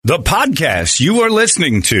The podcast you are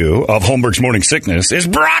listening to of Holmberg's Morning Sickness is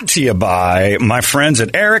brought to you by my friends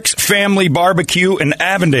at Eric's Family Barbecue in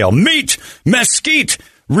Avondale. Meet, mesquite,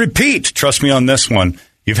 repeat. Trust me on this one.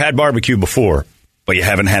 You've had barbecue before, but you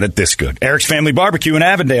haven't had it this good. Eric's Family Barbecue in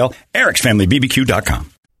Avondale,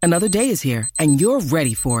 ericsfamilybbq.com. Another day is here, and you're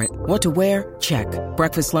ready for it. What to wear? Check.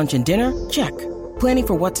 Breakfast, lunch, and dinner? Check. Planning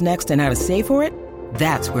for what's next and how to save for it?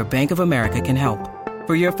 That's where Bank of America can help.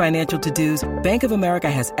 For your financial to-dos, Bank of America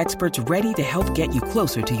has experts ready to help get you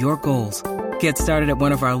closer to your goals. Get started at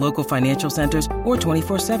one of our local financial centers or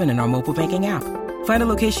 24/7 in our mobile banking app. Find a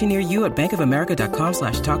location near you at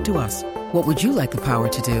bankofamerica.com/talktous. What would you like the power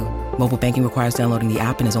to do? Mobile banking requires downloading the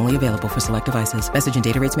app and is only available for select devices. Message and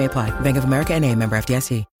data rates may apply. Bank of America NA, member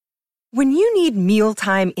FDIC. When you need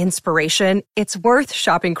mealtime inspiration, it's worth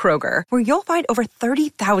shopping Kroger, where you'll find over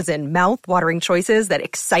 30,000 mouth-watering choices that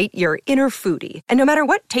excite your inner foodie. And no matter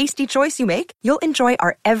what tasty choice you make, you'll enjoy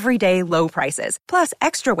our everyday low prices, plus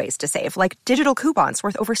extra ways to save, like digital coupons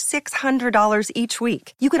worth over $600 each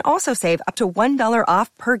week. You can also save up to $1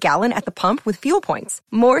 off per gallon at the pump with fuel points.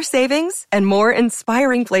 More savings and more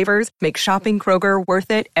inspiring flavors make shopping Kroger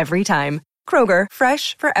worth it every time. Kroger,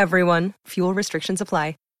 fresh for everyone. Fuel restrictions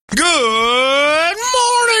apply. Good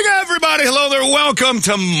morning, everybody. Hello there. Welcome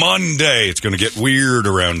to Monday. It's going to get weird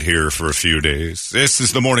around here for a few days. This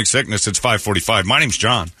is the Morning Sickness. It's 5:45. My name's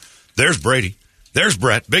John. There's Brady. There's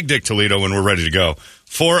Brett. Big Dick Toledo, and we're ready to go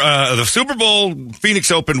for the Super Bowl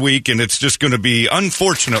Phoenix Open week, and it's just going to be,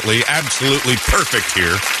 unfortunately, absolutely perfect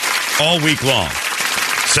here all week long.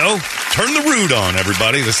 So, turn the root on,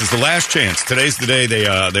 everybody. This is the last chance. Today's the day they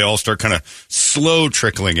all start kind of slow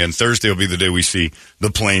trickling in. Thursday will be the day we see the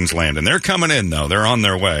planes land. And they're coming in, though. They're on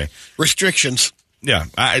their way. Restrictions. Yeah.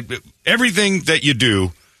 Everything that you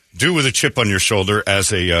do with a chip on your shoulder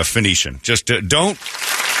as a Phoenician. Just don't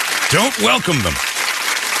welcome them.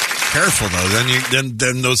 Careful, though.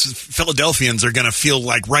 Then those Philadelphians are going to feel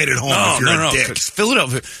like right at home if you're a dick.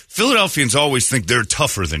 Philadelphians always think they're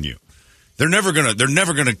tougher than you. They're never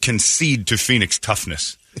gonna concede to Phoenix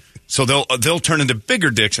toughness. So they'll turn into bigger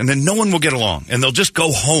dicks, and then no one will get along, and they'll just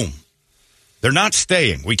go home. They're not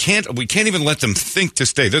staying. We can't even let them think to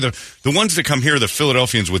stay. They're the ones that come here are the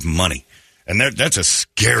Philadelphians with money, and that's a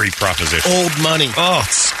scary proposition. Old money. Oh,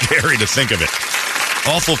 it's scary to think of it.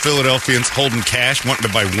 Awful Philadelphians holding cash, wanting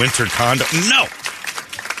to buy winter condo.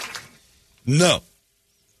 No.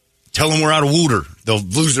 Tell them we're out of water. They'll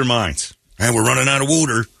lose their minds. And we're running out of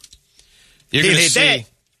water. You're going to see.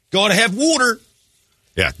 Gotta have water.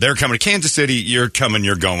 Yeah, they're coming to Kansas City. You're coming,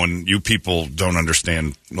 you're going. You people don't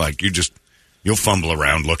understand. Like, you'll fumble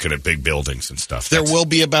around looking at big buildings and stuff. There will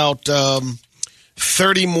be about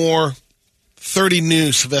 30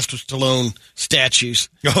 new Sylvester Stallone statues.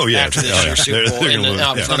 Oh, yeah. After this year's Super Bowl in the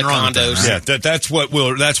condos. Yeah, that's what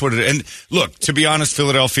it is. And look, to be honest,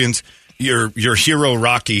 Philadelphians, your hero,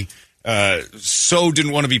 Rocky, so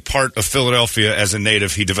didn't want to be part of Philadelphia as a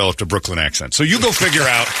native, he developed a Brooklyn accent. So you go figure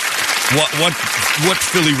out what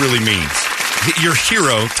Philly really means. Your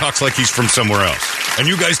hero talks like he's from somewhere else. And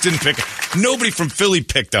you guys didn't pick it. Nobody from Philly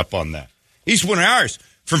picked up on that. He's one of ours.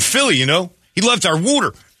 From Philly, you know. He loves our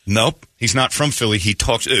water. Nope, he's not from Philly. He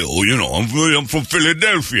talks, I'm from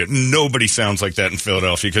Philadelphia. Nobody sounds like that in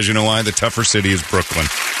Philadelphia because you know why? The tougher city is Brooklyn.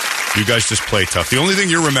 You guys just play tough. The only thing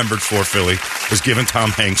you're remembered for, Philly, is giving Tom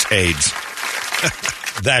Hanks AIDS.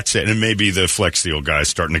 That's it. And maybe the Flex Seal guy's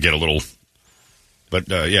starting to get a little... But,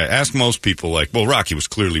 ask most people, like, well, Rocky was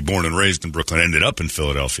clearly born and raised in Brooklyn, ended up in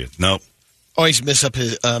Philadelphia. Nope. Always mess up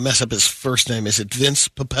his first name. Is it Vince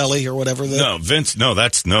Papelli or whatever? No, Vince. No,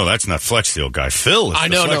 that's not Flex Seal guy. Phil is I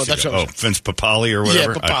know, that's guy. Vince Papali or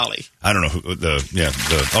whatever. Yeah, Papali. I don't know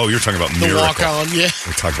who you're talking about Miracle. The walk-on, yeah.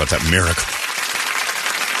 We're talking about that Miracle.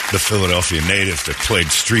 The Philadelphia native that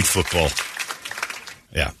played street football.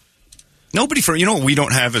 Yeah. Nobody what we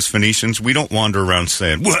don't have as Phoenicians? We don't wander around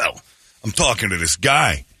saying, well, I'm talking to this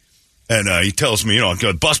guy, and he tells me, a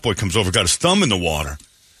busboy comes over, got his thumb in the water,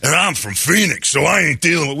 and I'm from Phoenix, so I ain't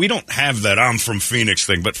dealing with... We don't have that I'm from Phoenix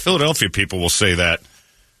thing, but Philadelphia people will say that.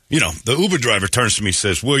 The Uber driver turns to me and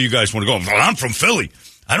says, where you guys want to go? Well, I'm from Philly.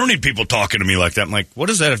 I don't need people talking to me like that. I'm like, what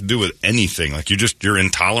does that have to do with anything? Like, you're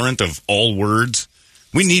intolerant of all words?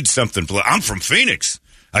 We need something. I'm from Phoenix.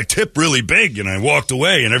 I tip really big, and I walked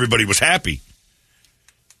away, and everybody was happy.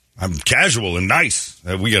 I'm casual and nice.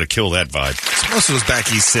 We got to kill that vibe. Most of those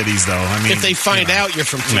back east cities, though. I mean, if they find out you're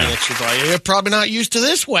from Phoenix, you're probably not used to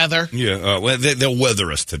this weather. Yeah, they'll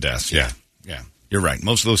weather us to death. Yeah. You're right.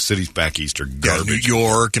 Most of those cities back east are garbage. New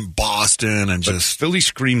York and Boston and but Philly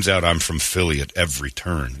screams out, I'm from Philly at every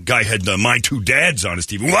turn. Guy had My Two Dads on his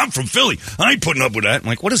TV. Well, I'm from Philly. I ain't putting up with that. I'm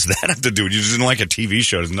like, what does that have to do with you? You just didn't like a TV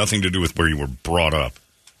show. It has nothing to do with where you were brought up.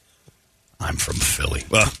 I'm from Philly.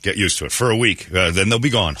 Well, get used to it. For a week. Then they'll be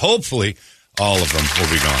gone. Hopefully, all of them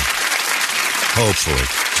will be gone. Hopefully.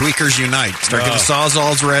 Tweakers unite. Start getting the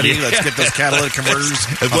Sawzalls ready. Yeah. Let's get those catalytic converters,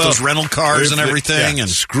 those rental cars and everything. And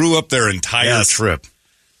screw up their entire trip.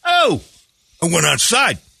 Oh, I went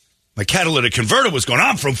outside. My catalytic converter was going,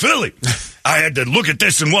 I'm from Philly. I had to look at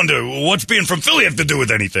this and wonder, what's being from Philly have to do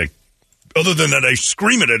with anything? Other than that, I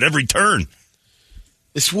scream it at every turn.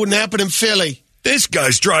 This wouldn't happen in Philly. This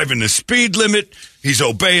guy's driving the speed limit. He's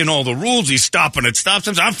obeying all the rules. He's stopping at stop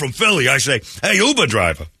signs. I'm from Philly. I say, hey, Uber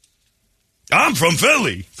driver, I'm from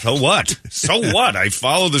Philly. So what? So what? I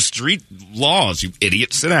follow the street laws, you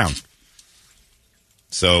idiot. Sit down.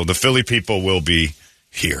 So the Philly people will be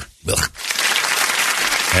here.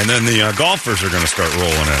 And then the golfers are going to start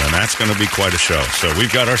rolling in, and that's going to be quite a show. So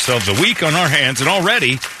we've got ourselves a week on our hands, and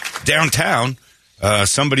already downtown,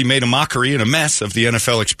 somebody made a mockery and a mess of the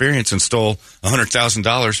NFL experience and stole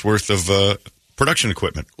 $100,000 worth of production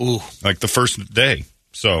equipment. Ooh. Like the first day.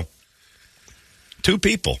 So 2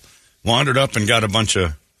 people wandered up and got a bunch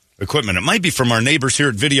of equipment. It might be from our neighbors here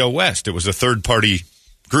at Video West. It was a third-party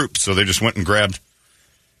group, so they just went and grabbed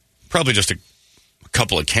probably just a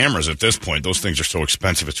couple of cameras at this point. Those things are so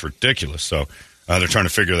expensive, it's ridiculous. So they're trying to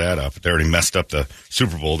figure that out. But they already messed up the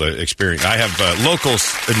Super Bowl, the experience. I have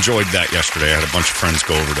locals enjoyed that yesterday. I had a bunch of friends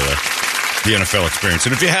go over to the NFL experience.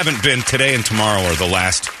 And if you haven't been, today and tomorrow are the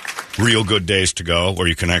last real good days to go, where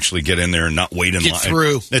you can actually get in there and not wait in line.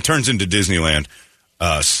 Through. It turns into Disneyland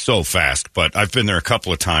so fast. But I've been there a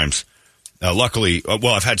couple of times. Luckily,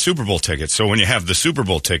 I've had Super Bowl tickets. So when you have the Super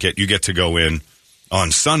Bowl ticket, you get to go in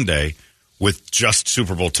on Sunday with just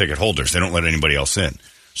Super Bowl ticket holders. They don't let anybody else in.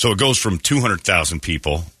 So it goes from 200,000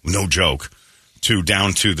 people, no joke, to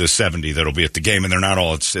down to the 70 that'll be at the game. And they're not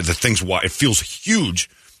all, the thing's wide. It feels huge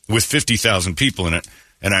with 50,000 people in it.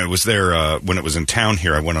 And I was there when it was in town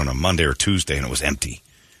here. I went on a Monday or Tuesday, and it was empty.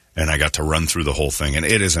 And I got to run through the whole thing. And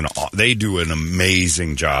it is they do an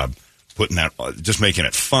amazing job putting that, just making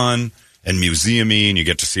it fun and museum-y, and you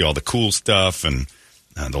get to see all the cool stuff, and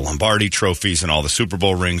the Lombardi trophies and all the Super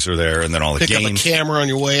Bowl rings are there, and then all the games. Pick up a camera on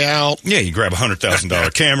your way out. Yeah, you grab a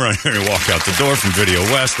 $100,000 camera and you walk out the door from Video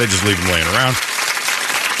West. They just leave them laying around.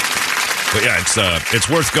 But yeah, it's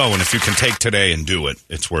worth going. If you can take today and do it,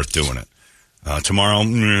 it's worth doing it. Tomorrow,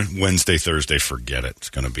 Wednesday, Thursday, forget it.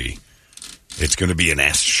 It's going to be an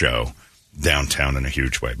ass show downtown in a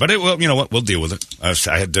huge way. But you know what? We'll deal with it.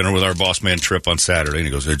 I had dinner with our boss man Trip on Saturday, and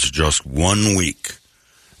he goes, "It's just 1 week.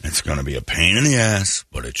 It's going to be a pain in the ass,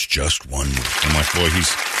 but it's just 1 week." I'm like, boy,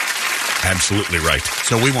 he's absolutely right.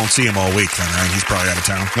 So we won't see him all week then, right? He's probably out of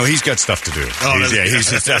town. No, he's got stuff to do.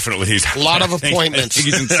 He's definitely a lot of appointments.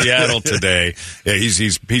 He's in Seattle today. Yeah,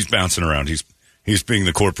 he's bouncing around. He's being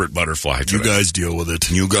the corporate butterfly today. You guys deal with it.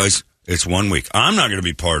 You guys, it's 1 week. I'm not going to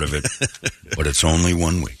be part of it, but it's only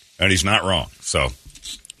 1 week. And he's not wrong. So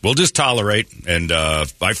we'll just tolerate. And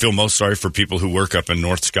I feel most sorry for people who work up in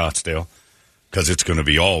North Scottsdale, because it's going to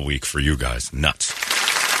be all week for you guys. Nuts.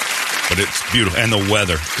 But it's beautiful. And the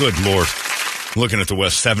weather. Good Lord. Looking at the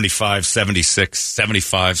west, 75, 76,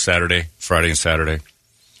 75 Friday and Saturday,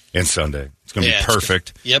 and Sunday. It's going to be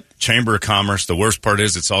perfect. Yep. Chamber of Commerce. The worst part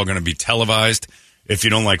is it's all going to be televised. If you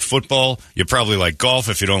don't like football, you probably like golf.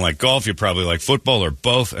 If you don't like golf, you probably like football, or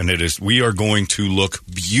both. And we are going to look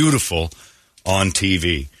beautiful on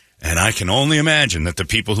TV. And I can only imagine that the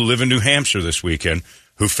people who live in New Hampshire this weekend,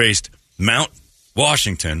 who faced Mount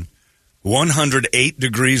Washington, 108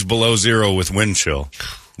 degrees below zero with wind chill,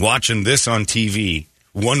 watching this on TV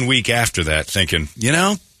 1 week after that, thinking,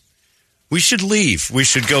 we should leave. We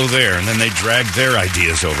should go there. And then they dragged their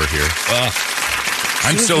ideas over here.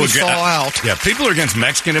 I'm so against. Yeah, people are against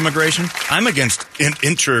Mexican immigration. I'm against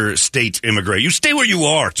interstate immigration. You stay where you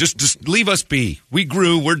are. Just leave us be. We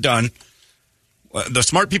grew. We're done. The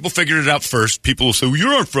smart people figured it out first. People will say, well, you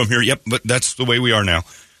aren't from here. Yep, but that's the way we are now.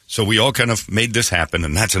 So we all kind of made this happen,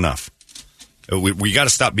 and that's enough. We got to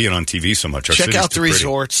stop being on TV so much. Our Check out the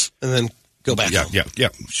resorts and then go back home. Yeah.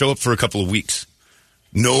 Show up for a couple of weeks.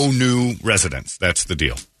 No new residents. That's the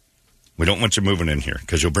deal. We don't want you moving in here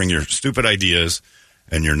because you'll bring your stupid ideas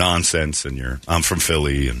and your nonsense and I'm from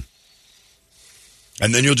Philly. And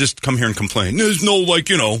then you'll just come here and complain. There's no,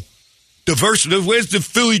 diversity. Where's the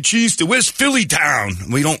Philly cheese? Where's Philly town?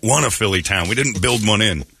 We don't want a Philly town. We didn't build one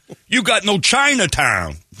in. You got no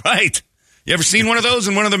Chinatown, right? You ever seen one of those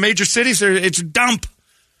in one of the major cities? It's a dump.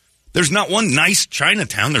 There's not one nice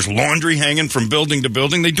Chinatown. There's laundry hanging from building to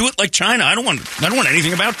building. They do it like China. I don't want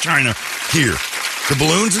anything about China here. The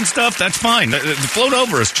balloons and stuff, that's fine. The float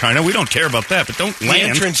over us, China. We don't care about that, but don't land. The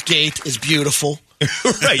entrance gate is beautiful.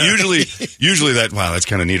 Right. Usually that's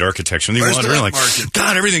kind of neat architecture. And Where's the wet like, market?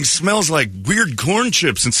 God, everything smells like weird corn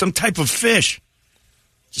chips and some type of fish.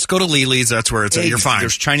 Just go to Lily's. That's where it's at. You're fine.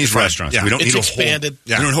 There's Chinese restaurants. Yeah. We don't It's need expanded.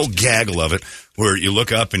 We don't need a whole gaggle of it where you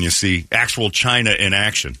look up and you see actual China in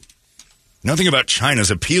action. Nothing about China's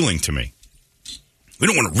appealing to me. We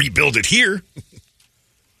don't want to rebuild it here.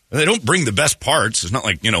 They don't bring the best parts. It's not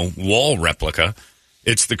like, wall replica.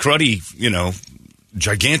 It's the cruddy,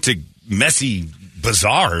 gigantic, messy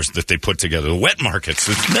bazaars that they put together. The wet markets.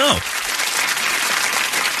 No.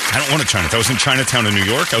 I don't want a Chinatown. I was in Chinatown in New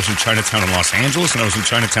York. I was in Chinatown in Los Angeles. And I was in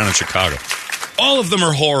Chinatown in Chicago. All of them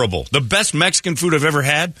are horrible. The best Mexican food I've ever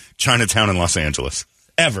had, Chinatown in Los Angeles.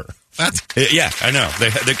 Ever. Yeah, I know.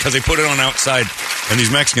 Because they put it on outside, and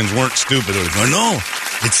these Mexicans weren't stupid. They were like, no,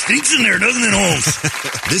 it stinks in there, doesn't it, Holmes?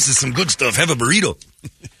 This is some good stuff. Have a burrito.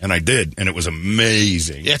 And I did, and it was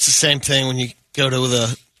amazing. Yeah, it's the same thing when you go to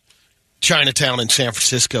the Chinatown in San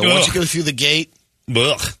Francisco. Ugh. Once you go through the gate.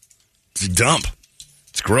 Ugh. It's a dump.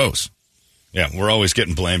 It's gross. Yeah, we're always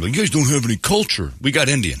getting blamed. Like, you guys don't have any culture. We got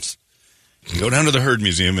Indians. You go down to the Heard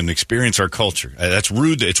Museum and experience our culture. That's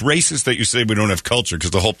rude. It's racist that you say we don't have culture because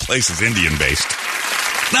the whole place is Indian-based.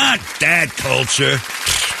 Not that culture.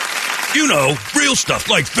 Real stuff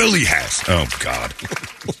like Philly has. Oh, God.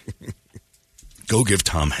 Go give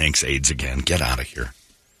Tom Hanks AIDS again. Get out of here.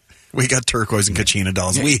 We got turquoise and Kachina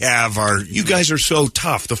dolls. We have our... You guys are so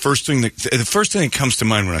tough. The first thing that comes to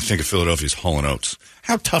mind when I think of Philadelphia is Hall & Oates.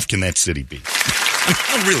 How tough can that city be?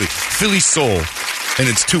 Really. Philly soul. And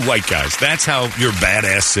it's two white guys. That's how your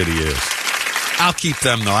badass city is. I'll keep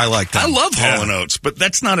them, though. I like them. I love Hall & Oates, but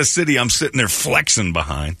that's not a city I'm sitting there flexing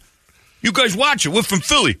behind. You guys watch it. We're from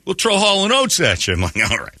Philly. We'll throw Hall & Oates at you. I'm like,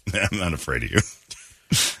 all right. I'm not afraid of you.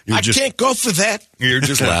 Can't go for that. You're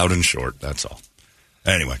just loud and short. That's all.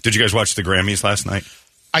 Anyway, did you guys watch the Grammys last night?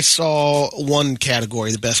 I saw one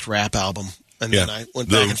category, the best rap album, and then I went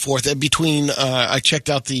back and forth. In between, I checked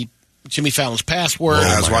out the Jimmy Fallon's Password.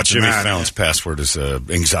 I was watching Jimmy Fallon's Password is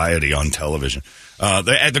anxiety on television.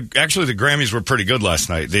 Actually, the Grammys were pretty good last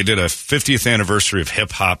night. They did a 50th anniversary of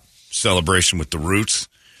hip-hop celebration with the Roots.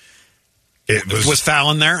 Was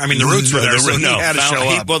Fallon there? I mean, the Roots were there, so he had to show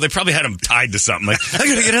up. Well, they probably had him tied to something. Like, I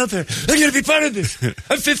got to get out there. I got to be part of this.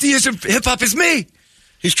 50 years of hip-hop is me.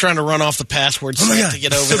 He's trying to run off the Password set to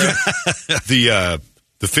get over there.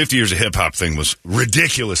 The 50 years of hip-hop thing was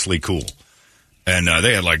ridiculously cool. And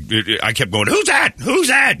they had I kept going, who's that? Who's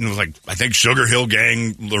that? And it was like, I think Sugar Hill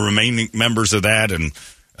Gang, the remaining members of that, and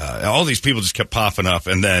all these people just kept popping up.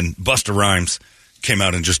 And then Busta Rhymes came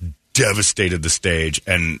out and just devastated the stage,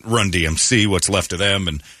 and Run DMC, What's Left of Them,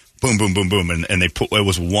 and boom, boom, boom, boom. And it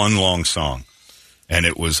was one long song. And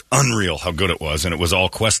it was unreal how good it was. And it was all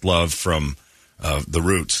Questlove from the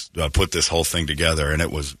Roots put this whole thing together, and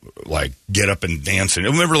it was like get up and dancing.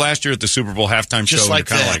 Remember last year at the Super Bowl halftime show? Just like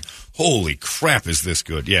kind of that. like, holy crap, is this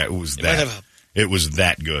good? Yeah, it was that. It was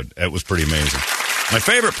that good. It was pretty amazing. My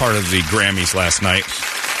favorite part of the Grammys last night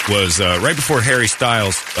was right before Harry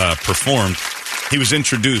Styles performed. He was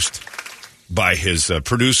introduced by his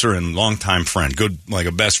producer and longtime friend, like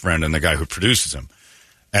a best friend, and the guy who produces him.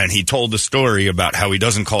 And he told the story about how he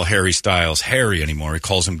doesn't call Harry Styles Harry anymore. He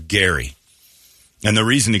calls him Gary. And the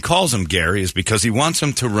reason he calls him Gary is because he wants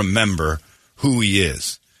him to remember who he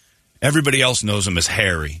is. Everybody else knows him as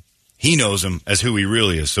Harry. He knows him as who he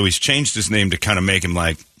really is. So he's changed his name to kind of make him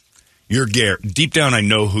like, you're Gary. Deep down, I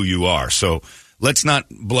know who you are. So let's not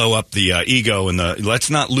blow up the ego and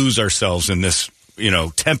let's not lose ourselves in this,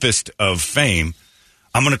 tempest of fame.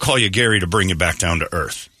 I'm going to call you Gary to bring you back down to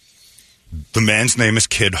earth. The man's name is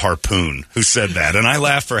Kid Harpoon, who said that. And I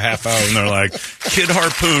laughed for a half hour, and they're like, Kid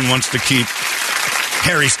Harpoon wants to keep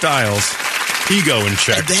Harry Styles' ego in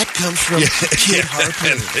check. And that comes from Kid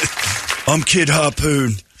Harpoon. I'm Kid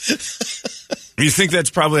Harpoon. You think that's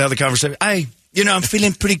probably how the conversation... Hey, I'm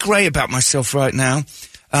feeling pretty great about myself right now.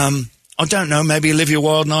 I don't know, maybe Olivia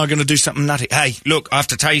Wilde and I are going to do something nutty. Hey, look, I have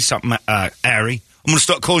to tell you something, Harry. I'm going to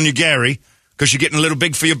start calling you Gary, because you're getting a little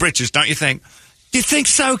big for your britches, don't you think? Do you think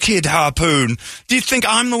so, Kid Harpoon? Do you think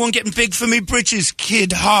I'm the one getting big for me britches,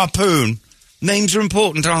 Kid Harpoon? Names are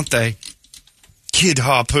important, aren't they? Kid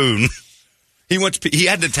Harpoon. He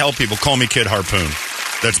had to tell people, call me Kid Harpoon.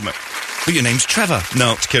 But your name's Trevor.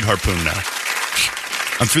 No, it's Kid Harpoon now.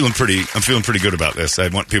 I'm feeling pretty good about this. I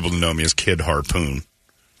want people to know me as Kid Harpoon.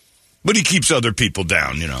 But he keeps other people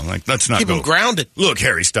down, let's not keep them grounded. Look,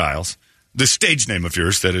 Harry Styles, the stage name of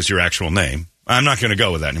yours, that is your actual name, I'm not going to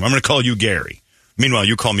go with that anymore. I'm going to call you Gary. Meanwhile,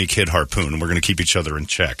 you call me Kid Harpoon, and we're going to keep each other in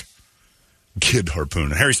check. Kid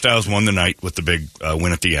Harpoon. Harry Styles won the night with the big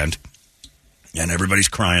win at the end. And everybody's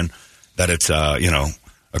crying that it's, a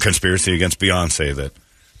conspiracy against Beyonce, that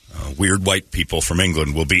weird white people from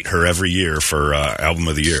England will beat her every year for Album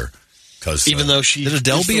of the Year. Even though she's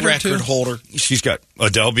the record holder. She's got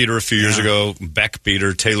Adele beat her a few years ago, Beck beat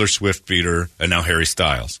her, Taylor Swift beat her, and now Harry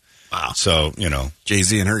Styles. Wow. So,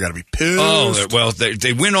 Jay-Z and her got to be pissed. Oh, well,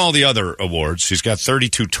 they win all the other awards. She's got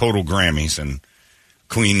 32 total Grammys, and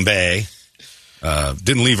Queen Bey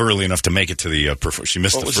didn't leave early enough to make it to the she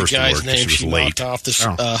missed the first award because she was late. Knocked off this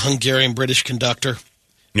Hungarian-British conductor,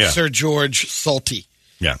 Sir George Solti.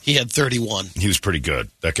 Yeah. He had 31. He was pretty good.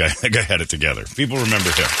 That guy had it together. People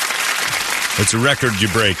remember him. It's a record you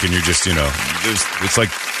break, and you're just, it's like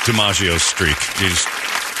DiMaggio's streak.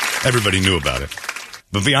 Everybody knew about it.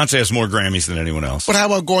 But Beyonce has more Grammys than anyone else. But how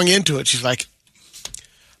about going into it? She's like, I'm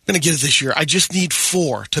going to get it this year. I just need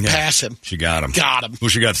 4 to pass him. She got him. Got him. Well,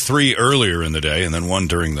 she got 3 earlier in the day, and then 1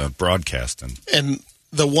 during the broadcast. And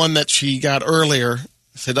the one that she got earlier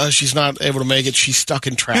said, she's not able to make it. She's stuck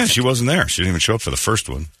in traffic. Yeah, she wasn't there. She didn't even show up for the first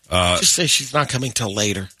one. Just say she's not coming till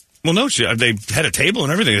later. Well, no, they had a table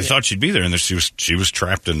and everything. They thought she'd be there, and she was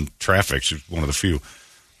trapped in traffic. She was one of the few.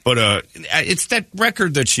 But it's that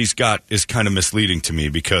record that she's got is kind of misleading to me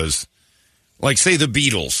because, like, say the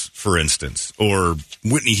Beatles, for instance, or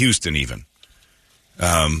Whitney Houston even,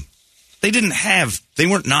 they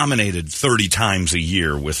weren't nominated 30 times a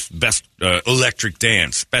year with Best Electric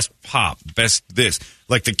Dance, Best Pop, Best this.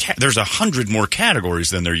 Like, there's 100 more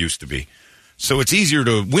categories than there used to be. So it's easier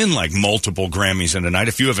to win, like, multiple Grammys in a night.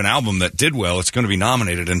 If you have an album that did well, it's going to be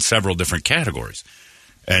nominated in several different categories.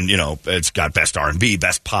 And, it's got Best R&B,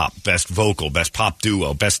 Best Pop, Best Vocal, Best Pop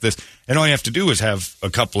Duo, Best this. And all you have to do is have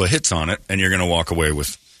a couple of hits on it, and you're going to walk away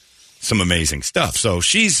with some amazing stuff. So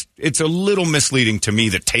it's a little misleading to me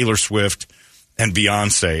that Taylor Swift and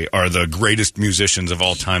Beyonce are the greatest musicians of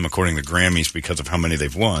all time, according to Grammys, because of how many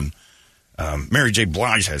they've won. Mary J.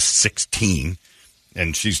 Blige has 16.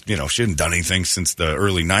 And she hadn't done anything since the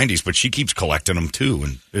early 90s, but she keeps collecting them, too.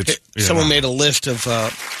 And someone made a list of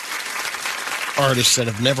artists that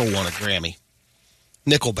have never won a Grammy.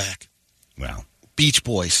 Nickelback. Wow. Beach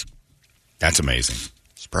Boys. That's amazing.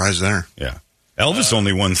 Surprise there. Yeah. Elvis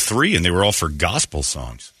only won 3, and they were all for gospel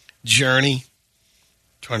songs. Journey.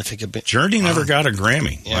 Trying to think of it. Journey never got a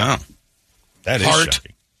Grammy. Yeah. Wow. That is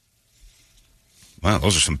shocking. Wow,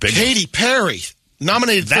 those are some big Katy Perry.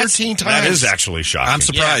 Nominated 13 times. That is actually shocking. I'm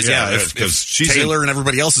surprised, if Taylor and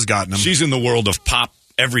everybody else has gotten them. She's in the world of pop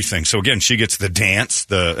everything. So, again, she gets the dance.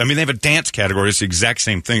 They have a dance category. It's the exact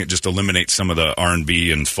same thing. It just eliminates some of the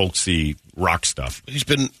R&B and folksy rock stuff. She's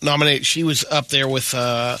been nominated. She was up there with,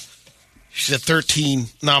 she's at 13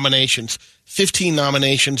 nominations. 15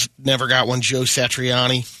 nominations, never got one. Joe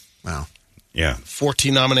Satriani. Wow. Yeah.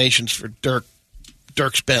 14 nominations for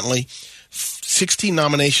Dierks Bentley. 16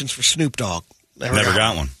 nominations for Snoop Dogg. Never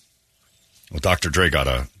got one. Well, Dr. Dre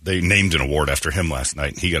they named an award after him last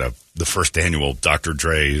night. He got the first annual Dr.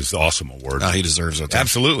 Dre's Awesome Award. He deserves it.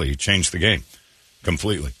 Absolutely. He changed the game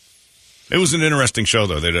completely. It was an interesting show,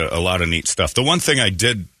 though. They did a lot of neat stuff. The one thing I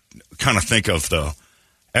did kind of think of, though,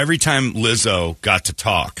 every time Lizzo got to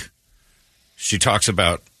talk, she talks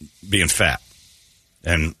about being fat.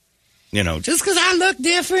 And, just because I look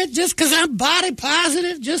different, just because I'm body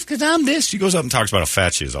positive, just because I'm this. She goes up and talks about how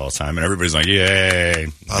fat she is all the time, and everybody's like, yay.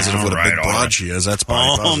 Positive with a big broad she is. That's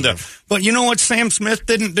body positive. But you know what Sam Smith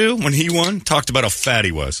didn't do when he won? Talked about how fat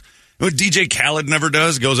he was. What DJ Khaled never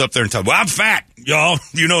does, goes up there and tells, well, I'm fat, y'all.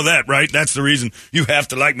 You know that, right? That's the reason you have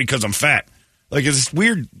to like me because I'm fat. Like, it's this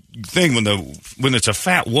weird thing when it's a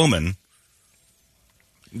fat woman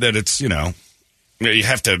that it's, you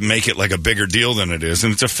have to make it like a bigger deal than it is.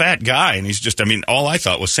 And it's a fat guy, and he's just, all I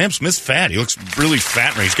thought was Sam Smith's fat. He looks really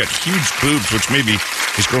fat, and he's got huge boobs, which maybe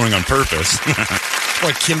he's growing on purpose.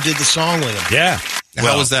 Boy, Kim did the song with him. Yeah.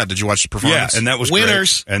 How was that? Did you watch the performance? Yeah, and that was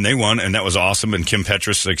winners. Great. And they won, and that was awesome. And Kim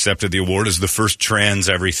Petras accepted the award as the first trans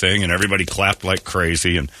everything, and everybody clapped like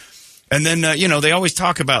crazy. And then, they always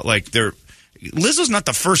talk about, like, Lizzo's not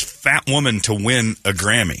the first fat woman to win a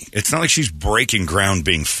Grammy. It's not like she's breaking ground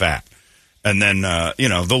being fat. And then,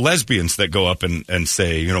 the lesbians that go up and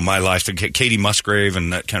say, my life, Katie Musgrave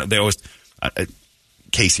and that kind of, they always,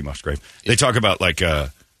 Casey Musgrave, they talk about, like,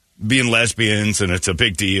 being lesbians and it's a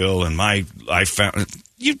big deal. And I found,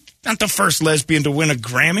 you're not the first lesbian to win a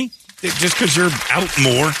Grammy just because you're out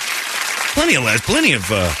more. Plenty of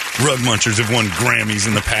rug munchers have won Grammys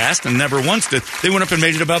in the past and never once did. They went up and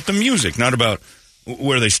made it about the music, not about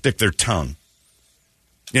where they stick their tongue.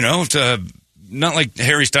 not like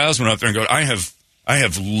Harry Styles went out there and go, I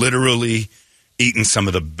have literally eaten some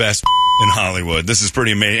of the best in Hollywood. This is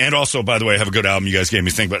pretty amazing. And also, by the way, I have a good album you guys gave me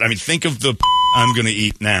to think. But I mean, think of the I'm going to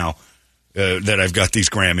eat now that I've got these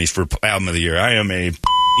Grammys for Album of the Year. I am a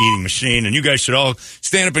eating machine, and you guys should all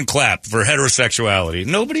stand up and clap for heterosexuality.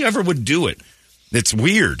 Nobody ever would do it. It's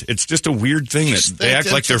weird. It's just a weird thing that they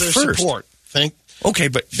act like they're first. Support. Thanks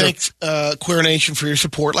Queer Nation for your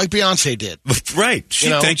support, like Beyonce did. Right. She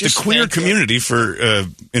thanked the queer community for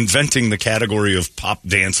inventing the category of pop,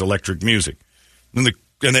 dance, electric music.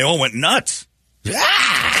 And they all went nuts.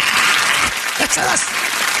 Ah! That's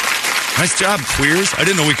us. Nice job, queers. I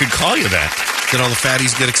didn't know we could call you that. Did all the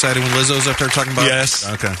fatties get excited when Lizzo's up there talking about it? Yes.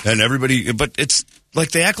 Okay. And everybody, but it's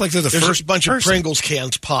like they act like they're the first a bunch person. of Pringles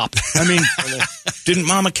cans pop. I mean, didn't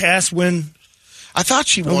Mama Cass win? I thought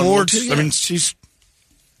she won awards. Too, yeah. I mean, she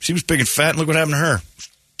was big and fat, and look what happened to her.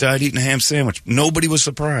 Died eating a ham sandwich. Nobody was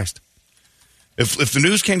surprised. If the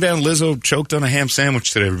news came down, Lizzo choked on a ham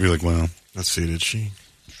sandwich today, we'd be like, well, let's see, did she?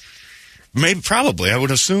 Maybe, probably. I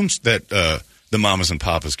would assume that the Mamas and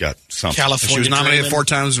Papas got something. California. She was nominated 4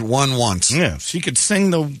 times, won once. Yeah, she could sing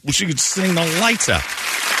the lights out.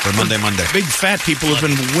 For Monday. Big fat people have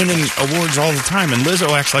been winning awards all the time, and Lizzo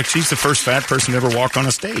acts like she's the first fat person to ever walk on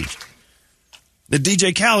a stage. The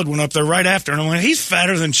DJ Khaled went up there right after, and I'm like, he's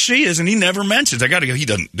fatter than she is, and he never mentions. I got to go. He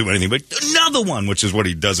doesn't do anything, but another one, which is what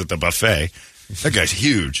he does at the buffet. That guy's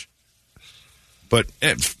huge. But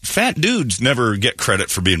fat dudes never get credit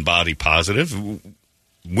for being body positive.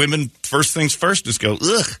 Women, first things first, just go,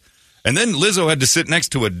 ugh. And then Lizzo had to sit next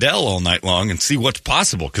to Adele all night long and see what's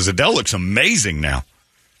possible, because Adele looks amazing now.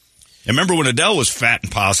 And remember when Adele was fat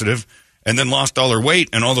and positive and then lost all her weight,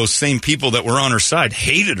 and all those same people that were on her side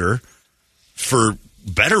hated her for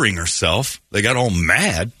bettering herself. They got all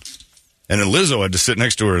mad. And then Lizzo had to sit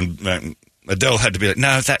next to her, and Adele had to be like,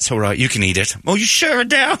 no, that's all right. You can eat it. Oh, you sure,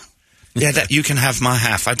 Adele? Yeah, you can have my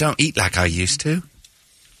half. I don't eat like I used to.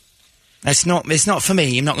 It's not for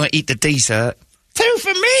me. I'm not going to eat the dessert. 2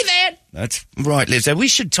 for me, then. That's right, Lizzo. We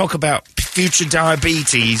should talk about future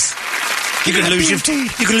diabetes. You can lose your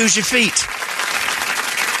feet. You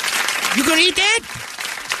going to eat that?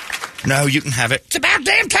 No, you can have it. It's about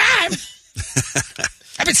damn time.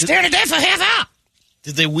 I've been staring at that for half hour.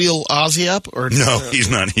 Did they wheel Ozzy up? Or no, he's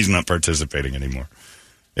not. He's not participating anymore.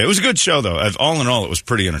 It was a good show, though. All in all, it was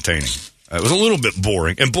pretty entertaining. It was a little bit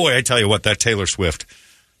boring. And boy, I tell you what, that Taylor Swift,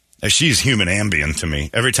 she's human Ambien to me.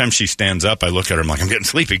 Every time she stands up, I look at her, I'm like, I'm getting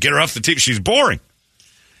sleepy. Get her off the TV. She's boring.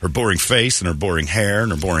 Her boring face and her boring hair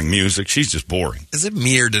and her boring music. She's just boring. Is it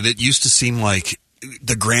me, or did it used to seem like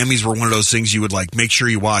the Grammys were one of those things you would like make sure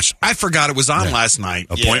you watched? I forgot it was on last night.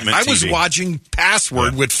 Appointment I TV. was watching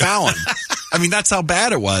Password with Fallon. I mean, that's how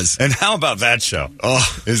bad it was. And how about that show? Oh,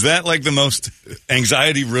 is that like the most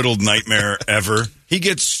anxiety-riddled nightmare ever? He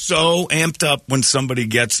gets so amped up when somebody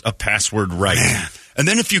gets a password right. Man. And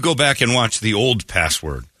then if you go back and watch the old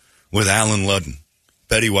Password with Alan Ludden,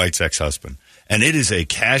 Betty White's ex-husband, and it is a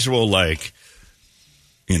casual, like,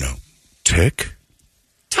 tick,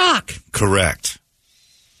 tock. Correct.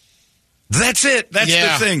 That's it. That's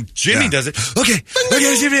the thing. Jimmy does it. Okay,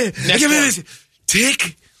 Jimmy.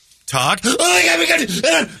 Tick, tock. Oh, my God.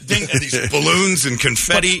 Ding. And these balloons and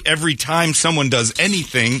confetti every time someone does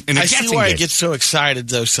anything. In a I see why I get so excited,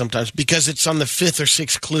 though, sometimes, because it's on the 5th or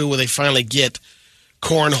 6th clue where they finally get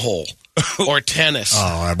cornhole or tennis. Oh,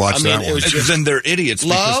 I watched that one. Then they're idiots.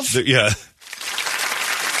 Love?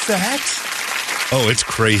 Sex? Oh, it's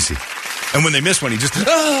crazy. And when they miss one, he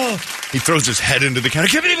throws his head into the counter.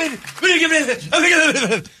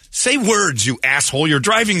 Say words, you asshole. You're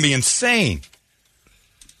driving me insane.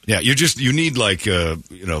 Yeah, you need like,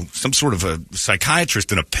 some sort of a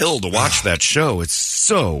psychiatrist and a pill to watch that show. It's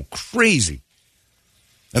so crazy.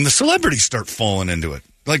 And the celebrities start falling into it.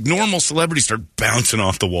 Like normal celebrities start bouncing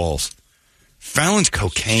off the walls. Fallon's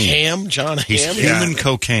cocaine. John Hamm. He's human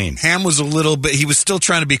cocaine. Hamm was a little bit, he was still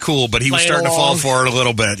trying to be cool, but he was starting to fall for it a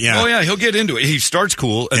little bit. Yeah. Oh, yeah, he'll get into it. He starts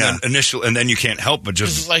cool, and then you can't help but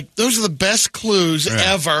just. It's like, those are the best clues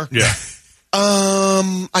ever. Yeah.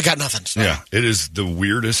 I got nothing. So. Yeah, it is the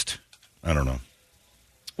weirdest. I don't know.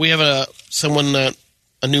 We have a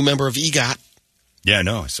new member of EGOT. Yeah, I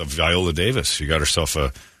know. So Viola Davis, she got herself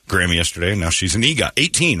a Grammy yesterday, and now she's an EGOT.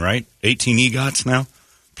 18, right? 18 EGOTs now?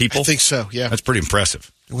 People? I think so, yeah. That's pretty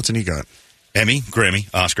impressive. What's an EGOT? Emmy, Grammy,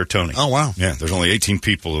 Oscar, Tony. Oh, wow. Yeah, there's only 18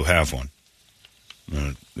 people who have one.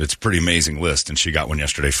 It's a pretty amazing list, and she got one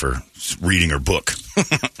yesterday for reading her book.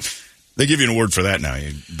 They give you an award for that now.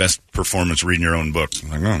 Best performance reading your own book.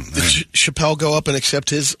 Like, Did Chappelle go up and accept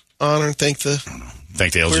his honor and thank the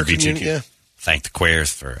LGBTQ? Yeah. Thank the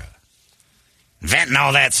queers for inventing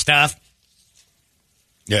all that stuff.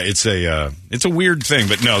 Yeah, it's a weird thing,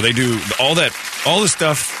 but no, they do all the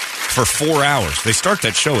stuff for 4 hours. They start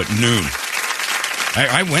that show at noon.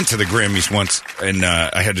 I went to the Grammys once, and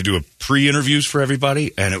I had to do a pre-interviews for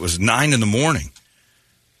everybody, and it was 9 a.m.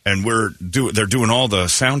 And they're doing all the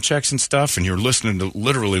sound checks and stuff, and you're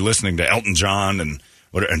literally listening to Elton John and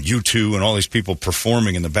U2 and all these people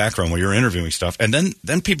performing in the background while you're interviewing stuff. And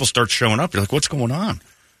then people start showing up. You're like, what's going on?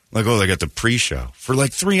 Like, oh, they got the pre-show. For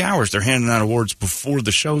like 3 hours, they're handing out awards before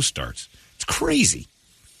the show starts. It's crazy.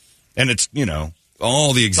 And it's,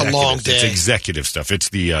 all the executives. It's a long day. It's executive stuff. It's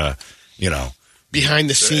the, behind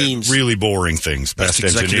the scenes. Really boring things. Best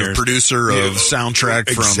executive engineers. Producer of soundtrack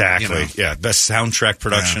exactly. from... Yeah, best soundtrack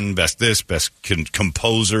production, best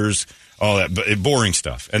composers, all that. But boring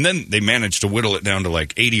stuff. And then they managed to whittle it down to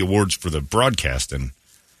like 80 awards for the broadcast, and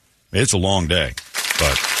it's a long day.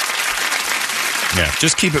 But... yeah,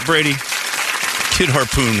 just keep it, Brady. Kid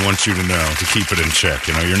Harpoon wants you to know to keep it in check.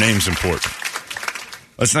 Your name's important.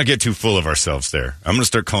 Let's not get too full of ourselves there. I'm going to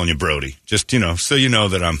start calling you Brody. Just, so you know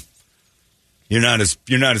that you're not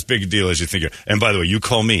as big a deal as you think. And by the way, you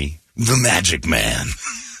call me the Magic Man.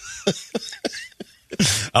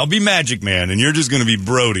 I'll be Magic Man, and you're just going to be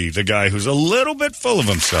Brody, the guy who's a little bit full of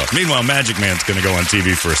himself. Meanwhile, Magic Man's going to go on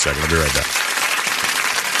TV for a second. I'll be right back.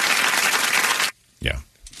 Yeah.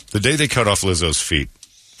 The day they cut off Lizzo's feet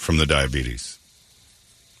from the diabetes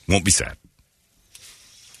won't be sad.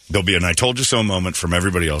 There'll be an I told you so moment from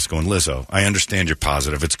everybody else going, Lizzo, I understand you're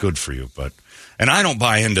positive. It's good for you. And I don't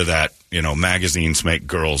buy into that, magazines make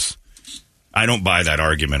girls. I don't buy that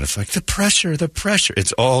argument. It's like the pressure.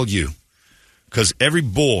 It's all you. Because every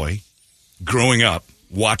boy growing up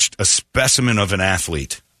watched a specimen of an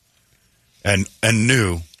athlete and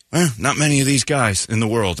knew, not many of these guys in the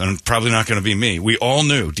world, and probably not going to be me. We all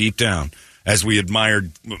knew deep down, as we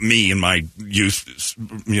admired me in my youth,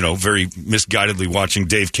 very misguidedly watching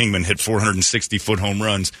Dave Kingman hit 460-foot home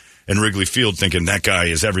runs in Wrigley Field, thinking that guy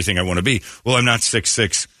is everything I want to be. Well, I'm not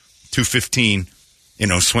 6'6", 215,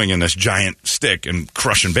 swinging this giant stick and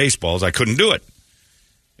crushing baseballs. I couldn't do it.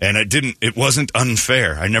 And it wasn't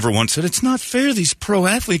unfair. I never once said, it's not fair. These pro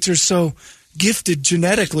athletes are so gifted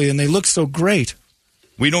genetically and they look so great.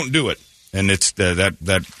 We don't do it, and it's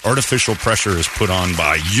that artificial pressure is put on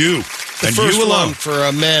by you and first you alone. One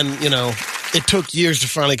for men, it took years to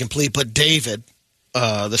finally complete. But David,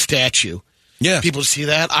 the statue, people see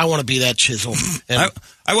that. I want to be that chisel. And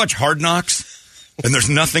I watch Hard Knocks, and there's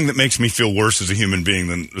nothing that makes me feel worse as a human being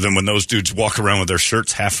than when those dudes walk around with their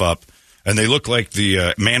shirts half up, and they look like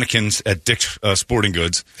the mannequins at Dick's Sporting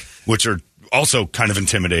Goods, which are also kind of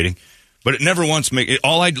intimidating. But it never once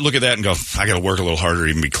all I look at that and go, I got to work a little harder to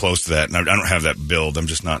even be close to that. And I don't have that build. I'm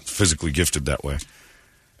just not physically gifted that way.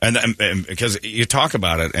 And because you talk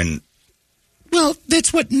about it and, well,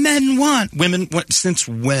 that's what men want. Women, since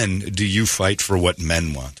when do you fight for what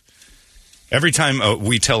men want? Every time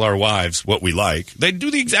we tell our wives what we like, they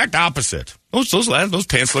do the exact opposite. Those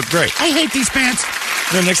pants look great. I hate these pants.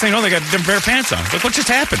 And the next thing you know, they got a different pair of pants on. Like, what just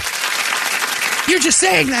happened? You're just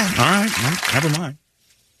saying that. All right. Well, never mind.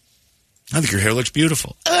 I think your hair looks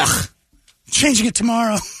beautiful. Ugh. Changing it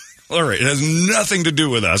tomorrow. All right. It has nothing to do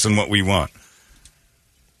with us and what we want.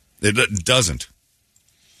 It doesn't.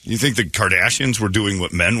 You think the Kardashians were doing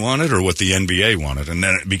what men wanted or what the NBA wanted? And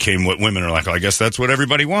then it became what women are like, I guess that's what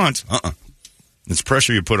everybody wants. It's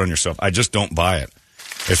pressure you put on yourself. I just don't buy it.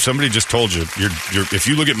 If somebody just told you, if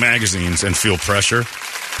you look at magazines and feel pressure,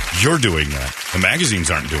 you're doing that. The magazines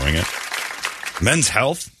aren't doing it. Men's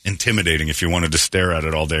Health, intimidating if you wanted to stare at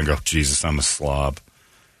it all day and go, Jesus, I'm a slob.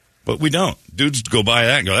 But we don't. Dudes go by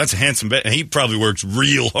that and go, that's a handsome bet. And he probably works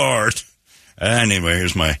real hard. Anyway,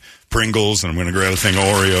 here's my Pringles, and I'm going to grab a thing of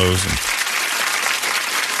Oreos.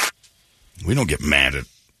 And we don't get mad at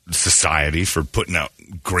society for putting out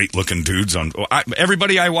great-looking dudes on.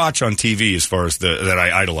 Everybody I watch on TV, as far as that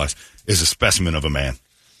I idolize, is a specimen of a man.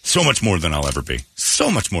 So much more than I'll ever be. So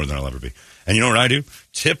much more than I'll ever be. And you know what I do?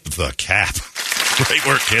 Tip the cap. Great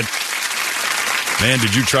work, kid. Man,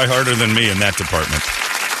 did you try harder than me in that department?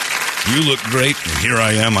 You look great, and here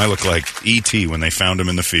I am. I look like E.T. when they found him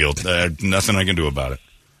in the field. Nothing I can do about it.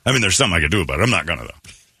 I mean, there's something I can do about it. I'm not going to,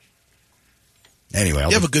 though. Anyway,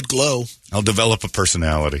 you have a good glow. I'll develop a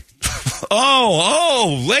personality.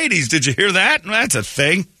 Oh, ladies, did you hear that? That's a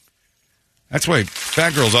thing. That's why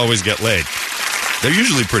fat girls always get laid. They're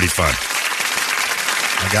usually pretty fun.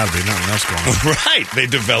 I got to be nothing else going on. Right. They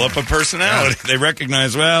develop a personality. Yeah. They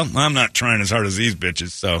recognize, well, I'm not trying as hard as these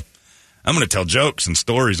bitches, so I'm going to tell jokes and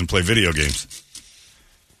stories and play video games.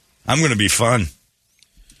 I'm going to be fun.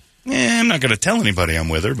 I'm not going to tell anybody I'm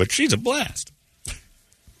with her, but she's a blast.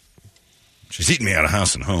 She's eating me out of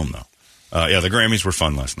house and home, though. The Grammys were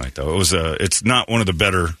fun last night, though. It's not one of the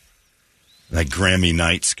better like Grammy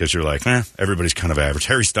nights because you're like, everybody's kind of average.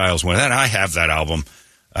 Harry Styles won that. I have that album.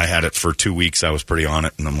 I had it for 2 weeks. I was pretty on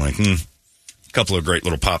it, and I'm like, a couple of great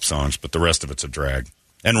little pop songs, but the rest of it's a drag.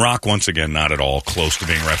 And rock, once again, not at all close to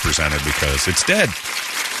being represented because it's dead.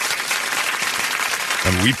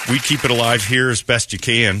 And we keep it alive here as best you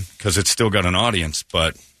can because it's still got an audience.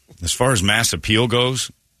 But as far as mass appeal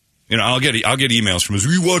goes, I'll get emails from us.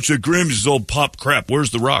 You watch the Grammys, it's all pop crap.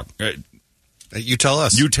 Where's the rock? You tell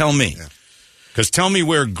us. You tell me. Because tell me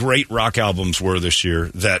where great rock albums were this year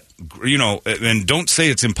that, and don't say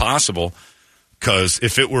it's impossible because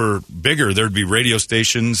if it were bigger, there'd be radio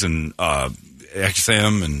stations and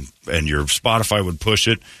XM and your Spotify would push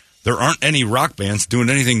it. There aren't any rock bands doing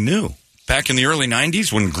anything new. Back in the early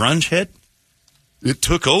 90s when grunge hit, it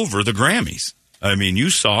took over the Grammys. I mean, you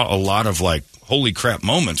saw a lot of like, holy crap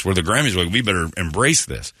moments where the Grammys were like, we better embrace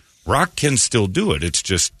this. Rock can still do it. It's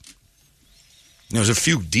just, there's a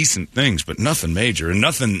few decent things, but nothing major and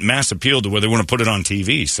nothing mass appeal to where they want to put it on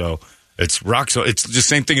TV. So it's rock's. It's the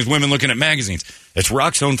same thing as women looking at magazines. It's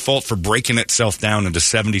rock's own fault for breaking itself down into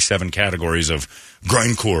 77 categories of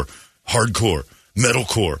grindcore, hardcore,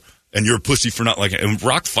 metalcore, and you're a pussy for not liking it. And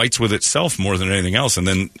rock fights with itself more than anything else, and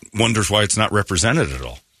then wonders why it's not represented at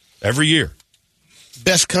all every year.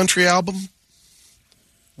 Best country album,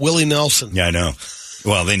 Willie Nelson. Yeah, I know.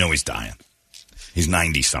 Well, they know he's dying. He's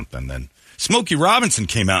 90-something then. Smokey Robinson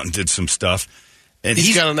came out and did some stuff. And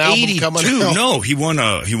he's got an album 82. Coming out. No, he won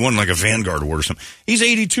like a Vanguard award or something. He's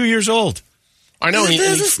 82 years old. I know.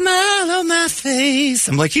 There's a smile on my face.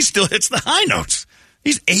 I'm like, he still hits the high notes.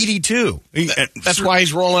 He's 82. That's why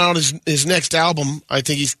he's rolling out his next album. I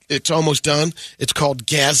think it's almost done. It's called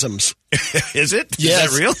Gasms. Is it?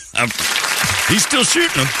 Yes. Is that real? He's still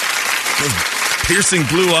shooting them. Those piercing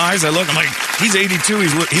blue eyes. I'm like, he's 82.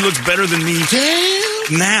 He looks better than me.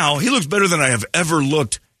 Damn. Now, he looks better than I have ever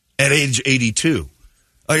looked at age 82.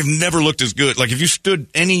 I've never looked as good. Like, if you stood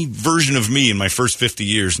any version of me in my first 50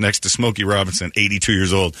 years next to Smokey Robinson, 82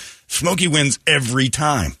 years old, Smokey wins every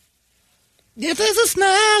time. If there's a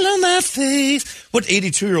smile on my face. What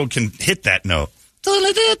 82-year-old can hit that note?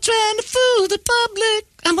 Totally they're trying to fool the public.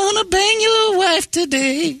 I'm going to bang your wife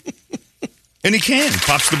today. And he can. He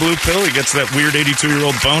pops the blue pill. He gets that weird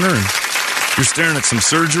 82-year-old boner, and you're staring at some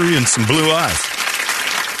surgery and some blue eyes.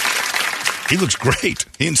 He looks great.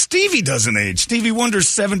 And Stevie doesn't age. Stevie Wonder's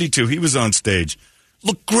 72. He was on stage.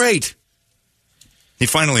 Looked great. He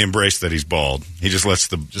finally embraced that he's bald. He just lets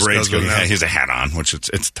the braids go. He has a hat on, which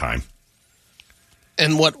it's time.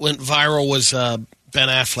 And what went viral was Ben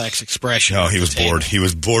Affleck's expression. Oh, he was bored. He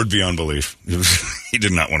was bored beyond belief. He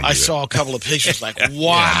did not want to be there. I saw a couple of pictures like,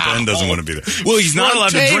 wow. Yeah, Ben doesn't want to be there. Well, he's not allowed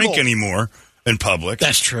to drink anymore in public.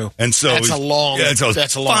 That's true. And so that's a long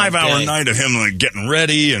 5-hour night of him like getting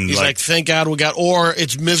ready and he's like thank God we got, or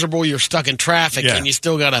it's miserable, you're stuck in traffic and you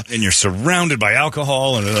still gotta, and you're surrounded by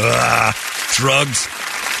alcohol and drugs.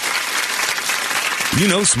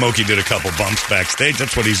 Smokey did a couple bumps backstage.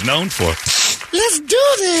 That's what he's known for. Let's do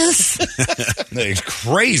this. It's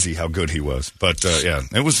crazy how good he was. But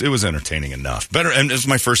it was entertaining enough. Better, and it was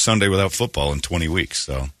my first Sunday without football in 20 weeks,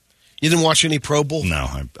 so. You didn't watch any Pro Bowl? No.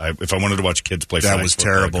 If I wanted to watch kids play that was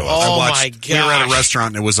terrible. My God. We were at a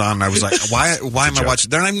restaurant and it was on, and I was like, why am I watching?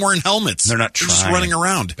 They're not even wearing helmets. They're not trying. They're just running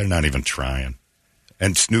around. They're not even trying.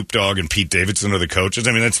 And Snoop Dogg and Pete Davidson are the coaches.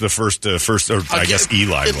 I mean, that's the first, I guess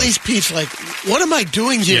Eli At was. least Pete's like, what am I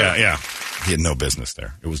doing here? Yeah. He had no business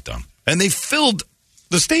there. It was dumb. And they filled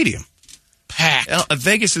the stadium. Packed.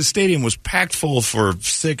 Vegas' stadium was packed full for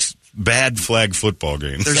 6 bad flag football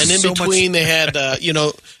games. And in between, they had,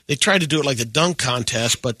 they tried to do it like the dunk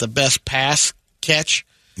contest, but the best pass catch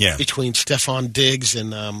between Stephon Diggs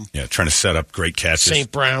and trying to set up great catches.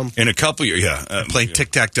 St. Brown. In a couple years, playing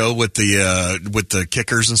tic-tac-toe with the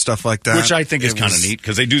kickers and stuff like that. Which I think is kind of neat,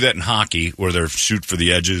 because they do that in hockey, where they shoot for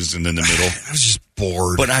the edges and then the middle. I was just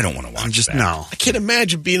bored. But I don't want to watch that. No. I can't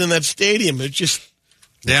imagine being in that stadium. It just...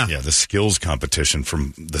 Yeah, the skills competition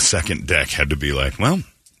from the second deck had to be like, well,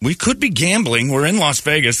 we could be gambling. We're in Las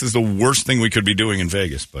Vegas. This is the worst thing we could be doing in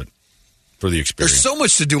Vegas, but for the experience. There's so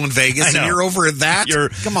much to do in Vegas, and you're over at that?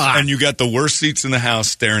 Come on. And you got the worst seats in the house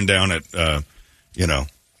staring down at,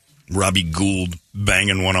 Robbie Gould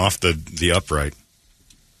banging one off the upright.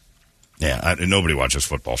 Yeah, nobody watches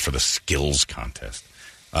football for the skills contest.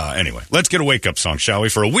 Anyway, let's get a wake-up song, shall we?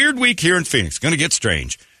 For a weird week here in Phoenix. Going to get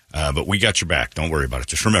strange. But we got your back. Don't worry about it.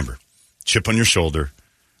 Just remember, chip on your shoulder,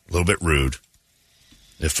 a little bit rude.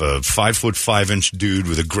 If a 5'5" dude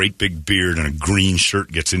with a great big beard and a green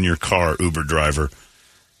shirt gets in your car, Uber driver,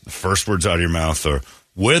 the first words out of your mouth are,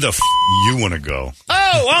 where the you want to go? Oh!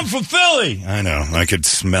 Whoa, I'm from Philly. I know. I could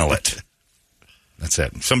smell it. That's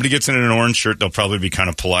it. If somebody gets in an orange shirt, they'll probably be kind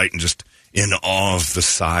of polite and just in awe of the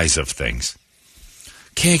size of things.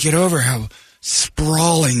 Can't get over how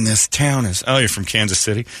sprawling this town is. Oh, you're from Kansas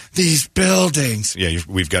City? These buildings. Yeah,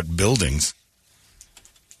 we've got buildings.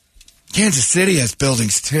 Kansas City has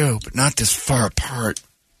buildings too, but not this far apart.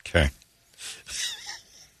 Okay.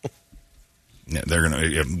 Yeah, they're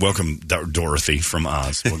gonna welcome Dorothy from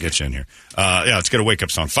Oz. We'll get you in here. Let's get a wake up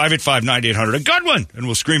song. 585-9800. A good one, and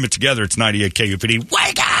we'll scream it together. It's 98 KUPD.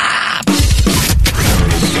 Wake up!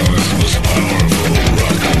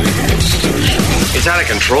 It's out of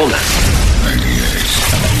control now.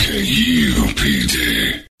 98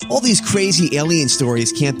 KUPD. All these crazy alien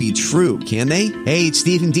stories can't be true, can they? Hey, it's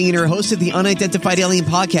Stephen Diener, host of the Unidentified Alien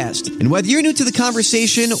Podcast. And whether you're new to the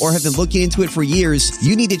conversation or have been looking into it for years,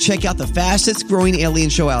 you need to check out the fastest growing alien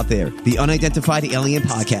show out there, the Unidentified Alien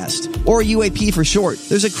Podcast, or UAP for short.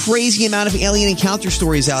 There's a crazy amount of alien encounter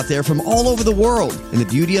stories out there from all over the world. And the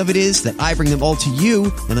beauty of it is that I bring them all to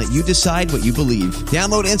you and let you decide what you believe.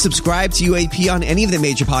 Download and subscribe to UAP on any of the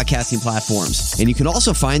major podcasting platforms. And you can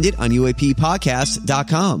also find it on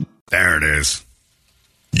UAPpodcast.com. There it is.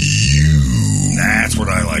 That's what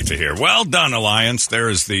I like to hear. Well done, Alliance. There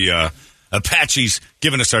is the Apaches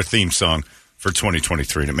giving us our theme song for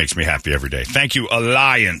 2023, and it makes me happy every day. Thank you,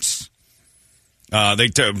 Alliance. They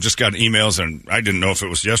just got emails, and I didn't know if it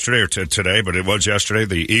was yesterday or today, but it was yesterday.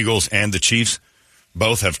 The Eagles and the Chiefs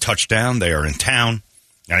both have touched down. They are in town,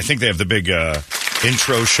 and I think they have the big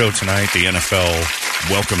intro show tonight, the NFL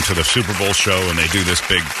Welcome to the Super Bowl show, and they do this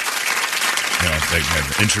big... they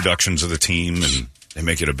have introductions of the team, and they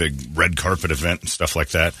make it a big red carpet event and stuff like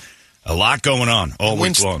that. A lot going on all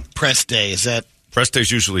week long. Press day? Is that press day?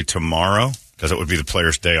 Is usually tomorrow because it would be the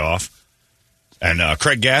players' day off. And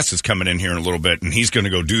Craig Gass is coming in here in a little bit, and he's going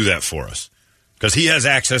to go do that for us because he has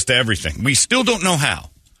access to everything. We still don't know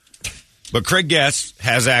how, but Craig Gass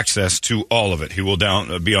has access to all of it. He will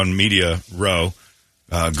be on Media Row,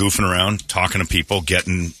 goofing around, talking to people,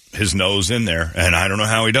 getting his nose in there, and I don't know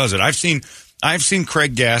how he does it. I've seen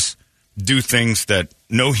Craig Gass do things that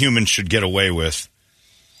no human should get away with,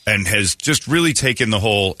 and has just really taken the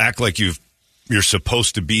whole act like you're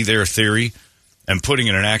supposed to be there theory and putting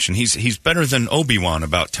it in action. He's better than Obi-Wan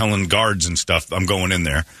about telling guards and stuff, I'm going in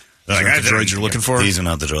there. Like, the droid you're looking for? These are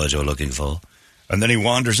not the droids you're looking for. And then he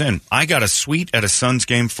wanders in. I got a suite at a Suns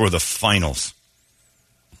game for the finals.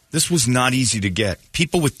 This was not easy to get.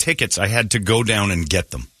 People with tickets, I had to go down and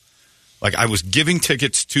get them. Like, I was giving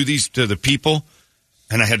tickets to the people,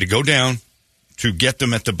 and I had to go down to get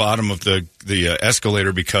them at the bottom of the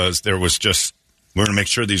escalator because there was just, we're going to make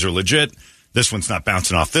sure these are legit. This one's not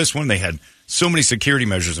bouncing off this one. They had so many security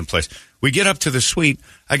measures in place. We get up to the suite.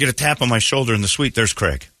 I get a tap on my shoulder in the suite. There's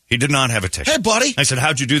Craig. He did not have a ticket. Hey, buddy. I said,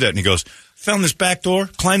 how'd you do that? And he goes, found this back door,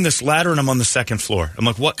 climbed this ladder, and I'm on the second floor. I'm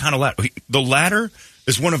like, what kind of ladder? The ladder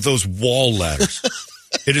is one of those wall ladders.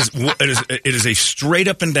 It is a straight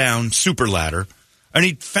up and down super ladder, and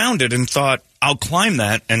he found it and thought, I'll climb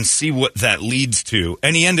that and see what that leads to.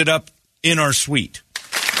 And he ended up in our suite,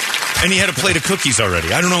 and he had a plate of cookies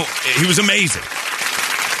already. I don't know. He was amazing.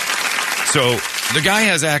 So the guy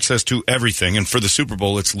has access to everything, and for the Super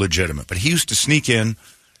Bowl, it's legitimate. But he used to sneak in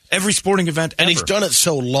every sporting event ever. And he's done it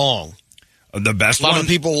so long. The best one. A lot one. of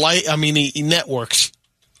people he networks.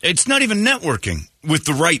 It's not even networking with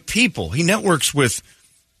the right people. He networks with...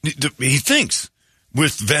 He thinks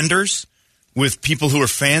with vendors, with people who are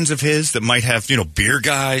fans of his that might have, beer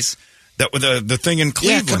guys. That the thing in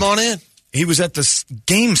Cleveland. Yeah, come on in. He was at the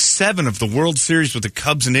Game 7 of the World Series with the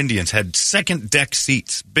Cubs and Indians. Had second deck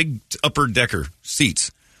seats, big upper decker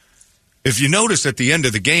seats. If you notice at the end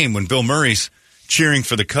of the game when Bill Murray's cheering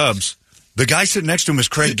for the Cubs, the guy sitting next to him is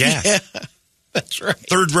Craig Gass. Yeah, that's right.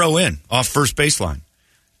 Third row in, off first baseline.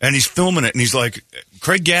 And he's filming it, and he's like,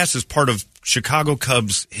 Craig Gass is part of Chicago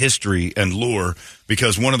Cubs history and lore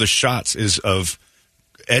because one of the shots is of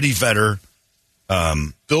Eddie Vedder,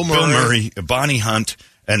 Bill Murray, Bonnie Hunt,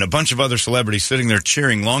 and a bunch of other celebrities sitting there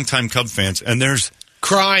cheering, longtime Cub fans, and there's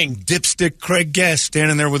crying dipstick Craig Gass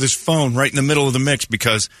standing there with his phone right in the middle of the mix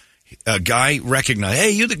because a guy recognized, hey,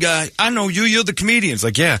 you're the guy. I know you. You're the comedian. It's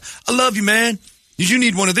like, yeah, I love you, man. You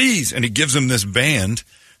need one of these. And he gives him this band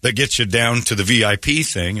that gets you down to the VIP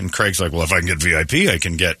thing. And Craig's like, well, if I can get VIP, I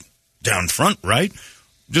can get down front, right?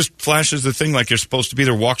 Just flashes the thing like you're supposed to be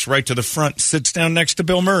there, walks right to the front, sits down next to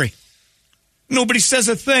Bill Murray. Nobody says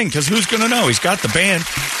a thing because who's going to know? He's got the band.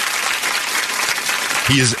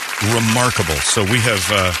 He is remarkable. So we have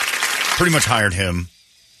pretty much hired him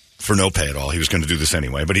for no pay at all. He was going to do this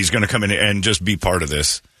anyway, but he's going to come in and just be part of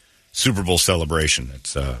this Super Bowl celebration.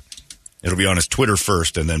 It'll be on his Twitter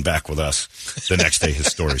first and then back with us the next day, his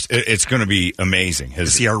stories. It's going to be amazing.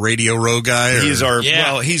 Is he our Radio Row guy? He is our,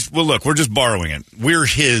 well, look, we're just borrowing it. We're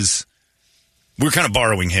kind of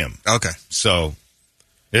borrowing him. Okay. So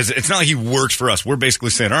it's not like he works for us. We're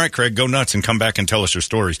basically saying, all right, Craig, go nuts and come back and tell us your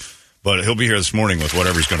stories. But he'll be here this morning with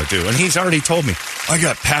whatever he's going to do. And he's already told me, I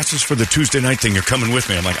got passes for the Tuesday night thing. You're coming with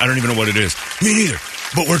me. I'm like, I don't even know what it is. Me neither.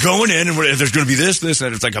 But we're going in, and there's going to be this,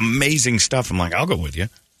 and it's like amazing stuff. I'm like, I'll go with you.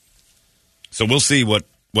 So we'll see what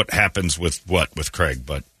happens with Craig.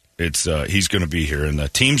 But it's he's going to be here. And the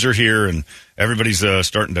teams are here, and everybody's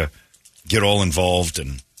starting to get all involved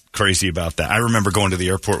and crazy about that. I remember going to the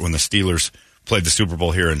airport when the Steelers played the Super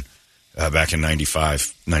Bowl here back in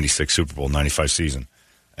 95, 96 Super Bowl, 95 season.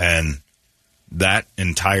 And that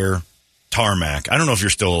entire tarmac, I don't know if you're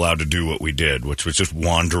still allowed to do what we did, which was just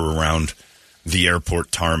wander around the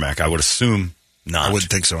airport tarmac. I would assume not. I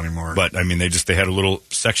wouldn't think so anymore. But, I mean, they had a little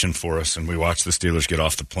section for us, and we watched the Steelers get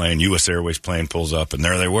off the plane. U.S. Airways plane pulls up, and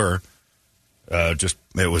there they were. It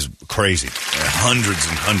was crazy. Hundreds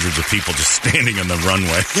and hundreds of people just standing on the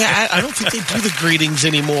runway. Yeah, I don't think they do the greetings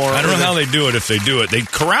anymore. I don't know how they do it if they do it. They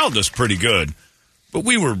corralled us pretty good, but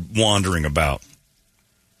we were wandering about.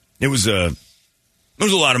 There was a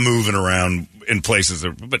lot of moving around in places,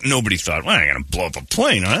 but nobody thought, well, I'm going to blow up a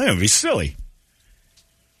plane. That would be silly.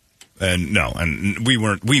 And no, and we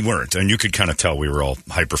weren't. And you could kind of tell we were all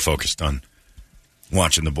hyper-focused on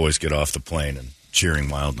watching the boys get off the plane and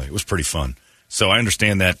cheering wildly. It was pretty fun. So I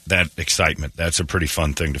understand that excitement. That's a pretty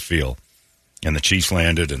fun thing to feel. And the Chiefs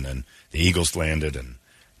landed, and then the Eagles landed, and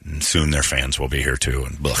soon their fans will be here too.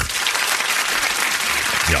 And blech.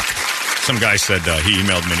 Yuck. Some guy said, he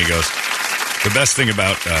emailed me and he goes, the best thing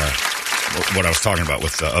about what I was talking about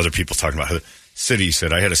with other people talking about the city, he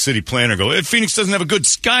said, I had a city planner go, hey, Phoenix doesn't have a good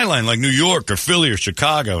skyline like New York or Philly or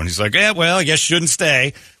Chicago. And he's like, yeah, well, I guess you shouldn't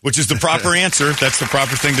stay, which is the proper answer. That's the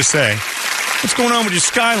proper thing to say. What's going on with your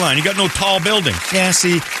skyline? You got no tall buildings. Yeah,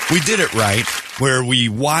 see, we did it right, where we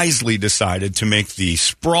wisely decided to make the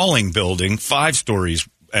sprawling building 5 stories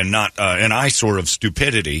and not an eyesore of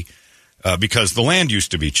stupidity. Because the land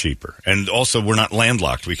used to be cheaper. And also, we're not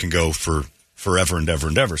landlocked. We can go for forever and ever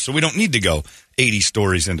and ever. So we don't need to go 80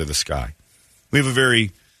 stories into the sky. We have a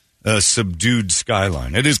very subdued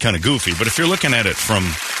skyline. It is kind of goofy, but if you're looking at it from,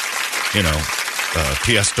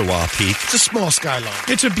 Piestewa Peak. It's a small skyline.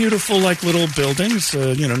 It's a beautiful, little buildings.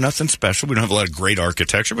 Nothing special. We don't have a lot of great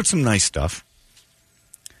architecture, but some nice stuff.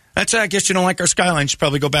 That's, I guess you don't like our skyline. You should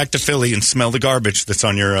probably go back to Philly and smell the garbage that's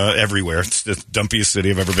on your everywhere. It's the dumpiest city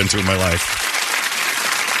I've ever been to in my life.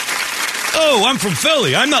 Oh, I'm from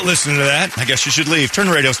Philly. I'm not listening to that. I guess you should leave. Turn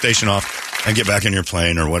the radio station off and get back in your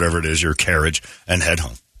plane or whatever it is, your carriage, and head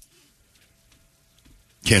home.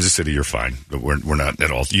 Kansas City, you're fine. But we're not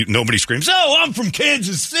at all. Nobody screams, oh, I'm from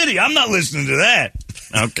Kansas City. I'm not listening to that.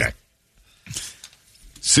 Okay.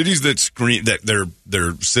 Cities that scream that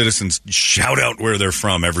their citizens shout out where they're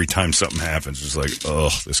from every time something happens. It's like,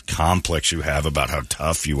 oh, this complex you have about how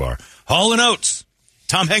tough you are. Hall & Oates,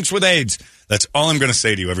 Tom Hanks with AIDS. That's all I'm going to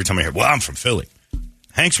say to you every time I hear, well, I'm from Philly.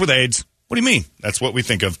 Hanks with AIDS. What do you mean? That's what we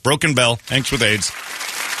think of. Broken Bell, Hanks with AIDS.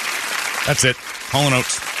 That's it. Hall &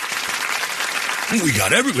 Oates. We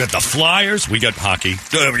got the Flyers. We got hockey.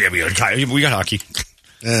 We got hockey.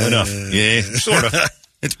 Enough. Yeah, sort of.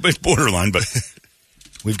 It's borderline, but...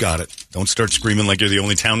 We've got it. Don't start screaming like you're the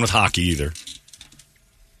only town with hockey either.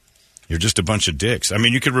 You're just a bunch of dicks. I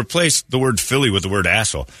mean, you could replace the word Philly with the word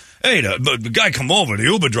asshole. Hey, the guy come over, the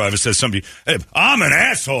Uber driver says somebody, hey, I'm an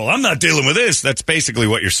asshole. I'm not dealing with this. That's basically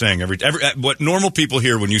what you're saying. What normal people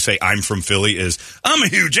hear when you say I'm from Philly is, I'm a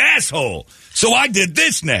huge asshole. So I did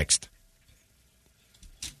this next.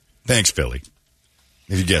 Thanks, Philly.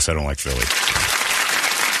 If you guess, I don't like Philly.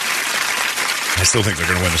 I still think they're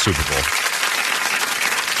going to win the Super Bowl.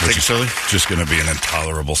 Which is just going to be an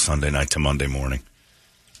intolerable Sunday night to Monday morning.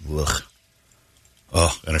 Ugh.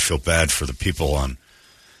 Oh, and I feel bad for the people on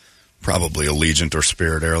probably Allegiant or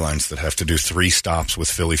Spirit Airlines that have to do 3 stops with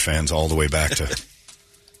Philly fans all the way back to...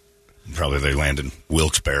 probably they land in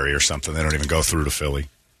Wilkes-Barre or something. They don't even go through to Philly.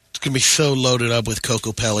 It's going to be so loaded up with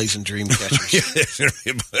Coco Pelli's and dream catchers.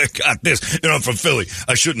 I got this. I'm from Philly.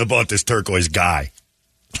 I shouldn't have bought this turquoise guy.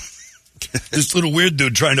 This little weird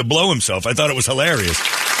dude trying to blow himself. I thought it was hilarious.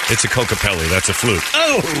 It's a Coca-Pelli. That's a flute.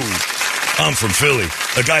 Oh! I'm from Philly.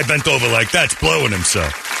 A guy bent over like that's blowing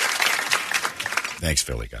himself. Thanks,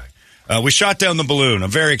 Philly guy. We shot down the balloon.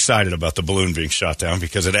 I'm very excited about the balloon being shot down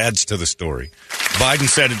because it adds to the story. Biden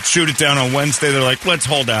said shoot it down on Wednesday. They're like, let's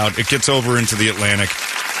hold out. It gets over into the Atlantic.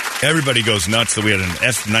 Everybody goes nuts that we had an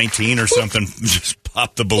F-19 or something just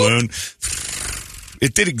pop the balloon.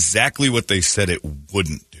 It did exactly what they said it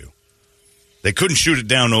wouldn't do. They couldn't shoot it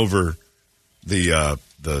down over the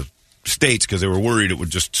states because they were worried it would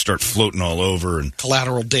just start floating all over. And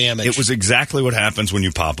collateral damage. It was exactly what happens when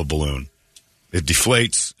you pop a balloon. It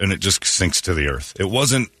deflates and it just sinks to the earth. It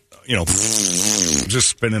wasn't, just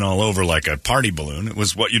spinning all over like a party balloon. It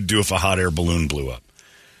was what you'd do if a hot air balloon blew up.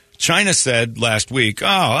 China said last week,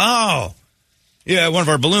 yeah, one of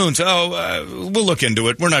our balloons, we'll look into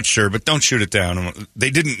it. We're not sure, but don't shoot it down.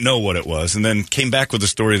 They didn't know what it was, and then came back with a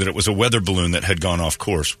story that it was a weather balloon that had gone off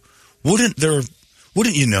course. Wouldn't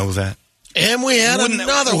you know that? And we had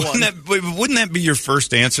another one. Wouldn't that be your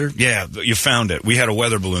first answer? Yeah, you found it. We had a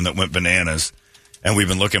weather balloon that went bananas, and we've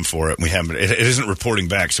been looking for it. And we haven't. It isn't reporting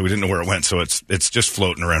back, so we didn't know where it went. So it's just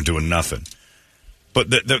floating around doing nothing. But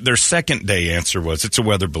their second day answer was it's a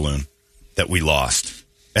weather balloon that we lost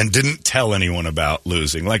and didn't tell anyone about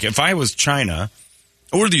losing. Like if I was China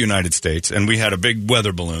or the United States and we had a big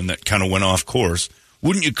weather balloon that kind of went off course,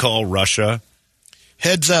 wouldn't you call Russia?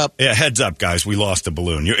 Heads up. Yeah, heads up, guys. We lost a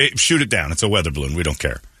balloon. Shoot it down. It's a weather balloon. We don't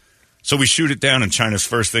care. So we shoot it down, and China's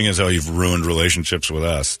first thing is, you've ruined relationships with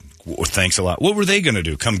us. Thanks a lot. What were they going to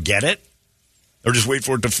do? Come get it? Or just wait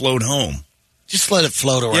for it to float home? Just let it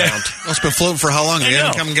float around. Yeah. It's been floating for how long? They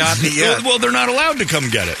haven't come and gotten it yet. Well, they're not allowed to come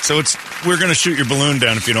get it. So we're going to shoot your balloon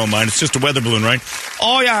down if you don't mind. It's just a weather balloon, right?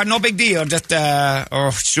 Oh, yeah, no big deal. Just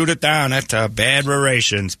shoot it down. That's bad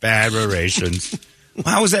relations. Bad relations.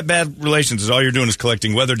 How is that bad relations? All you're doing is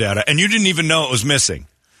collecting weather data, and you didn't even know it was missing.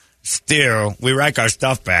 Still, we like our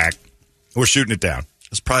stuff back. We're shooting it down.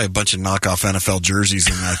 There's probably a bunch of knockoff NFL jerseys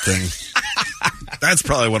in that thing. That's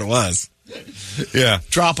probably what it was. Yeah.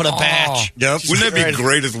 Dropping a batch. Yep. Wouldn't that be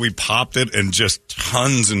great if we popped it and just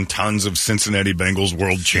tons and tons of Cincinnati Bengals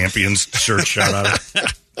world champions shirts shot out of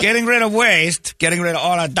it? Getting rid of waste, getting rid of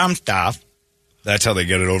all that dumb stuff. That's how they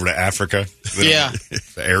get it over to Africa. Yeah.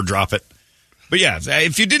 They airdrop it. But yeah,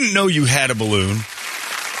 if you didn't know you had a balloon,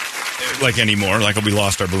 like anymore, like we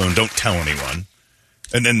lost our balloon, don't tell anyone.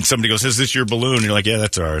 And then somebody goes, is this your balloon? And you're like, yeah,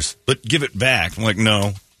 that's ours. But give it back. I'm like,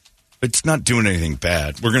 no, it's not doing anything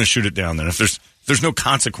bad. We're going to shoot it down then. If there's no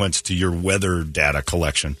consequence to your weather data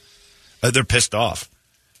collection, they're pissed off.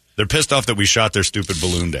 They're pissed off that we shot their stupid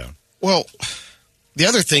balloon down. Well, the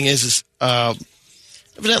other thing is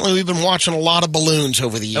evidently we've been watching a lot of balloons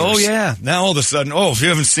over the years. Oh, yeah. Now all of a sudden, if you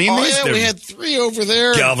haven't seen these. Oh, yeah, we had 3 over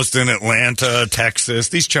there. Galveston, Atlanta, Texas.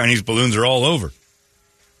 These Chinese balloons are all over.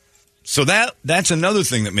 So that's another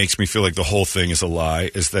thing that makes me feel like the whole thing is a lie,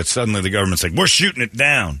 is that suddenly the government's like, we're shooting it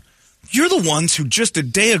down. You're the ones who just a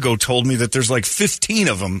day ago told me that there's like 15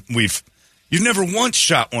 of them. You've never once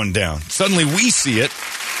shot one down. Suddenly we see it.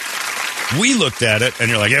 We looked at it, and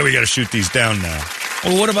you're like, yeah, we got to shoot these down now.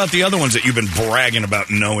 Well, what about the other ones that you've been bragging about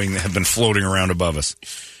knowing that have been floating around above us?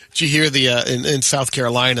 Did you hear in South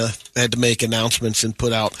Carolina, they had to make announcements and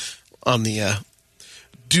put out on the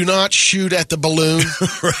do not shoot at the balloon.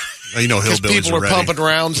 Hillbillies people are ready. pumping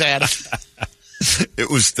rounds at it. It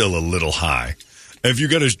was still a little high. If you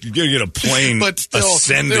got to get a plane but still,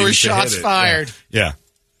 ascending, there were shots fired. Yeah.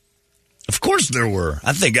 Of course there were.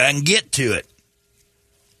 I think I can get to it.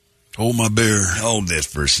 Hold my beer. Hold this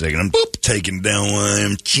for a second. I'm taking down one of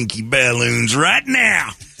them chinky balloons right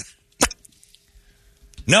now.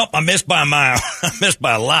 Nope, I missed by a mile. I missed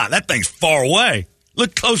by a lot. That thing's far away.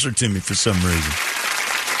 Look closer to me for some reason.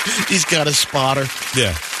 He's got a spotter.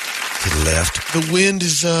 Yeah. To the left. The wind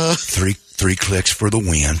is... Three clicks for the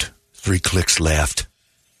wind. 3 clicks left.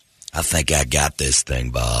 I think I got this thing,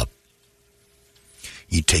 Bob.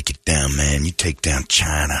 You take it down, man. You take down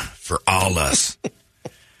China for all us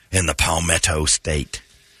in the Palmetto State.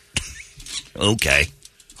 Okay.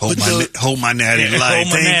 Hold my natty light.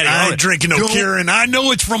 I ain't drinking no Kirin. I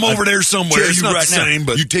know it's from over there somewhere. It's not the same,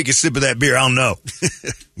 but you take a sip of that beer, I'll know.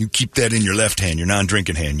 You keep that in your left hand, your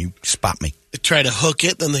non-drinking hand. You spot me. They try to hook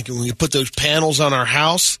it, then when you put those panels on our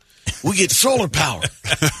house, we get solar power.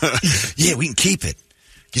 Yeah, we can keep it.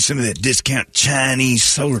 Get some of that discount Chinese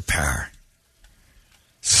solar power.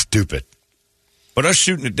 Stupid. But us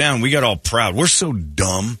shooting it down, we got all proud. We're so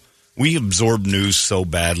dumb. We absorb news so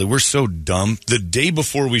badly. We're so dumb. The day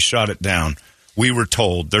before we shot it down, we were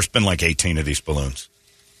told there's been like 18 of these balloons.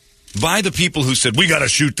 By the people who said, we got to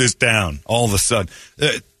shoot this down, all of a sudden.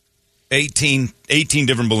 18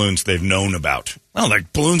 different balloons they've known about. Well,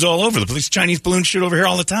 like balloons all over the place. Chinese balloons shoot over here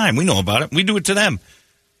all the time. We know about it. We do it to them.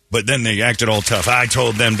 But then they acted all tough. I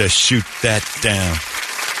told them to shoot that down.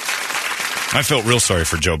 I felt real sorry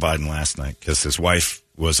for Joe Biden last night because his wife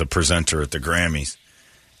was a presenter at the Grammys,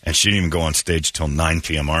 and she didn't even go on stage till 9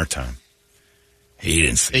 p.m. our time. He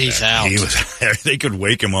didn't see He's that. out. He was, they could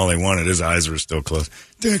wake him all they wanted. His eyes were still closed.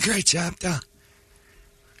 Doing a great job, Doc.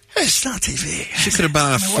 It's not TV. She could have been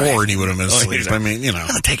on a 4 and he would have been asleep. I mean, I'm going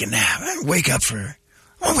to take a nap. I want to wake up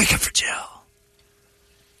for Jill.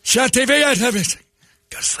 Shot TV, I'd have it.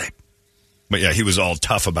 Go to sleep. But yeah, he was all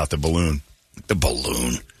tough about the balloon. The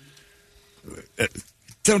balloon.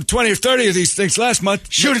 20 or 30 of these things last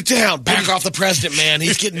month. Shoot it down. Back off the president, man.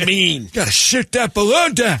 He's getting mean. Got to shoot that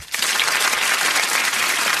balloon down.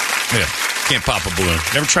 Yeah, can't pop a balloon.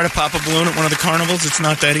 Never try to pop a balloon at one of the carnivals? It's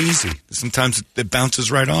not that easy. Sometimes it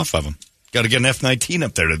bounces right off of them. Got to get an F-19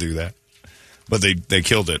 up there to do that. But they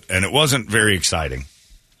killed it, and it wasn't very exciting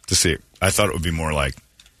to see it. I thought it would be more like,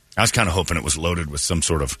 I was kind of hoping it was loaded with some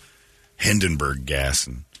sort of Hindenburg gas,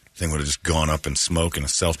 and the thing would have just gone up in smoke in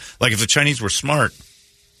itself. Like if the Chinese were smart,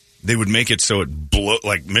 they would make it so it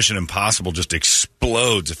like Mission Impossible just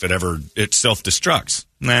explodes if it self-destructs.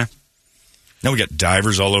 Nah. Now we got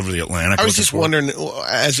divers all over the Atlantic. I was just wondering,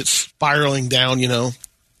 as it's spiraling down,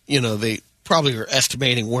 they probably are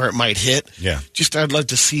estimating where it might hit. Yeah. Just I'd like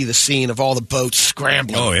to see the scene of all the boats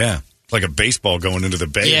scrambling. Oh, yeah. Like a baseball going into the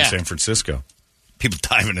bay in San Francisco. People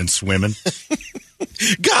diving and swimming.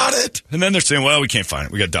 Got it. And then they're saying, well, we can't find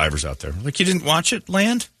it. We got divers out there. Like, you didn't watch it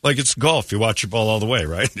land? Like, it's golf. You watch your ball all the way,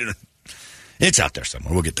 right? It's out there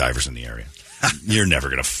somewhere. We'll get divers in the area. You're never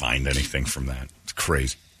going to find anything from that. It's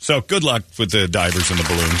crazy. So good luck with the divers and the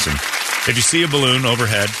balloons. And if you see a balloon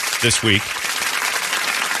overhead this week,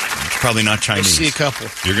 it's probably not Chinese. You'll see a couple.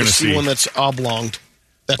 You're going to see one that's oblonged.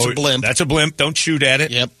 That's a blimp. That's a blimp. Don't shoot at it.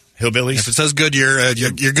 Yep. Hillbillies. If it says Goodyear,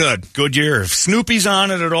 you're good. Goodyear. If Snoopy's on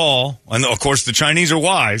it at all, and of course the Chinese are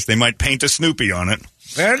wise, they might paint a Snoopy on it.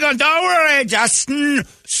 Don't worry, just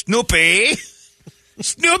Snoopy.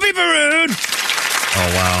 Snoopy Balloon.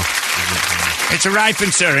 Oh, wow. It's a Rife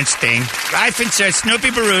Insurance thing. Rife Insurance,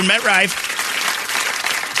 Snoopy Balloon, Met Rife.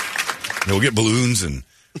 We'll get balloons and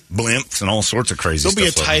blimps and all sorts of crazy stuff.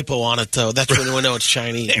 There'll be a typo on it, though. That's when we'll know it's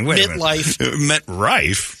Chinese. Hey, Met-Life. Met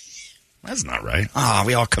Rife? That's not right.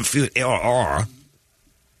 We all confused. Uh-oh.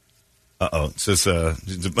 It says,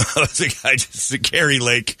 the guy just Carrie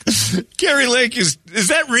Lake. Carrie Lake, is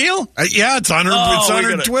that real? Yeah, it's on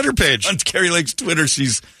her Twitter page. On Carrie Lake's Twitter,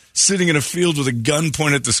 she's sitting in a field with a gun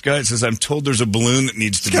pointed at the sky. It says, I'm told there's a balloon that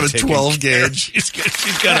needs to be taken. She's got a 12 gauge. She's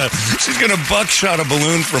going to buckshot a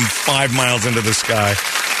balloon from 5 miles into the sky.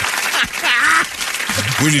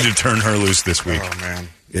 We need to turn her loose this week. Oh, man.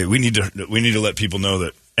 Yeah, we need to let people know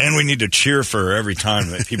that, and we need to cheer for her every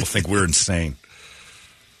time that people think we're insane.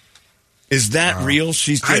 Is that real?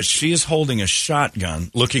 She is holding a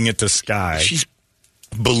shotgun, looking at the sky. She's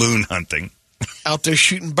balloon hunting. Out there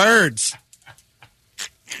shooting birds.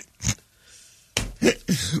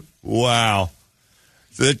 Wow.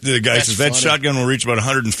 The guy says that shotgun will reach about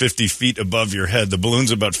 150 feet above your head. The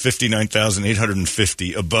balloon's about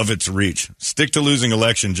 59,850 above its reach. Stick to losing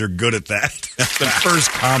elections. You're good at that. That's the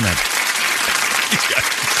first comment.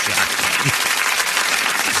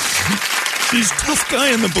 She's tough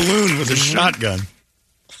guy in the balloon with a shotgun.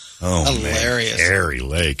 Oh, hilarious. Man. Carrie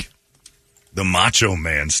Lake. The macho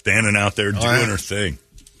man standing out there doing her thing.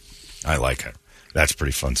 I like her. That's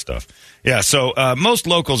pretty fun stuff. Yeah, so most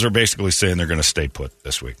locals are basically saying they're going to stay put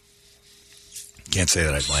this week. Can't say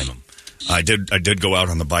that I blame them. I did go out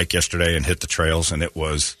on the bike yesterday and hit the trails, and it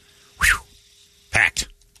was packed.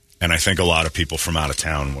 And I think a lot of people from out of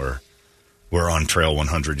town were on Trail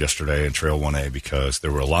 100 yesterday and Trail 1A because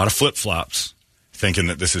there were a lot of flip-flops thinking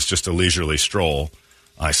that this is just a leisurely stroll.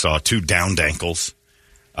 I saw 2 downed ankles.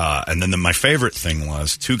 And then my favorite thing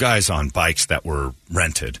was 2 guys on bikes that were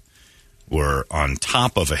rented were on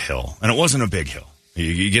top of a hill. And it wasn't a big hill.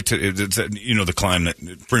 You get to, it's the climb that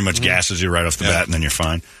pretty much gasses you right off the bat and then you're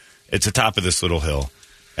fine. It's the top of this little hill.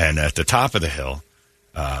 And at the top of the hill,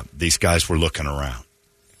 these guys were looking around.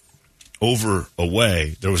 Over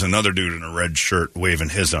away, there was another dude in a red shirt waving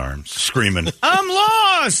his arms, screaming, I'm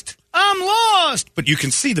lost! I'm lost! But you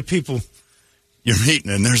can see the people you're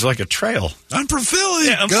meeting, and there's like a trail. I'm from Philly.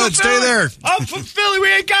 Yeah, Good, stay there. I'm from Philly.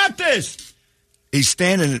 We ain't got this. He's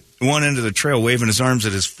standing at one end of the trail, waving his arms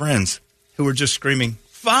at his friends, who were just screaming,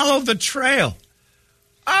 follow the trail.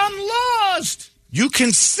 I'm lost. You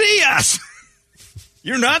can see us.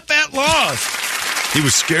 You're not that lost. He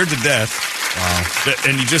was scared to death. Wow.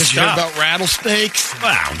 And you just heard about rattlesnakes?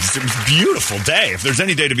 Wow. It was a beautiful day. If there's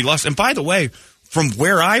any day to be lost. And by the way, from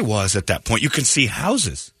where I was at that point, you can see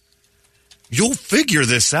houses. You'll figure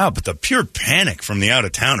this out, but the pure panic from the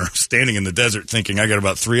out-of-towner standing in the desert thinking, I got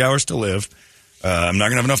about 3 hours to live. I'm not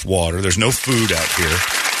going to have enough water. There's no food out here.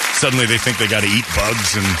 Suddenly they think they got to eat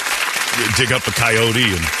bugs and dig up a coyote.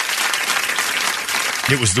 And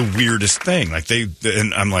it was the weirdest thing.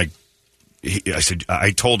 And I'm like,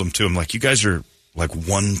 I told him to him, like, you guys are like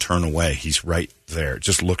one turn away. He's right there. It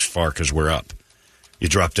just looks far because we're up. You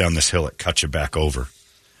drop down this hill, it cuts you back over.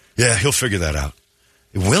 Yeah, he'll figure that out.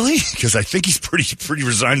 Will he? Because I think he's pretty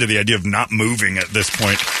resigned to the idea of not moving at this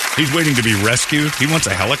point. He's waiting to be rescued. He wants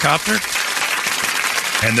a helicopter.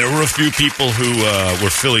 And there were a few people who were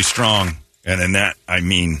Philly strong. And in that, I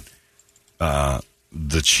mean the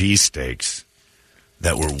cheesesteaks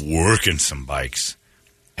that were working some bikes.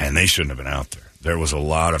 And they shouldn't have been out there. There was a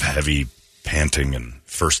lot of heavy panting and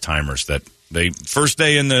first-timers that first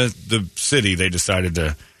day in the city, they decided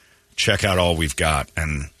to check out all we've got.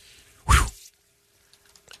 And whew,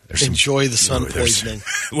 enjoy the sun poisoning.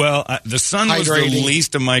 Well, the sun was the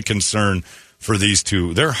least of my concern for these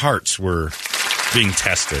two. Their hearts were being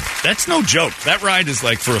tested. That's no joke. That ride is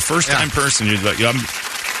like, for a first-time person, you're like,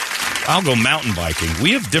 I'll go mountain biking.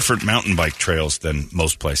 We have different mountain bike trails than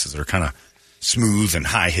most places. They're kind of smooth and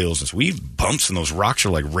high hills. And so we have bumps, and those rocks are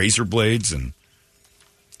like razor blades and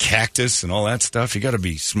cactus and all that stuff. You got to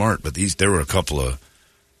be smart. But there were a couple of,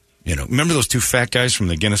 remember those two fat guys from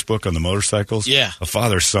the Guinness Book on the motorcycles? Yeah. A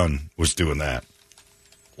father-son was doing that.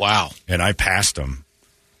 Wow. And I passed them.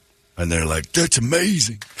 And they're like, that's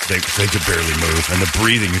amazing. They could barely move. And the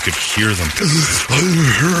breathing, you could hear them.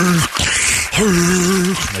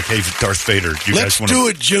 Like, hey, Darth Vader, do you guys want to do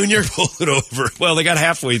it, Junior? Pull it over? Well, they got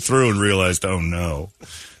halfway through and realized, oh, no.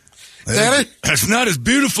 Daddy? That's not as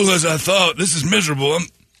beautiful as I thought. This is miserable.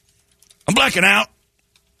 I'm blacking out.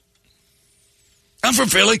 I'm from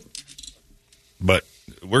Philly. But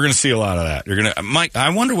we're going to see a lot of that. Mike, I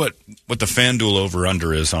wonder what the FanDuel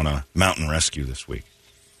over-under is on a mountain rescue this week.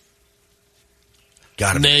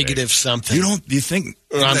 Negative something. You think?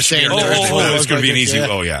 I'm saying it's going to be an easy. Yeah.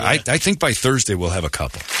 Oh, yeah. I think by Thursday we'll have a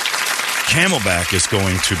couple. Camelback is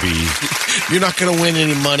going to be. You're not going to win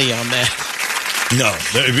any money on that. No.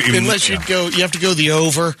 Unless you have to go the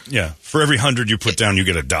over. Yeah. For every 100 you put down, you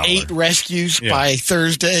get $1. 8 rescues by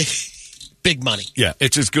Thursday. Big money. Yeah.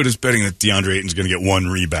 It's as good as betting that DeAndre Ayton's going to get 1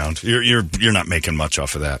 rebound. You're not making much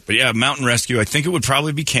off of that. But yeah, mountain rescue, I think it would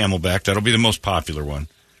probably be Camelback. That'll be the most popular one.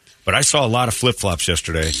 But I saw a lot of flip-flops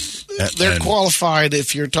yesterday. They're qualified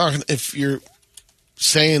if you're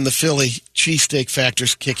saying the Philly cheesesteak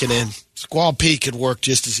factor's kicking in. Squaw Peak could work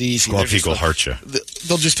just as easy. Squaw Peak will hurt you.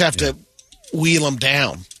 They'll just have to wheel them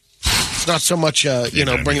down. It's not so much,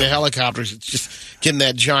 bringing the helicopters. It's just getting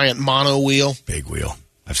that giant mono wheel. Big wheel.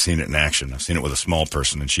 I've seen it in action. I've seen it with a small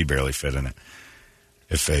person, and she barely fit in it.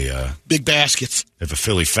 Big baskets. If a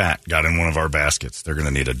Philly fat got in one of our baskets, they're going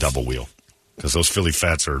to need a double wheel. Because those Philly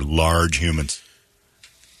fats are large humans.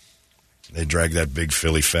 They drag that big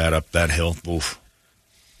Philly fat up that hill. Oof.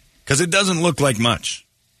 Because it doesn't look like much.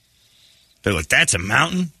 They're like, that's a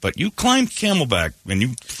mountain, but you climb Camelback.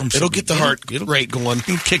 And it'll get the heart rate going.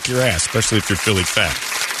 It'll kick your ass, especially if you're Philly fat.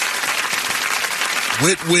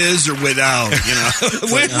 With whiz or without,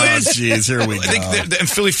 With whiz. Jeez, here we go. And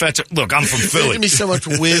Philly fats. Look, I'm from Philly. There's going to be so much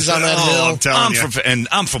whiz on that hill. I'm telling you.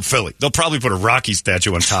 I'm from Philly. They'll probably put a Rocky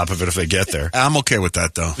statue on top of it if they get there. I'm okay with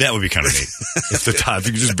that, though. That would be kind of neat. If the top,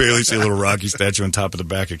 you could just barely see a little Rocky statue on top of the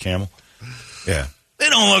back of camel. Yeah. They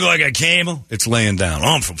don't look like a camel. It's laying down.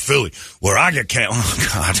 I'm from Philly, where I get camel. Oh,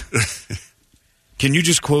 God. Can you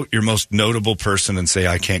just quote your most notable person and say,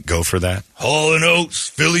 I can't go for that? Hall & Oates,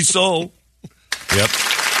 Philly soul. Yep.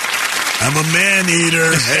 I'm a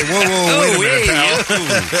man-eater. Hey, whoa, wait a minute,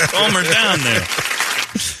 pal. Calm her down there.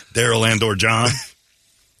 Daryl Andor John.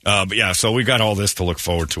 But yeah, so we got all this to look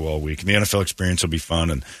forward to all week. And the NFL experience will be fun.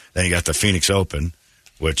 And then you got the Phoenix Open,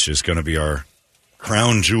 which is going to be our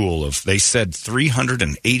crown jewel of, they said,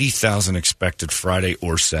 380,000 expected Friday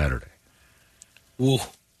or Saturday. Ooh.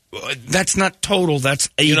 That's not total. That's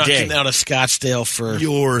a You're not day. getting out of Scottsdale for...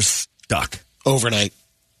 You're stuck. Overnight.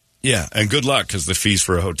 Yeah, and good luck, because the fees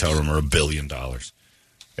for a hotel room are $1 billion.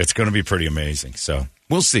 It's going to be pretty amazing. So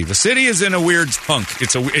we'll see. The city is in a weird funk.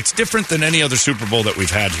 It's different than any other Super Bowl that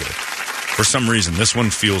we've had here. For some reason, this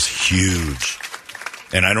one feels huge.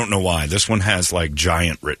 And I don't know why. This one has, like,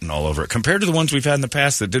 giant written all over it. Compared to the ones we've had in the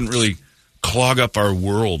past that didn't really clog up our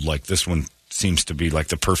world, like this one seems to be like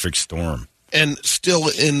the perfect storm. And still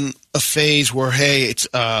in a phase where, hey, it's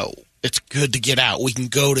good to get out. We can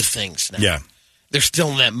go to things now. Yeah. They're still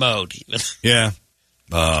in that mode. Even. Yeah.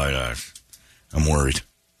 Oh, yeah. I'm worried.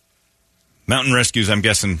 Mountain rescues, I'm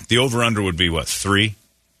guessing the over-under would be, what, 3?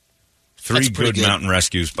 3 good mountain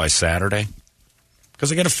rescues by Saturday? Because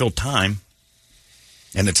they got to fill time.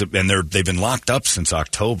 And they've been locked up since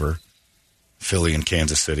October, Philly and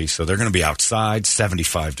Kansas City. So they're going to be outside,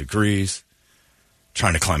 75 degrees,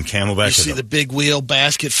 trying to climb Camelback. You see the big wheel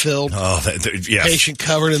basket filled. Oh, yeah. Patient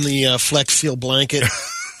covered in the Flex Seal blanket.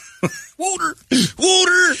 Water.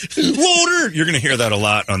 You're going to hear that a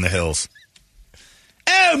lot on the hills.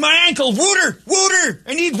 Oh, my ankle. Water.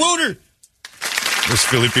 I need water. Those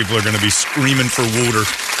Philly people are going to be screaming for water.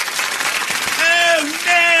 Oh,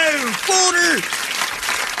 no. Water.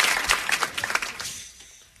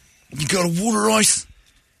 You got a water ice?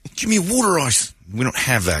 Give me a water ice. We don't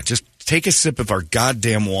have that. Just take a sip of our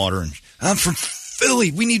goddamn water. And I'm from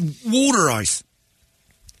Philly. We need water ice.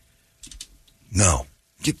 No.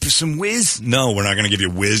 Get some whiz? No, we're not going to give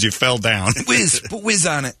you whiz. You fell down. Whiz. Put whiz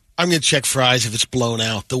on it. I'm going to check fries if it's blown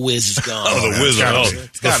out. The whiz is gone. Oh, the whiz.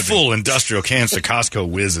 The full industrial cans to Costco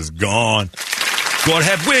whiz is gone. Go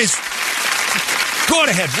ahead, whiz.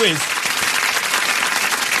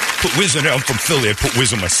 Put whiz in it. I'm from Philly. I put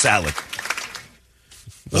whiz on my salad.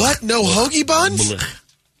 What? No hoagie buns?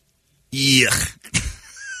 Yuck.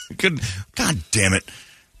 Good. God damn it.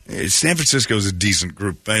 San Francisco is a decent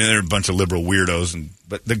group. I mean, they're a bunch of liberal weirdos,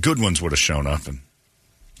 but the good ones would have shown up, and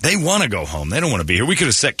they want to go home. They don't want to be here. We could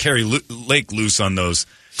have set Kerry Lake loose on those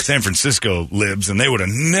San Francisco libs, and they would have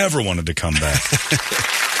never wanted to come back.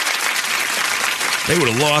 They would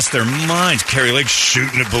have lost their minds. Kerry Lake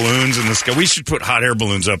shooting at balloons in the sky. We should put hot air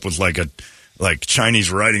balloons up with like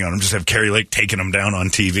Chinese writing on them. Just have Kerry Lake taking them down on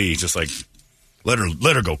TV. Just like let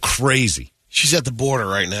her go crazy. She's at the border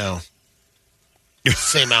right now.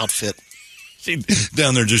 Same outfit. She's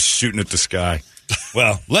down there just shooting at the sky.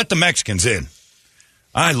 Well, let the Mexicans in.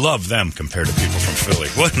 I love them compared to people from Philly.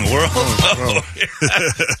 What in the world? Oh, yeah.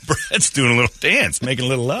 Brett's doing a little dance, making a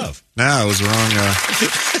little love. No, I was wrong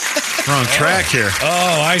track here.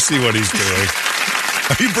 Oh, I see what he's doing.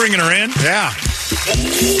 Are you bringing her in? Yeah.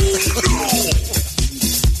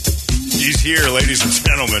 He's here, ladies and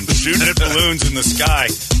gentlemen, shooting at balloons in the sky.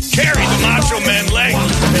 Carry the Macho Man leg.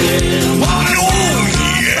 Oh,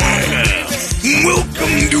 yeah.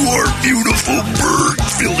 Welcome to our beautiful bird,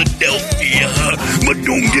 Philadelphia. But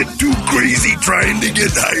don't get too crazy trying to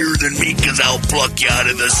get higher than me, because I'll pluck you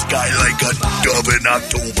out of the sky like a dove in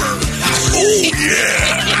October. Oh,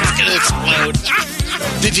 yeah. It's going to explode.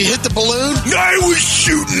 Did you hit the balloon? I was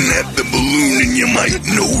shooting at the balloon, and you might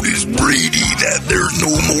notice, Brady, that there's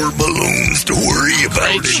no more balloons to worry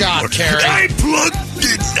about. Great shot, Kerry. I plugged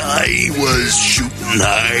it. I was shooting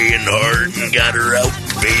high and hard and got her out,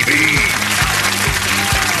 baby.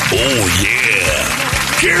 Oh, yeah.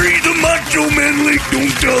 Carry the Macho Man Lake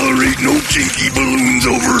don't tolerate no chinky balloons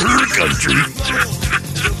over her country.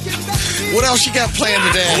 What else you got planned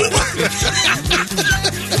today?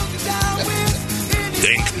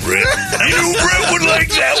 Thanks, Brett. I knew Brett would like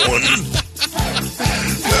that one.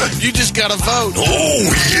 You just got to vote. Oh,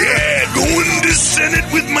 yeah. Going to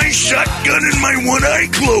Senate with my shotgun and my one eye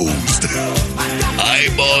closed.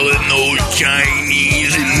 Eyeballing those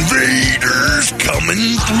Chinese invaders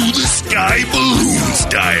coming through the sky balloon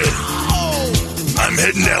style. I'm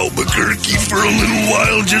heading to Albuquerque for a little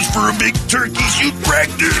while just for a big turkey shoot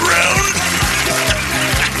practice round.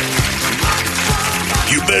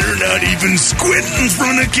 You better not even squint in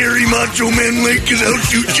front of Kerry Macho Man Lake, because I'll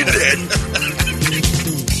shoot you dead.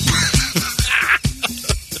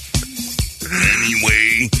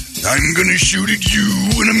 Anyway, I'm gonna shoot at you,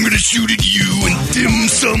 and I'm gonna shoot at you, and Dim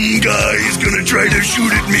Sum Guy is gonna try to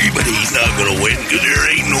shoot at me, but he's not gonna win, because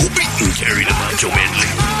there ain't no beating Kerry the Macho Man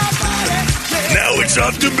Lake. Now it's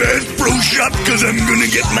off to Bass Pro Shop, because I'm going to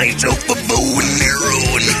get myself a bow and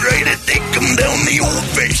arrow and try to take them down the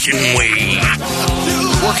old-fashioned way.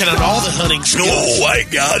 Working on all the hunting skills. No, I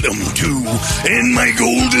got them, too. And my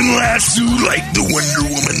golden lasso, like the Wonder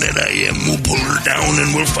Woman that I am, will pull her down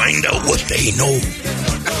and we'll find out what they know.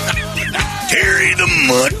 Carry the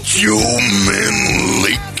Macho Man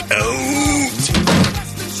Lake out.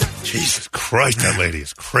 Jesus Christ, that lady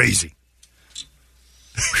is crazy.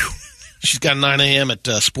 She's got 9 a.m. at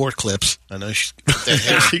Sport Clips. I know she's got that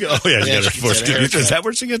hair. She got her sports clips. Is that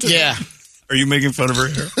where she gets it? Yeah. Are you making fun of her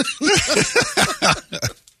hair?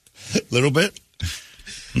 Little bit?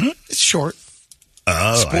 It's short.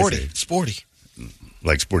 Oh, sporty. Sporty.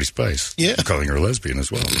 Like Sporty Spice. Yeah. I'm calling her a lesbian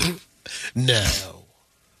as well. No.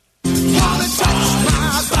 Nobody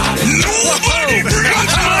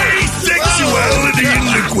brings my sexuality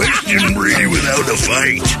into question, Brady, without a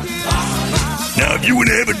fight. Now, if you want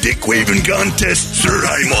to have a dick-waving contest, sir,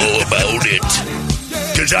 I'm all about it.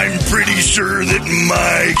 Because I'm pretty sure that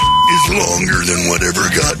my is longer than whatever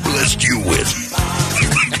God blessed you with.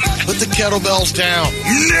 Put the kettlebells down.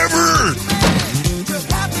 Never!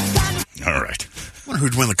 All right. I wonder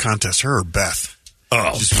who'd win the contest, her or Beth?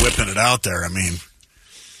 Oh. Just whipping it out there, I mean.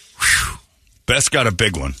 Whew. Beth's got a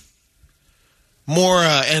big one. More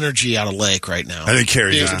energy out of Lake right now. I think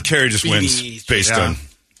Carrie just wins based on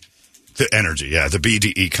The energy, yeah. The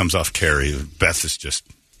BDE comes off Carrie. Beth is just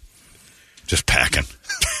packing.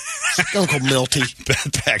 Uncle Milty.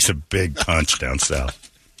 Beth packs a big punch down south.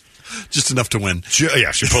 Just enough to win.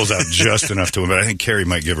 Yeah, she pulls out just enough to win. But I think Carrie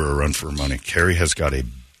might give her a run for her money. Carrie has got a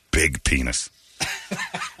big penis.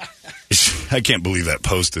 I can't believe that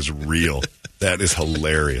post is real. That is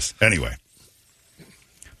hilarious. Anyway.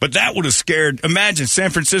 But that would have scared. Imagine San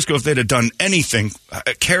Francisco if they'd have done anything.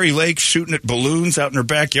 Carrie Lake shooting at balloons out in her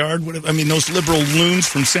backyard. Those liberal loons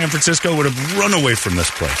from San Francisco would have run away from this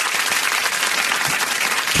place.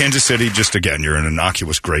 Kansas City, just again, you're an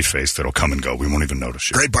innocuous gray face that'll come and go. We won't even notice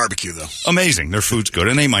you. Great barbecue, though. Amazing. Their food's good.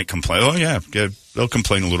 And they might complain. Oh, yeah. They'll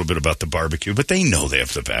complain a little bit about the barbecue, but they know they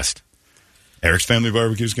have the best. Eric's Family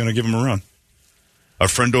Barbecue is going to give them a run. Our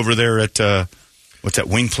friend over there at, what's that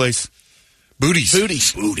wing place?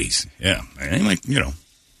 Booties. Yeah. They might,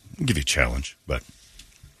 give you a challenge, but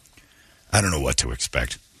I don't know what to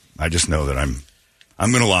expect. I just know that I'm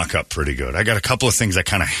going to lock up pretty good. I got a couple of things I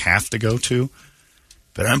kind of have to go to,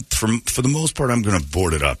 but for the most part, I'm going to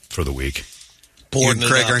board it up for the week. You and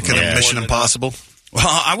Craig aren't going to Mission Impossible? Well,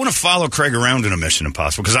 I want to follow Craig around in a Mission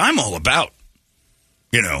Impossible because I'm all about,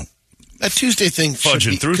 that Tuesday thing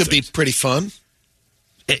could be pretty fun.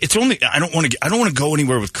 It's only I don't want to go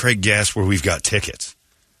anywhere with Craig Gass where we've got tickets.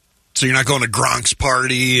 So you're not going to Gronk's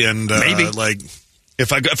party and maybe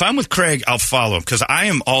if I'm with Craig, I'll follow him because I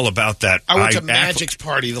am all about that. I went to Magic's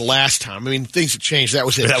party the last time. I mean, things have changed. That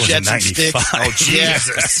was it. That was Jets in and Sticks. Oh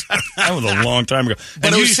Jesus, that was a long time ago.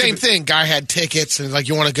 But it was the same thing. Guy had tickets and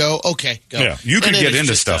you want to go? Okay, go. Yeah, you could get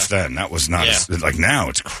into stuff then. That was not like now.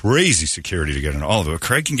 It's crazy security to get into all of it.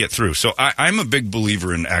 Craig can get through. So I'm a big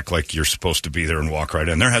believer in act like you're supposed to be there and walk right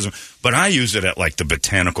in. But I use it at like the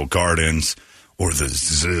Botanical Gardens or the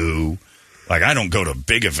zoo. Like, I don't go to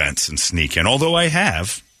big events and sneak in, although I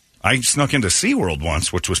have. I snuck into SeaWorld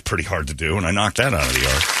once, which was pretty hard to do, and I knocked that out of the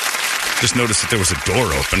yard. Just noticed that there was a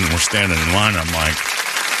door open, and we're standing in line, and I'm like,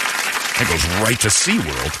 that goes right to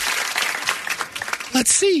SeaWorld.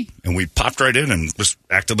 Let's see. And we popped right in and just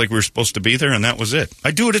acted like we were supposed to be there, and that was it.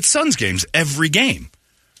 I do it at Suns games every game.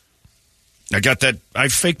 I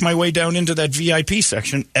faked my way down into that VIP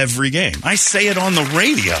section every game. I say it on the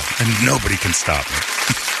radio, and nobody can stop me.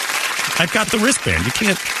 I've got the wristband. You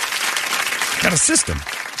can't. Got a system.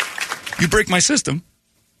 You break my system,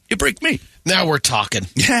 you break me. Now we're talking.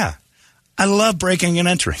 Yeah. I love breaking and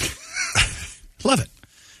entering. Love it.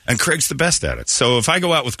 And Craig's the best at it. So if I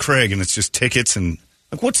go out with Craig and it's just tickets and,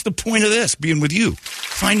 what's the point of this, being with you?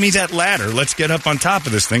 Find me that ladder. Let's get up on top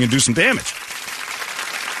of this thing and do some damage.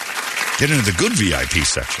 Get into the good VIP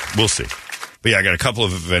section. We'll see. But yeah, I got a couple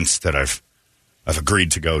of events that I've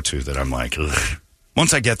agreed to go to that I'm like, ugh.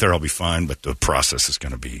 Once I get there, I'll be fine, but the process is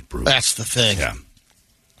going to be brutal. That's the thing. Yeah.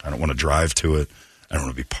 I don't want to drive to it. I don't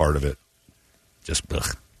want to be part of it. Just,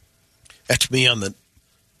 ugh. That's me on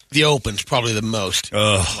the Opens, probably the most.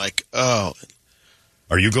 Ugh.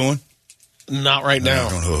 Are you going? Not right now.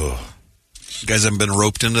 You guys haven't been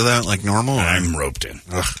roped into that like normal? I'm roped in.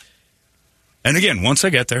 Ugh. And again, once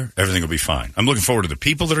I get there, everything will be fine. I'm looking forward to the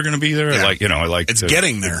people that are going to be there. Yeah. It's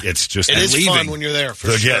getting there. It's just it is leaving. Fun when you're there, for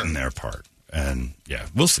the sure. getting there part. And, yeah,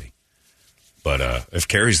 we'll see. But if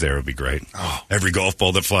Carrie's there, it would be great. Oh. Every golf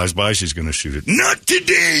ball that flies by, she's going to shoot it. Not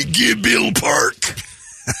today, Gill Park.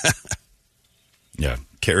 Yeah,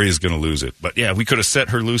 Carrie is going to lose it. But, yeah, we could have set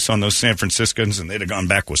her loose on those San Franciscans, and they'd have gone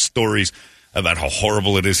back with stories about how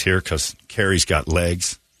horrible it is here because Carrie's got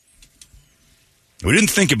legs. We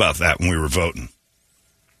didn't think about that when we were voting.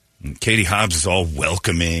 And Katie Hobbs is all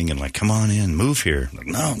welcoming and like, come on in, move here. Like,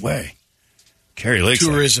 no way. Carrie Lake's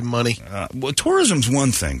tourism money. Well, tourism's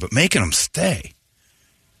one thing, but making them stay.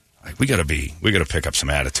 Like, we got to pick up some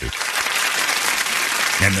attitude.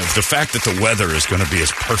 And the fact that the weather is going to be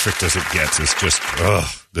as perfect as it gets is just,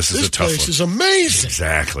 this is a tough one. This place is amazing.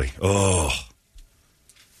 Exactly.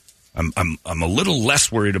 I'm a little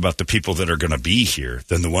less worried about the people that are going to be here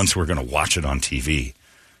than the ones who are going to watch it on TV.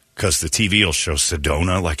 Because the TV will show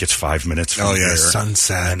Sedona like it's 5 minutes from there.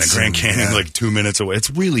 Sunset. And the Grand Canyon like 2 minutes away.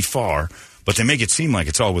 It's really far, but they make it seem like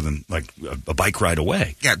it's all within like a bike ride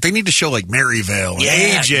away. Yeah, they need to show like Maryvale and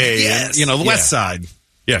AJ and, the West Side.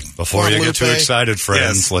 Yeah, before you get too excited,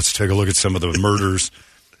 friends, let's take a look at some of the murders,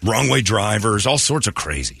 wrong way drivers, all sorts of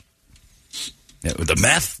crazy. Yeah, the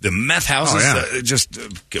meth houses,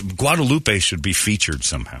 Guadalupe should be featured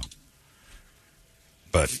somehow.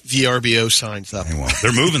 But VRBO signs up.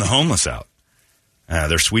 They're moving the homeless out.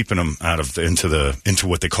 They're sweeping them out of into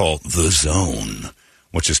what they call the zone,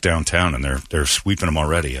 which is downtown, and they're sweeping them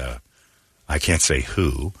already. I can't say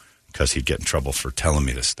who because he'd get in trouble for telling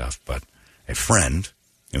me this stuff, but a friend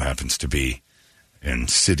who happens to be in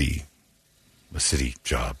city a city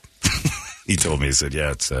job. He told me, he said,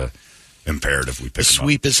 yeah, it's imperative we pick them up. The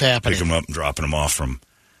sweep is happening. Pick them up and dropping them off from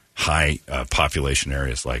high population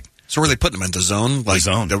areas like. So where are they putting them? Into zone? Like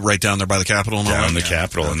zone. Right down there by the Capitol? And down all that? the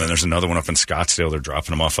Capitol. Okay. And then there's another one up in Scottsdale. They're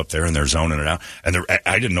dropping them off up there, and they're zoning it out. And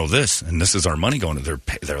I didn't know this, and this is our money going.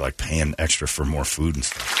 They're like paying extra for more food and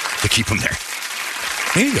stuff to keep them there.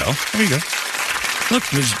 There you go. There you go. Look,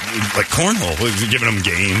 there's like cornhole. We're giving them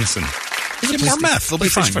games and get more meth. They'll be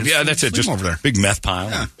fine. Yeah, that's it. Just over there. Big meth pile.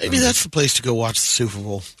 Yeah. Maybe that's the place to go watch the Super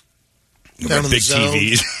Bowl. Down big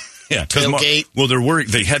TVs. Yeah, tailgate. Well, they're worried.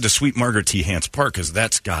 They had to sweep Margaret T. Hance Park because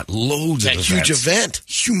that's got loads of huge event,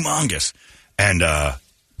 humongous, and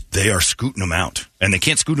they are scooting them out, and they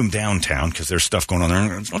can't scoot them downtown because there's stuff going on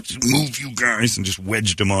there. Let's just move you guys and just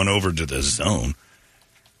wedged them on over to the zone.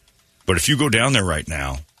 But if you go down there right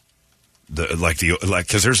now,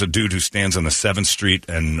 because there's a dude who stands on the 7th Street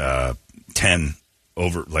and 10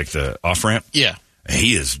 over like the off ramp. Yeah, and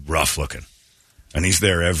he is rough looking, and he's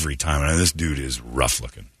there every time. And this dude is rough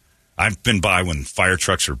looking. I've been by when fire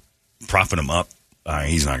trucks are propping him up.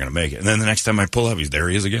 He's not going to make it. And then the next time I pull up, there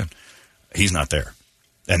he is again. He's not there.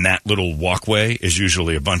 And that little walkway is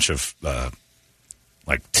usually a bunch of,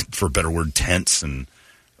 for a better word, tents. And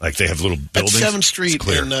like they have little buildings. At 7th Street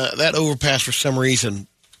and that overpass for some reason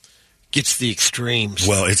gets the extremes.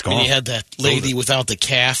 Well, it's gone. And you had that lady without the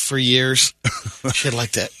calf for years. Shit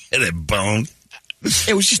like that. And a bone.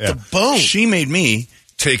 It was just a bone. She made me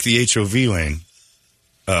take the HOV lane.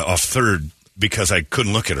 Off 3rd because I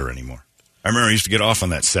couldn't look at her anymore. I remember I used to get off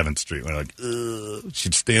on that 7th Street when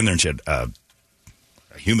she'd stand there and she had a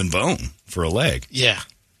human bone for a leg. Yeah.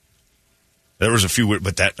 There was a few,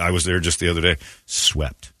 but I was there just the other day.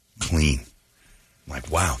 Swept, clean. I'm like,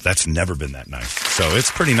 wow, that's never been that nice. So it's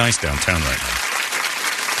pretty nice downtown right now.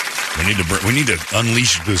 We need to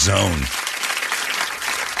unleash the zone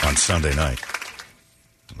on Sunday night.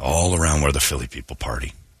 All around where the Philly people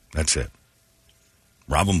party. That's it.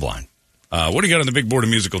 Rob 'em blind. What do you got on the big board of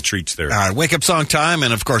musical treats there? All right, wake up song time,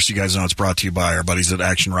 and of course, you guys know it's brought to you by our buddies at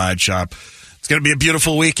Action Ride Shop. It's going to be a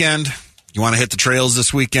beautiful weekend. You want to hit the trails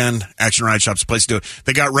this weekend? Action Ride Shop's the place to do it.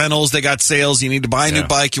 They got rentals, they got sales. You need to buy a new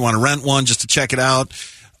bike, you want to rent one just to check it out.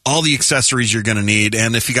 All the accessories you're going to need,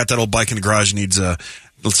 and if you got that old bike in the garage, needs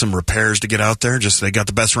some repairs to get out there. They got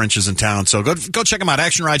the best wrenches in town. So go check them out,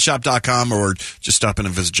 actionrideshop.com, or just stop in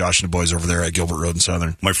and visit Josh and the boys over there at Gilbert Road and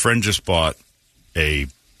Southern. My friend just bought an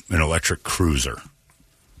electric cruiser.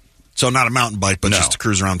 So not a mountain bike, but just to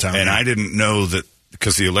cruise around town. And I didn't know that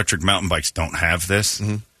because the electric mountain bikes don't have this.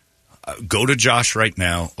 Mm-hmm. Go to Josh right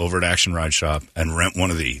now over at Action Ride Shop and rent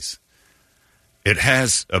one of these. It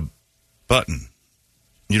has a button.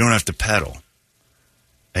 You don't have to pedal.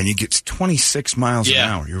 And you get 26 miles an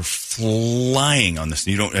hour. You're flying on this.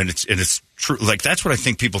 And it's true. Like, that's what I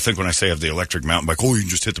think people think when I say of the electric mountain bike. Oh, you can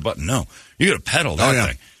just hit the button. No. You got to pedal that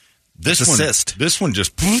thing. This one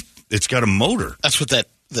just, it's got a motor. That's what that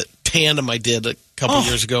tandem I did a couple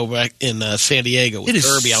years ago back in San Diego with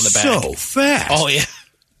Kirby on the back. So fast. Oh, yeah.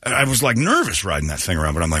 I was like nervous riding that thing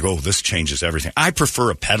around, but I'm like, oh, this changes everything. I prefer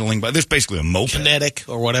a pedaling bike. This is basically a moped. Kinetic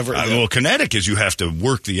or whatever. Well, kinetic is you have to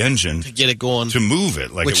work the engine to get it going. To move it.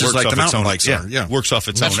 Like Which it works is like off the mountain its own, bikes are. Yeah. Works off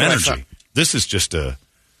its own energy. This is just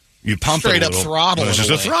you pump straight it a up little. throttle. It's just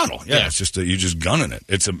a throttle. Yeah, it's just you just gunning it.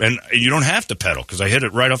 And you don't have to pedal because I hit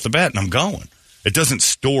it right off the bat and I'm going. It doesn't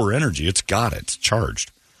store energy. It's got it. It's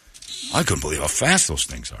charged. I couldn't believe how fast those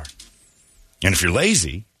things are. And if you're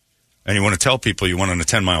lazy and you want to tell people you went on a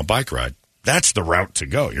 10-mile bike ride, that's the route to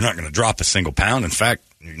go. You're not going to drop a single pound. In fact,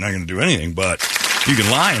 you're not going to do anything, but you can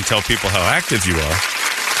lie and tell people how active you are.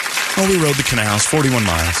 Oh, we rode the canals, 41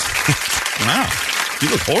 miles. Wow. You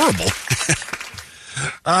look horrible.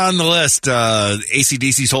 On the list,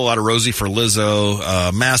 AC/DC's Whole Lotta Rosie for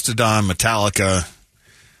Lizzo, Mastodon, Metallica,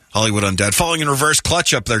 Hollywood Undead. Falling in Reverse,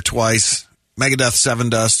 Clutch up there twice. Megadeth, Seven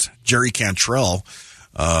Dust, Jerry Cantrell,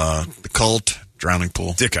 The Cult, Drowning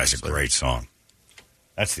Pool. Dick Guy's a great song.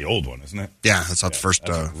 That's the old one, isn't it? Yeah, that's not the first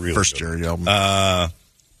really Jerry album. I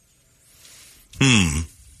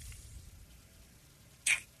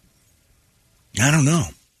don't know.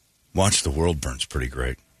 Watch the World Burn's pretty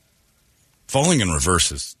great. Falling in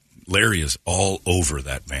Reverse Larry is all over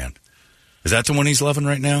that band. Is that the one he's loving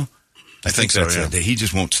right now? I think so, yeah. He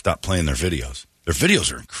just won't stop playing their videos. Their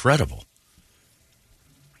videos are incredible.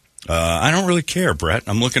 I don't really care, Brett.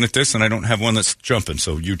 I'm looking at this, and I don't have one that's jumping,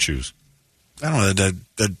 so you choose. I don't know.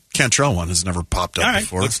 The Cantrell one has never popped up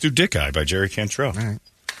before. Let's do Dick Eye by Jerry Cantrell. All right.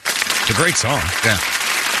 It's a great song. Yeah.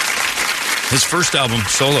 His first album,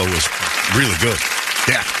 solo, was really good.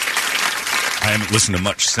 Yeah. I haven't listened to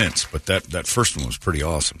much since, but that first one was pretty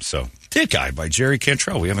awesome. So, Dick Eye by Jerry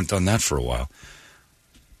Cantrell. We haven't done that for a while.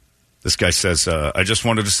 This guy says, I just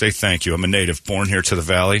wanted to say thank you. I'm a native, born here to the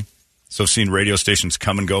Valley. So I've seen radio stations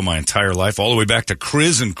come and go my entire life, all the way back to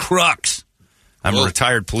Criz and Crux. I'm a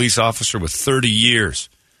retired police officer with 30 years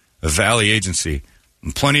of Valley agency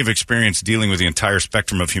and plenty of experience dealing with the entire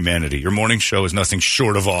spectrum of humanity. Your morning show is nothing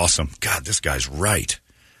short of awesome. God, this guy's right.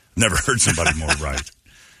 Never heard somebody more right.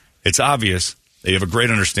 It's obvious that you have a great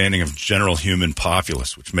understanding of general human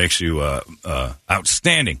populace, which makes you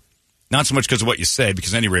outstanding. Not so much because of what you say,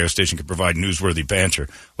 because any radio station can provide newsworthy banter.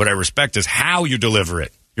 What I respect is how you deliver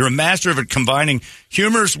it. You're a master of it, combining your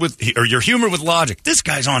humor with logic. This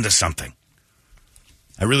guy's onto something.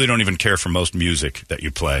 I really don't even care for most music that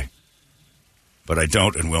you play, but I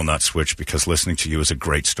don't and will not switch because listening to you is a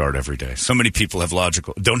great start every day. So many people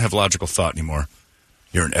don't have logical thought anymore.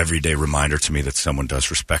 You're an everyday reminder to me that someone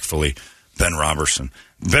does. Respectfully, Ben Robertson.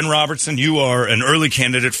 Ben Robertson, you are an early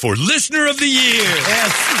candidate for Listener of the Year.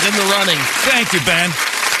 Yes, in the running. Thank you, Ben.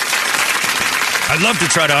 I'd love to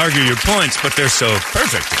try to argue your points, but they're so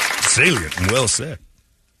perfect, salient, and well said.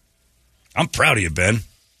 I'm proud of you, Ben,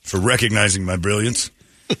 for recognizing my brilliance.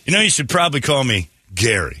 You know, you should probably call me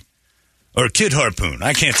Gary or Kid Harpoon.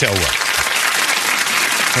 I can't tell what.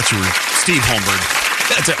 That's your Steve Holmberg.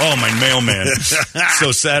 That's it. Oh, my mailman.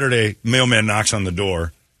 So Saturday, mailman knocks on the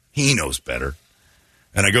door. He knows better.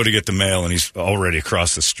 And I go to get the mail, and he's already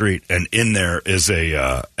across the street. And in there is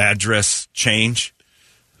a address change.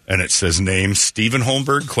 And it says name Stephen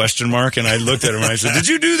Holmberg, ? And I looked at him and I said, did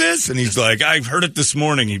you do this? And he's like, I heard it this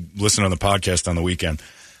morning. He listened on the podcast on the weekend.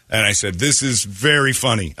 And I said, this is very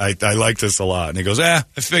funny. I like this a lot. And he goes, I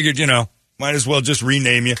figured, might as well just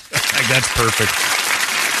rename you. Like, that's perfect.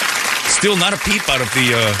 Still not a peep out of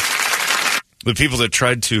the people that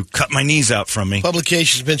tried to cut my knees out from me.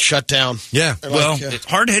 Publication's been shut down. Yeah.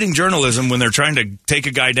 Hard-hitting journalism, when they're trying to take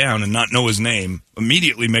a guy down and not know his name,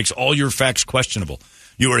 immediately makes all your facts questionable.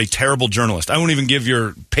 You are a terrible journalist. I won't even give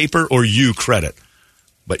your paper or you credit.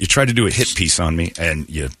 But you tried to do a hit piece on me, and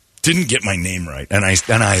you didn't get my name right. And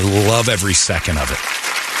I love every second of it.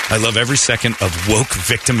 I love every second of woke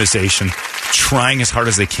victimization, trying as hard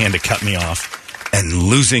as they can to cut me off, and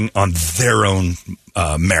losing on their own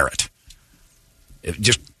merit.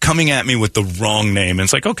 Just coming at me with the wrong name. And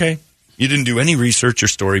it's like, okay, you didn't do any research. Your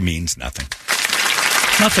story means nothing.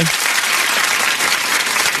 Nothing.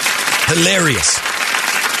 Hilarious.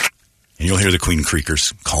 And you'll hear the Queen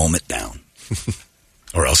Creekers calm it down.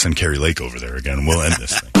 Or I'll send Carrie Lake over there again, and we'll end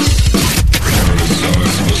this thing.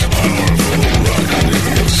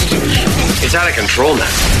 It's out of control now.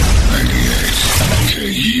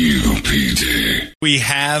 98 KUPD. We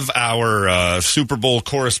have our Super Bowl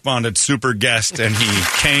correspondent, super guest, and he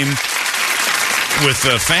came with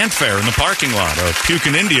fanfare in the parking lot. A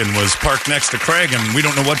puking Indian was parked next to Craig, and we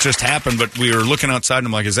don't know what just happened, but we were looking outside, and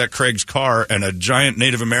I'm like, is that Craig's car? And a giant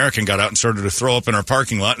Native American got out and started to throw up in our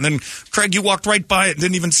parking lot. And then, Craig, you walked right by it and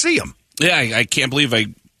didn't even see him. Yeah, I can't believe I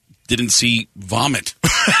didn't see vomit.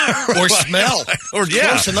 Or smell. Or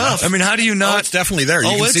close enough. I mean, how do you not? Oh, it's definitely there.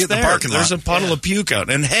 You can see it in the parking lot. There's a puddle of puke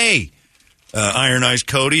out. And hey, Iron Eyes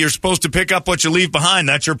Cody, you're supposed to pick up what you leave behind.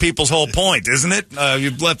 That's your people's whole point, isn't it?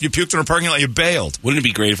 You puked in a parking lot, you bailed. Wouldn't it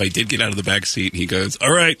be great if I did get out of the back seat and he goes,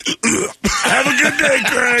 all right, Have a good day,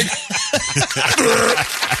 Craig.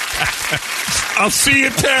 I'll see you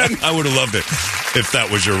at 10. I would have loved it if that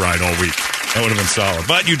was your ride all week. That would have been solid.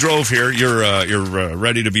 But you drove here. You're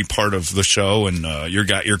ready to be part of the show, and you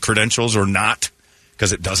got your credentials or not,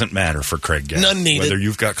 because it doesn't matter for Craig Gass, none needed. whether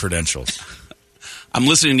you've got credentials. I'm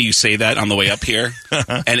listening to you say that on the way up here,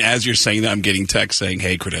 and as you're saying that, I'm getting texts saying,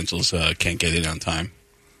 hey, credentials can't get in on time.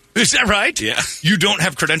 Is that right? Yeah. You don't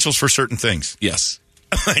have credentials for certain things. Yes.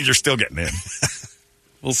 You're still getting in.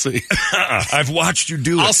 We'll see. I've watched you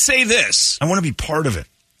do it. I'll say this. I want to be part of it.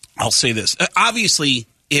 I'll say this. Obviously,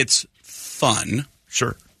 it's fun.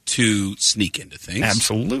 Sure. To sneak into things.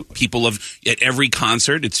 Absolutely. People at every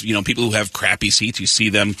concert, it's, people who have crappy seats, you see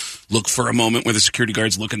them look for a moment where the security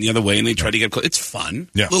guard's looking the other way and they try to get close. It's fun.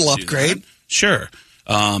 Yeah. Little upgrade. Sure.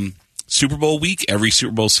 Super Bowl week, every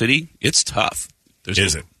Super Bowl city, it's tough.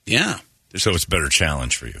 Is it? Yeah. So it's a better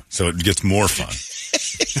challenge for you. So it gets more fun.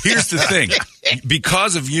 Here's the thing.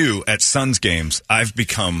 Because of you at Suns games, I've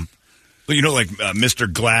become... like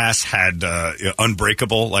Mr. Glass had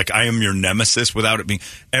Unbreakable. Like, I am your nemesis without it being...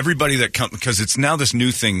 Everybody that comes... Because it's now this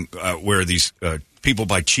new thing where these people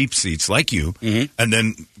buy cheap seats like you, and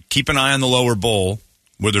then keep an eye on the lower bowl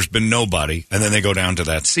where there's been nobody, and then they go down to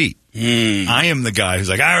that seat. I am the guy who's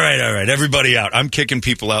like, all right, everybody out. I'm kicking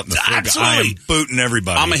people out in the front. I am booting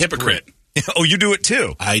everybody. I'm a hypocrite. Oh, you do it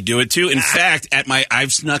too? I do it too. In fact,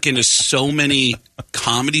 I've snuck into so many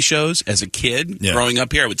comedy shows as a kid. Growing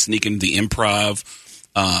up here, I would sneak into the Improv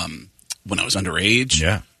when I was underage.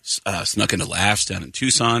 Yeah. Snuck into Laughs down in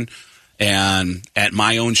Tucson. And at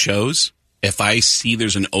my own shows, if I see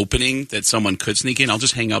there's an opening that someone could sneak in, I'll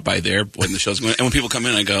just hang out by there when the show's going. And when people come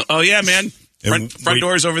in, I go, oh, yeah, man. Front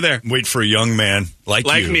door's over there. Wait for a young man like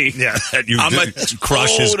you. me. Yeah. I'm a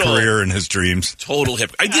crush his career and his dreams. Total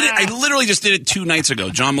hip. I did it. I literally just did it 2 nights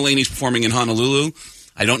ago. John Mulaney's performing in Honolulu.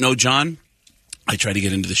 I don't know John. I tried to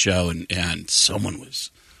get into the show, and someone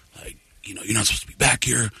was like, you're not supposed to be back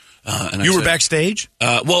here. And you were backstage?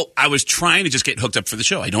 Well, I was trying to just get hooked up for the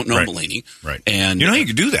show. I don't know Mulaney. Right. And you know how you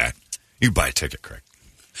could do that? You buy a ticket, Craig.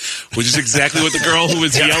 Which is exactly what the girl who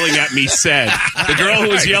was yelling at me said. The girl who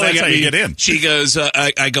was yelling at me, get in. She goes,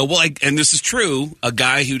 I go, well, and this is true, a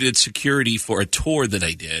guy who did security for a tour that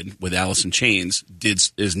I did with Alice in Chains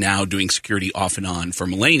is now doing security off and on for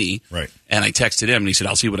Mulaney. Right. And I texted him, and he said,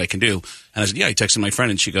 I'll see what I can do. And I said, yeah, I texted my friend,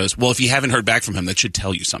 and she goes, well, if you haven't heard back from him, that should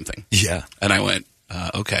tell you something. Yeah. And I went,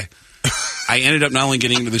 okay. I ended up not only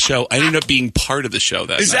getting into the show, I ended up being part of the show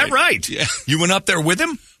that night. Is that right? Yeah. You went up there with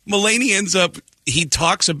him? Mulaney ends up, he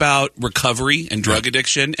talks about recovery and drug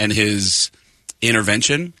addiction and his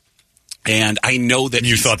intervention. And I know that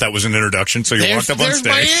you thought that was an introduction, so you walked up on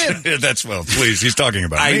stage. That's please, he's talking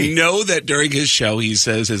about me. I know that during his show, he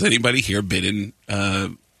says, has anybody here been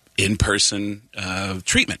in-person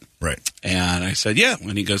treatment? Right. And I said, yeah.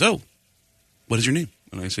 And he goes, oh, what is your name?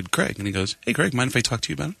 And I said, Craig. And he goes, hey, Craig, mind if I talk to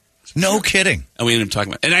you about it? No kidding. And we ended up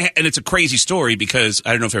talking about it. And it's a crazy story because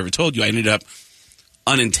I don't know if I ever told you, I ended up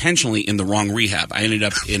unintentionally in the wrong rehab. I ended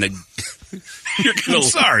up in a... I'm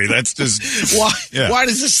sorry, that's just... Why? Yeah. Why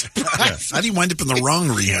does this surprise? How do you wind up in the wrong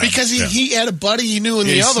rehab? Because he had a buddy he knew in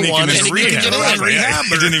the other one, and he didn't get into rehab.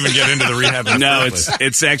 He didn't even get into the rehab. No,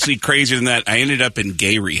 it's actually crazier than that. I ended up in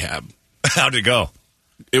gay rehab. How'd it go?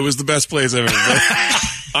 It was the best place I've ever been.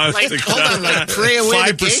 Like pray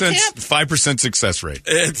away 5% success rate.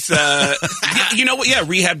 It's you know what? Yeah,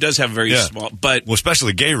 rehab does have very small, but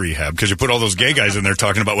especially gay rehab because you put all those gay guys in there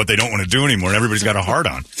talking about what they don't want to do anymore, and everybody's got a hard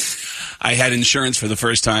on. I had insurance for the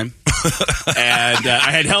first time, and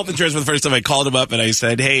I had health insurance for the first time. I called them up and I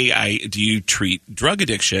said, "Hey, do you treat drug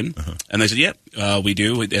addiction?" And they said, "Yep, we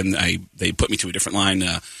do." And they put me to a different line.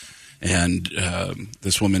 And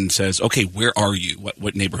this woman says, okay, where are you?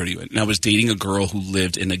 What neighborhood are you in? And I was dating a girl who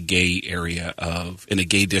lived in a gay area in a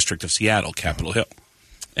gay district of Seattle, Capitol Hill.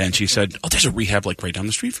 And she said, oh, there's a rehab like right down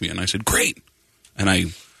the street from you. And I said, great. And I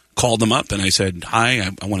called them up and I said, hi,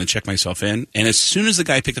 I want to check myself in. And as soon as the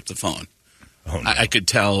guy picked up the phone, I could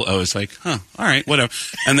tell, I was like, all right, whatever.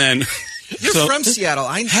 And then... You're from Seattle.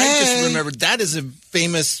 I just remembered that is a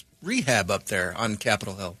famous rehab up there on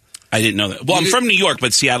Capitol Hill. I didn't know that. Well, I'm from New York,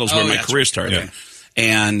 but Seattle's where my career started. Yeah.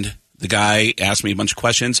 And the guy asked me a bunch of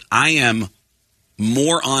questions. I am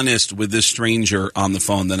more honest with this stranger on the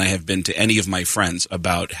phone than I have been to any of my friends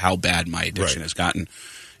about how bad my addiction has gotten.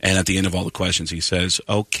 And at the end of all the questions, he says,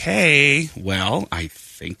 okay, well, I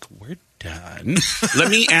think we're done. Let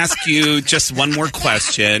me ask you just one more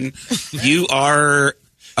question. You are...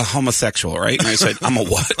 a homosexual, right? And I said, I'm a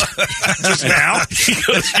what? Just now? He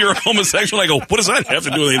goes, you're a homosexual? I go, what does that have to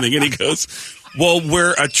do with anything? And he goes, well,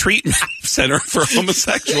 we're a treatment center for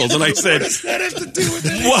homosexuals. And I said, what does that have to do with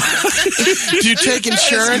it? What? Do you take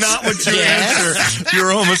insurance? That's not what you answer.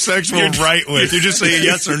 You're a homosexual right with. You just say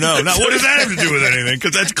yes or no. Now, what does that have to do with anything?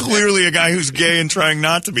 Because that's clearly a guy who's gay and trying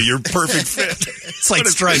not to be. You're perfect fit. It's like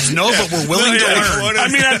Stripes. No, but we're willing to learn. I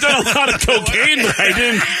mean, I've done a lot of cocaine, but I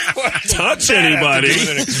didn't touch anybody.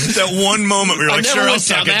 That one moment where you're like, sure, I'll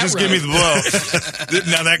suck it. Just give me the blow.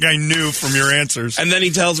 Now that guy knew from your answers. And then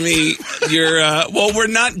he tells me, well, we're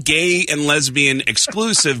not gay and lesbian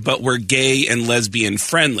exclusive, but we're gay and lesbian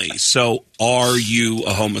friendly. So are you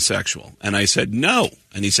a homosexual? And I said, no.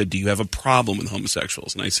 And he said, do you have a problem with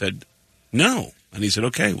homosexuals? And I said, no. And he said,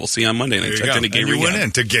 okay, we'll see you on Monday. And I checked into gay rehab. You went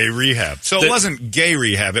into gay rehab. So it wasn't gay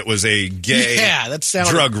rehab. It was a gay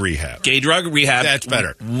drug rehab. Gay drug rehab. That's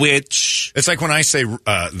better. Which... It's like when I say rape,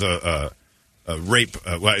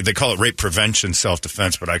 they call it rape prevention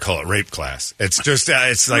self-defense, but I call it rape class. It's just,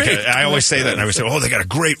 it's like, I always say that, and I always say, oh, they got a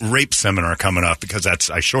great rape seminar coming up, because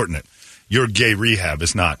I shorten it. Your gay rehab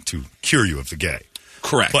is not to cure you of the gay.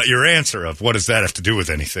 Correct. But your answer of what does that have to do with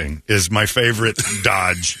anything is my favorite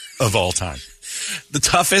dodge of all time. The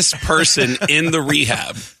toughest person in the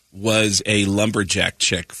rehab was a lumberjack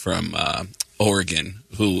chick from Oregon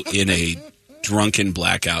who, in a drunken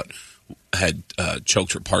blackout, had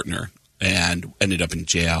choked her partner and ended up in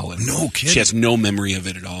jail. And no kidding. She has no memory of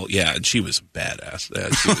it at all. Yeah, and she was a badass.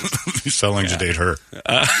 So long to date her.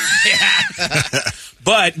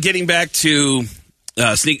 But getting back to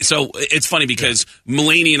Sneak, so it's funny because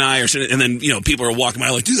Mulaney and I are, and then people are walking by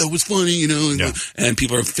like, dude, that was funny, and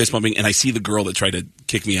people are fist bumping, and I see the girl that tried to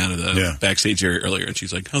kick me out of the backstage area earlier, and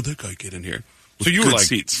she's like, how'd that guy get in here? So you were like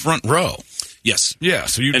seats. Front row. Yes. Yeah.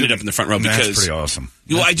 So you ended up in the front row because that's pretty awesome.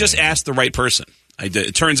 Well, I just asked the right person.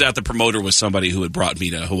 It turns out the promoter was somebody who had brought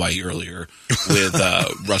me to Hawaii earlier with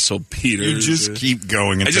Russell Peters. You just keep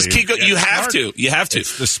going. I just keep going. You have to. You have to.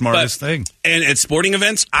 It's the smartest thing. And at sporting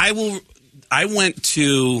events, I went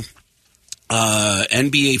to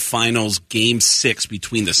NBA Finals Game 6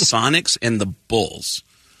 between the Sonics and the Bulls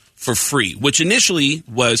for free, which initially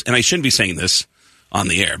was, and I shouldn't be saying this on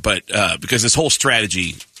the air, but because this whole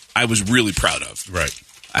strategy I was really proud of. Right.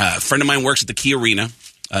 A friend of mine works at the Key Arena.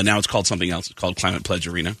 Now it's called something else. It's called Climate Pledge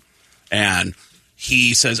Arena. And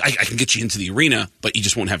he says, I can get you into the arena, but you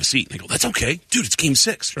just won't have a seat. And I go, that's okay. Dude, it's Game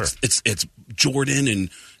 6. Sure. It's Jordan and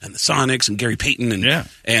the Sonics and Gary Payton.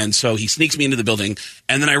 And so he sneaks me into the building.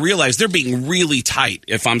 And then I realize they're being really tight.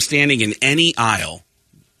 If I'm standing in any aisle,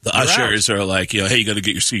 the ushers are like, hey, you got to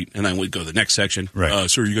get your seat. And I would go to the next section. Right.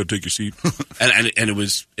 Sir, you got to take your seat. and it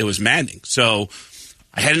was maddening. So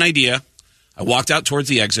I had an idea. I walked out towards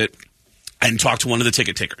the exit and talked to one of the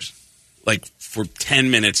ticket takers, like for 10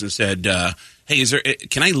 minutes, and said, hey,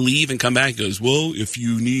 can I leave and come back? He goes, well, if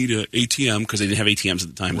you need an ATM, because they didn't have ATMs at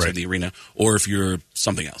the time inside the arena, or if you're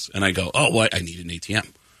something else. And I go, oh, what? I need an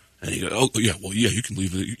ATM. And he goes, oh, yeah, well, yeah, you can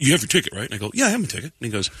leave. You have your ticket, right? And I go, yeah, I have a ticket. And he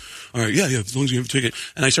goes, all right, yeah, as long as you have a ticket.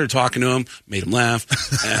 And I started talking to him, made him laugh.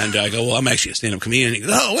 And I go, well, I'm actually a stand-up comedian. And he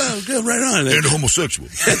goes, oh, well, good, right on. And homosexual.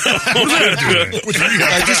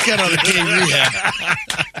 I just got out of gay rehab.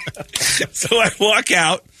 So I walk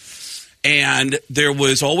out, and there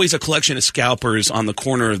was always a collection of scalpers on the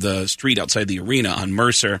corner of the street outside the arena on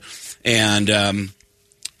Mercer. And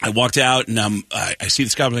I walked out, and I see the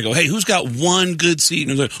scalper, and I go, hey, who's got one good seat?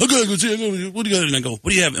 And I was like, I got a good seat. What do you got? And I go,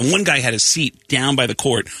 what do you have? And one guy had a seat down by the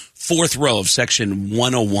court, 4th row of section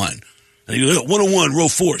 101. And he goes, 101, row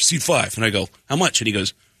 4, seat 5. And I go, how much? And he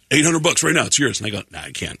goes, $800 right now. It's yours. And I go, nah,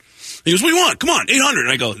 I can't. He goes, what do you want? Come on, 800.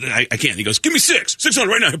 And I go, I can't. He goes, give me 600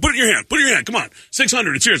 right now. Put it in your hand. Put it in your hand. Come on,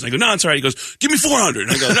 600. It's yours. And I go, no, it's all right. He goes, give me 400.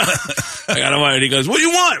 And I go, no, I don't want it. He goes, what do you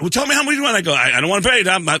want? Well, tell me how much you want. I go, I don't want to pay it.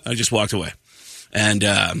 I just walked away and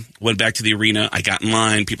went back to the arena. I got in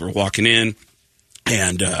line. People were walking in,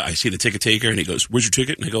 and I see the ticket taker, and he goes, where's your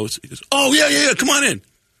ticket? And he goes, oh yeah, come on in.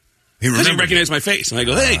 He recognized my face, and I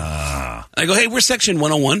go, hey, we're section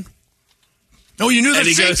 101. Oh, you knew that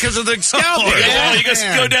because of the scalper. He goes,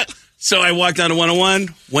 go down. So I walked down to 101,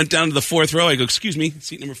 went down to the 4th row. I go, excuse me,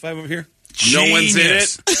 seat number 5 over here. Genius. No one's in it.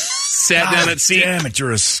 Sat down at seat. Damn it,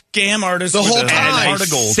 you're a scam artist. The whole time. Heart of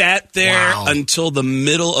gold. Sat there until the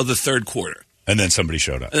middle of the 3rd quarter. And then somebody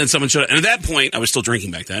showed up. And at that point, I was still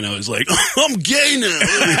drinking back then. I was like, I'm gay now.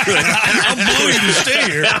 I'm bullied to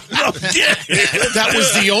stay here. I'm gay. That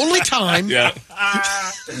was the only time. Yeah.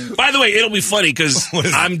 By the way, it'll be funny because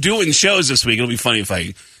I'm doing shows this week. It'll be funny if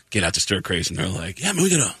I get out to Stir Crazy and they're like, yeah, man, we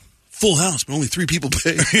got a full house, but only 3 people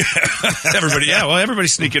pay. Everybody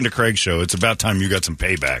sneak into Craig's show. It's about time you got some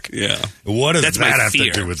payback. Yeah. What does that have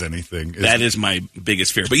to do with anything? That is my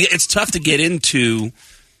biggest fear. But yeah, it's tough to get into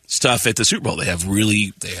stuff at the Super Bowl. They've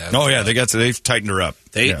tightened her up.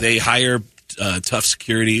 They hire tough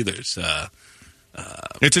security. There's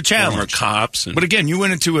it's a challenge. Former cops. But again, you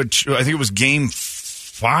went into I think it was Game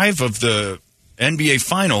 5 of the NBA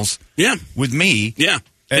Finals. Yeah. With me. Yeah.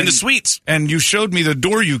 In the suites. And you showed me the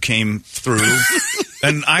door you came through.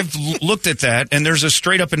 And I've looked at that, and there's a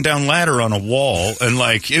straight up and down ladder on a wall,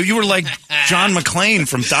 and you were like John McClane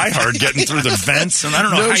from Die Hard getting through the vents, and I don't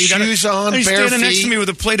know how you got shoes on, he's bare standing feet. next to me with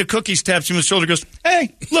a plate of cookies, taps me on the shoulder, goes,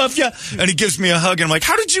 "Hey, love ya," and he gives me a hug, and I'm like,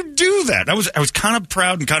 "How did you do that?" I was kind of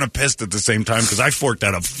proud and kind of pissed at the same time because I forked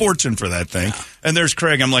out a fortune for that thing. And there's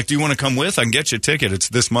Craig. I'm like, "Do you want to come with? I can get you a ticket. It's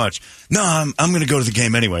this much." No, I'm going to go to the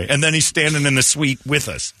game anyway. And then he's standing in the suite with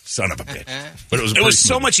us. Son of a bitch. But it was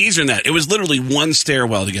so much easier than that. It was literally one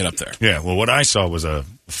stairwell to get up there. Yeah, well, what I saw was a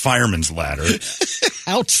fireman's ladder.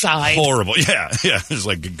 Outside. Horrible. Yeah. There's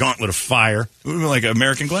like a gauntlet of fire. It would be like an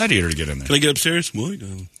American Gladiator to get in there. Can I get upstairs? Well,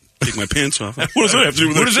 take my pants off. What does that have to do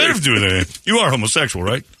with What does that have to do with anything? You are homosexual,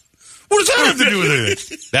 right? What does that have to do with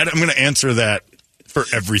anything? I'm going to answer that for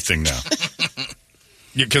everything now.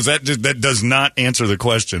 Because that does not answer the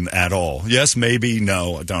question at all. Yes, maybe,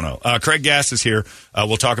 no, I don't know. Craig Gass is here.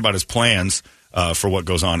 We'll talk about his plans for what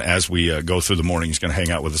goes on as we go through the morning. He's going to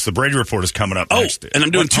hang out with us. The Brady Report is coming up next. And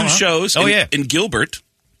I'm doing 2 shows in Gilbert.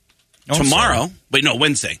 tomorrow. Wait, no,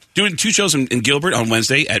 Wednesday. Doing 2 shows in Gilbert on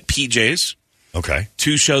Wednesday at PJ's. Okay.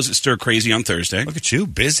 2 shows at Stir Crazy on Thursday. Look at you,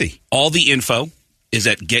 busy. All the info is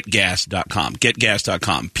at getgas.com.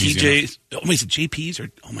 Getgas.com. PJ's. Oh, wait, is it JP's or?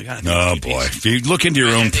 Oh, my God. Oh, boy. If you look into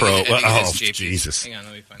your own pro. Oh, Jesus. Hang on,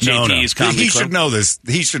 let me find JP's Comedy He Club. should know this.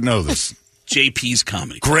 He should know this. JP's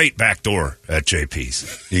Comedy Club. Great back door at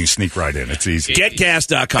JP's. You can sneak right in. It's easy.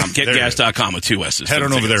 Getgas.com. Getgas.com with 2 S's. Head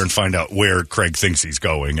on over there and find out where Craig thinks he's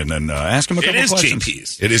going, and then ask him a couple questions.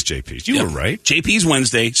 JP's. It is JP's. You were right. JP's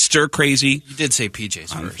Wednesday. Stir Crazy. You did say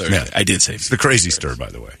PJ's On first. Thursday. Yeah. I did say It's the crazy stir, by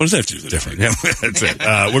the way. What does that have to do with Different. Yeah, that's it.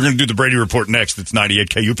 We're going to do the Brady Report next. It's 98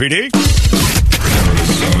 KUPD.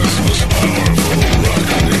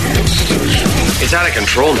 It's out of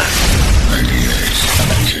control now.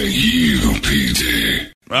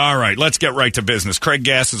 KUPD. All right, let's get right to business. Craig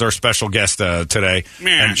Gass is our special guest today.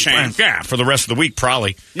 Yeah, Shane. Yeah, for the rest of the week,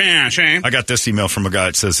 probably. Yeah, Shane. I got this email from a guy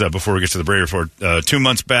that says, before we get to the Brady Report, 2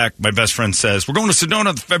 months back, my best friend says, we're going to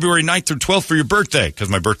Sedona February 9th through 12th for your birthday, because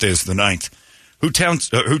my birthday is the 9th. Who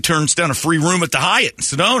turns down a free room at the Hyatt in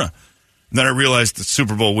Sedona? And then I realized the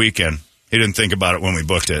Super Bowl weekend, he didn't think about it when we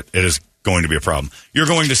booked it. It is going to be a problem. You're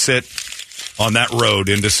going to sit on that road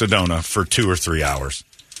into Sedona for 2 or 3 hours.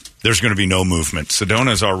 There's going to be no movement.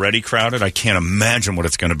 Sedona is already crowded. I can't imagine what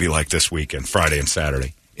it's going to be like this weekend, Friday and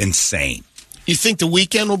Saturday. Insane. You think the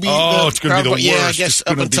weekend will be? It's going to be the worst. Yeah, I guess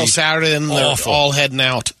up until Saturday, and they're all heading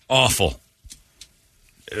out. Awful.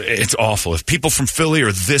 It's awful. If people from Philly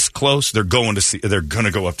are this close, they're going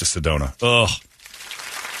to go up to Sedona. Ugh.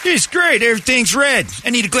 It's great. Everything's red.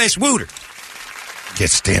 I need a glass of water.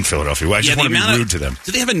 Can't stand Philadelphia. I just want to be rude to them.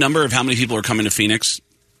 Do they have a number of how many people are coming to Phoenix?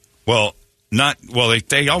 Well,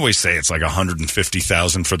 they always say it's like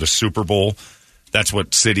 150,000 for the Super Bowl. That's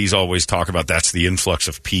what cities always talk about. That's the influx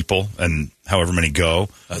of people and however many go.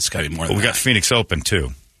 That's got to be more But than we got Phoenix Open, too.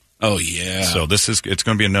 Oh, yeah. So it's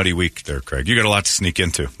going to be a nutty week there, Craig. You got a lot to sneak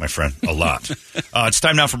into, my friend. A lot. It's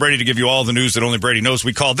time now for Brady to give you all the news that only Brady knows.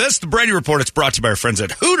 We call this the Brady Report. It's brought to you by our friends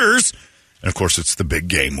at Hooters. And, of course, it's the big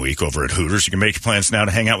game week over at Hooters. You can make your plans now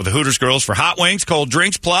to hang out with the Hooters girls for hot wings, cold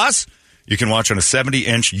drinks, plus you can watch on a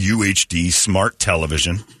 70-inch UHD smart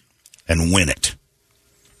television and win it.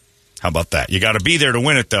 How about that? You got to be there to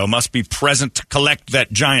win it, though. Must be present to collect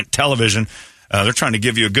that giant television. They're trying to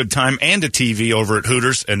give you a good time and a TV over at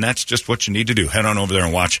Hooters, and that's just what you need to do. Head on over there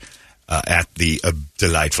and watch at the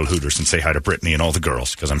delightful Hooters and say hi to Brittany and all the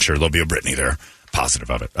girls, because I'm sure there'll be a Brittany there. Positive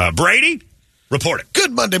of it. Brady, report it.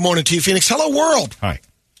 Good Monday morning to you, Phoenix. Hello, world. Hi.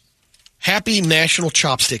 Happy National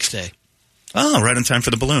Chopsticks Day. Oh, right in time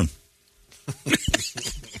for the balloon.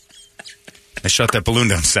 I shot that balloon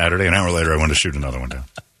down Saturday. An hour later, I wanted to shoot another one down.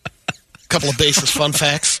 Couple of baseless fun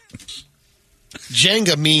facts.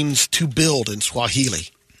 Jenga means to build in Swahili.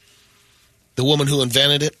 The woman who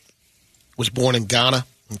invented it was born in Ghana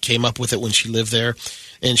and came up with it when she lived there,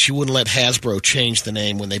 and she wouldn't let Hasbro change the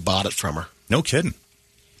name when they bought it from her. No kidding.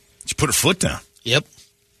 She put her foot down. Yep.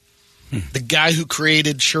 The guy who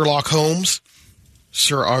created Sherlock Holmes,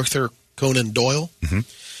 Sir Arthur Conan Doyle,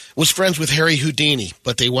 was friends with Harry Houdini,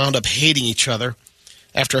 but they wound up hating each other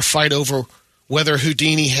after a fight over whether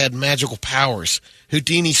Houdini had magical powers.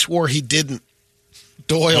 Houdini swore he didn't.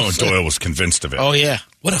 Doyle was convinced of it. Oh, yeah.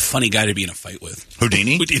 What a funny guy to be in a fight with.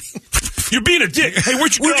 Houdini? You're being a dick. Hey,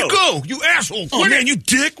 where'd you go? You asshole. Oh, man, you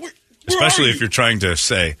dick. Especially if you're trying to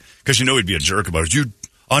say, because you know he'd be a jerk about it.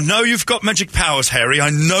 I know you've got magic powers, Harry. I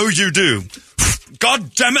know you do.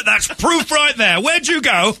 God damn it, that's proof right there. Where'd you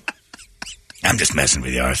go? I'm just messing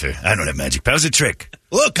with you, Arthur. I don't have magic powers. It's a trick.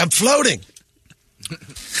 Look, I'm floating.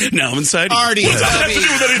 Now I'm inside. Artie, Look at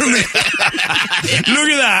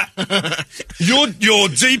that. You're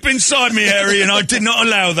deep inside me, Harry, and I did not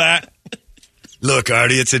allow that. Look,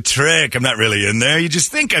 Artie, it's a trick. I'm not really in there. You just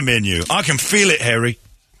think I'm in you. I can feel it, Harry.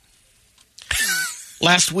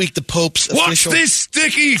 Last week, the Pope's What's this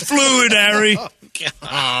sticky fluid, Harry?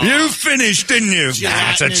 You finished, didn't you?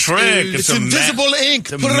 It's a trick. It's invisible ink.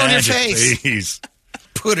 Put it on your face. Please.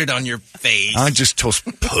 Put it on your face. I just tossed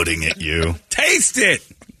pudding at you. Taste it.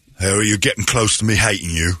 Harry, you're getting close to me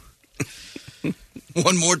hating you.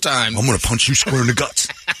 One more time. I'm going to punch you square in the guts.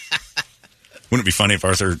 Wouldn't it be funny if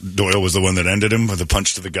Arthur Doyle was the one that ended him with a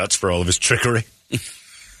punch to the guts for all of his trickery?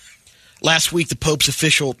 Last week, the Pope's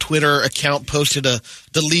official Twitter account posted a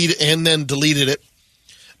delete and then deleted it,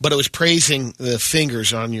 but it was praising the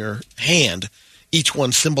fingers on your hand. Each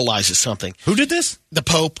one symbolizes something. Who did this? The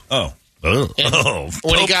Pope. Oh.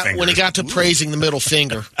 When he got to praising the middle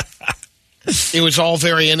finger, it was all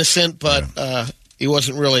very innocent, but he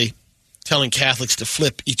wasn't really telling Catholics to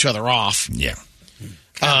flip each other off. Yeah.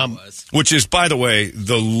 Which is, by the way,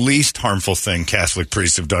 the least harmful thing Catholic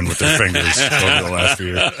priests have done with their fingers over the last few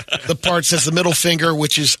years. The part says the middle finger,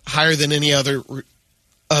 which is higher than any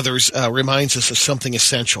others, reminds us of something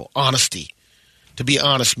essential, honesty. To be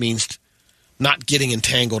honest means not getting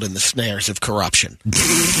entangled in the snares of corruption.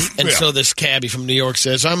 And so this cabbie from New York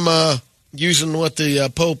says, I'm using what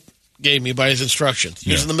the Pope gave me by his instructions.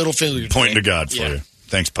 Using the middle finger. Pointing to God for you.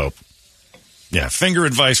 Thanks, Pope. Yeah, finger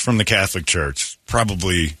advice from the Catholic Church.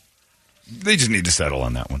 Probably, they just need to settle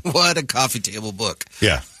on that one. What a coffee table book.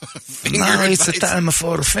 Yeah. Now it's a time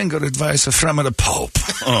for finger advice from the Pope.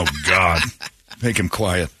 Oh, God. Make him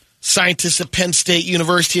quiet. Scientists at Penn State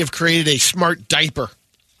University have created a smart diaper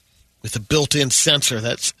with a built-in sensor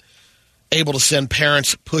that's able to send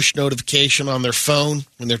parents push notification on their phone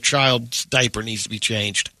when their child's diaper needs to be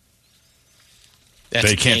changed. That's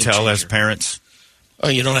they can't tell as parents? Oh,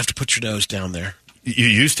 you don't have to put your nose down there. You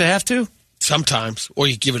used to have to? Sometimes. Or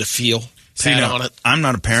you give it a feel. See, now, on it. I'm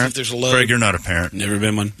not a parent. There's a load. Greg, you're not a parent. Never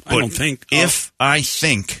been one. I don't think. If I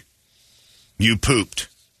think you pooped,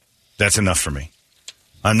 that's enough for me.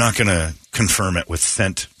 I'm not going to confirm it with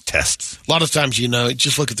scent tests. A lot of times,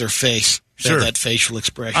 just look at their face. Sure. That facial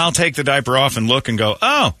expression. I'll take the diaper off and look and go,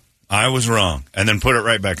 oh, I was wrong, and then put it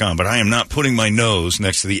right back on. But I am not putting my nose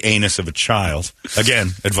next to the anus of a child. Again,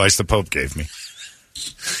 advice the Pope gave me.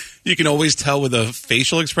 You can always tell with a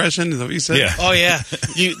facial expression. Is that what you said? Yeah. Oh, yeah.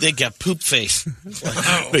 They got poop face.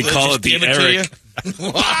 They call it the Eric.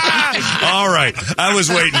 All right. I was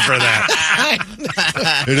waiting for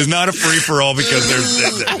that. It is not a free-for-all because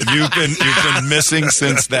you've been missing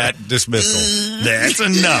since that dismissal. That's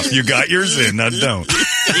enough. You got yours in. Now don't.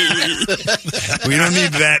 We don't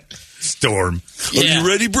need that storm. Are you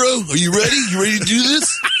ready, bro? Are you ready? You ready to do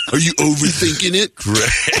this? Are you overthinking it?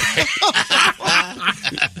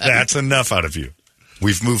 That's enough out of you.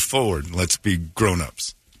 We've moved forward. Let's be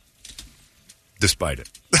grown-ups. Despite it.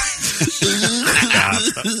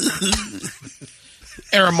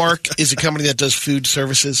 Aramark is a company that does food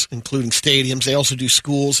services, including stadiums. They also do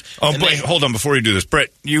schools. Oh, wait, hold on. Before you do this, Brett,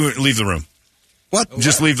 you leave the room. What?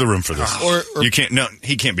 Just leave the room for this. Or you can't. No,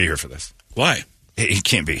 he can't be here for this. Why? He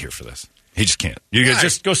can't be here for this. He just can't. You guys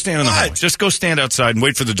just go stand in the hallway. Just go stand outside and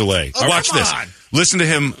wait for the delay. Watch this. Listen to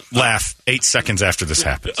him laugh 8 seconds after this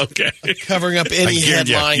happens. Okay. Covering up any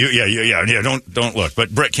headline. Yeah. Don't look. But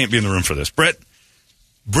Brett can't be in the room for this. Brett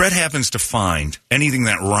happens to find anything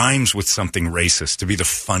that rhymes with something racist to be the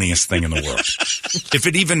funniest thing in the world. If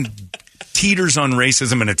it even teeters on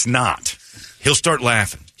racism and it's not, he'll start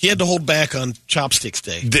laughing. He had to hold back on Chopsticks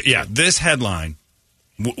Day. This headline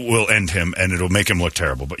will end him, and it'll make him look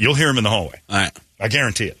terrible. But you'll hear him in the hallway. All right. I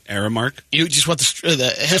guarantee it. Aramark? You just want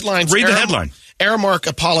the headlines. Read the headline. Aramark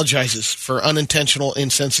apologizes for unintentional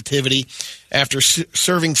insensitivity after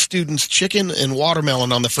serving students chicken and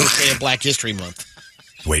watermelon on the first day of Black History Month.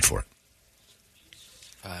 Wait for it.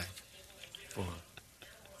 5, 4,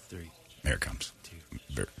 3. Here it comes. 2,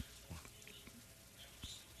 1.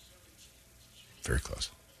 Very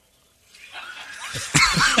close.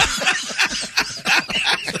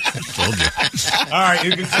 Told you. All right,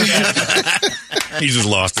 you can see it. He just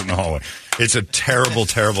lost it in the hallway. It's a terrible,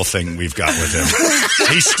 terrible thing we've got with him.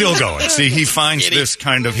 He's still going. See, he finds this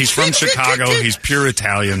kind of... He's from Chicago. He's pure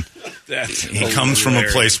Italian. He comes from a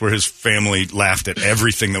place where his family laughed at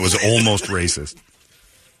everything that was almost racist.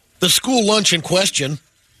 The school lunch in question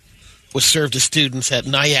was served to students at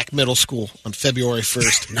Nyack Middle School on February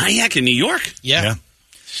 1st. Nyack in New York? Yeah.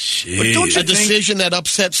 But don't you a decision that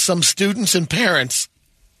upsets some students and parents.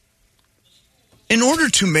 In order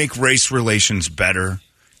to make race relations better,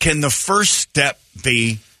 can the first step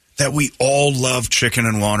be that we all love chicken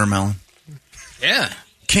and watermelon? Yeah.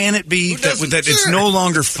 Can it be that it's no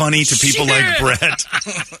longer funny to people like Brett?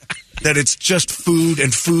 That it's just food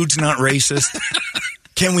and food's not racist?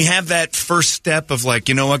 Can we have that first step of like,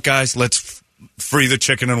 you know what, guys, let's free the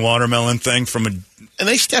chicken and watermelon thing from a... And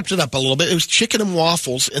they stepped it up a little bit. It was chicken and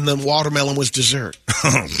waffles, and then watermelon was dessert.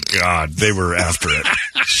 Oh, God, they were after it.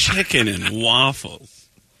 Chicken and waffles.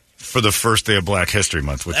 For the first day of Black History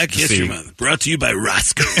Month. Black History Month, brought to you by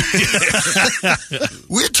Roscoe.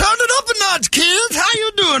 We're turning up a notch, kids. How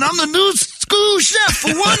you doing? I'm the new school chef for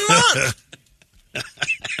 1 month.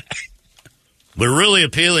 We're really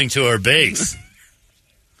appealing to our base.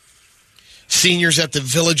 Seniors at the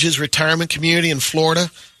Villages retirement community in Florida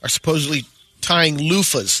are supposedly tying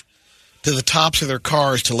loofahs to the tops of their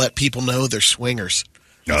cars to let people know they're swingers.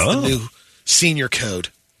 That's the new senior code.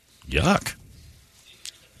 Yuck.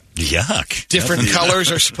 Different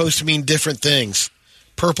colors are supposed to mean different things.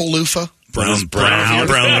 Purple loofah Brown loofah.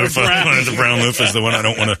 The brown loofah is the one I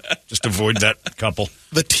don't want to just avoid that couple.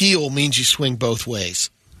 The teal means you swing both ways.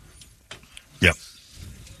 Yep.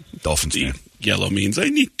 Dolphins fan. Yellow means I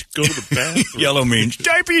need to go to the bathroom. Yellow means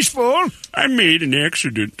diaper's full. I made an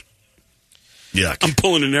accident. Yuck. I'm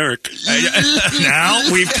pulling an Eric.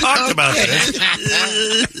 Now we've talked about this.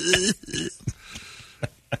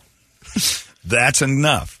 That's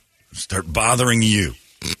enough. Start bothering you.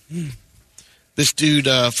 This dude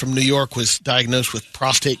from New York was diagnosed with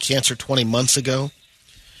prostate cancer 20 months ago.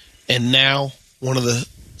 And now one of the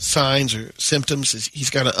signs or symptoms is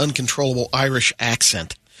he's got an uncontrollable Irish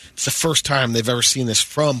accent. It's the first time they've ever seen this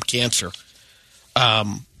from cancer.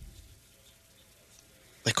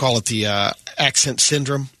 They call it the accent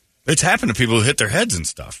syndrome. It's happened to people who hit their heads and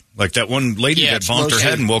stuff. Like that one lady that bonked her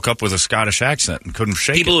head and woke up with a Scottish accent and couldn't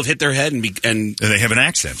shake People it. who've hit their head and they have an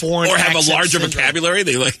accent. Or have a larger vocabulary.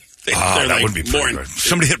 They like. That like wouldn't be pretty good.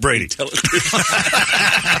 Somebody hit Brady.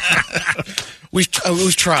 We've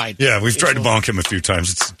tried. Yeah, we've tried to bonk him a few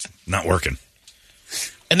times. It's not working.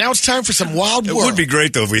 And now it's time for some wild It world. would be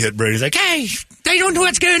great, though, if we hit Brady. He's like, Hey, I don't know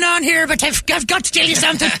what's going on here, but I've got to tell you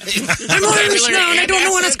something. I'm Irish now, and I don't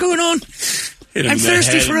know what's going on. I'm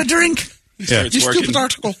thirsty for a drink. Yeah. You stupid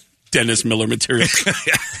article. Dennis Miller material.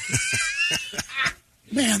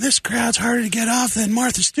 Man, this crowd's harder to get off than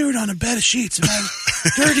Martha Stewart on a bed of sheets. And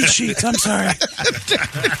dirty sheets, I'm sorry.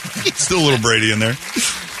 Still a little Brady in there.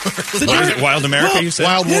 What is it, Wild America, you said?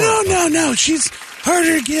 Wild World. No. She's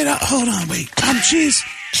harder to get off. Hold on, wait. She's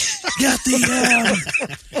got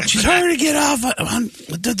the... she's harder to get off on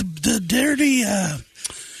the dirty...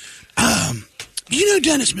 you know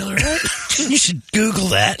Dennis Miller, right? You should Google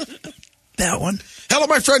that. That one. Hello,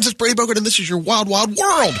 my friends. It's Brady Bogart, and this is your Wild Wild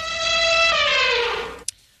World.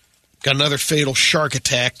 Got another fatal shark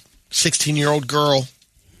attack. 16-year-old girl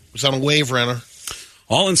was on a wave runner.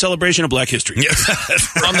 All in celebration of Black History.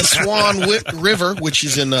 On the Swan River, which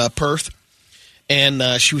is in Perth. And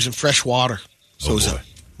she was in fresh water. So it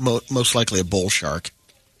was most likely a bull shark.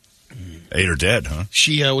 Ate her dead, huh?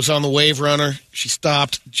 She was on the wave runner. She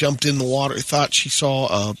stopped, jumped in the water, thought she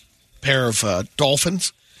saw a pair of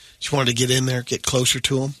dolphins. She wanted to get in there, get closer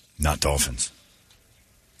to them. Not dolphins.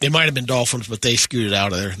 It might have been dolphins, but they scooted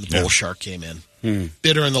out of there, and the bull shark came in.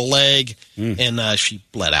 Bit her in the leg, and she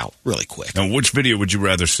bled out really quick. Now, which video would you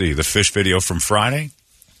rather see? The fish video from Friday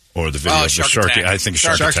or the video of the shark attack? I think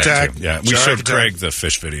Shark Attack. Too. Yeah, we showed Craig the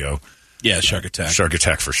fish video. Yeah, Shark Attack. Shark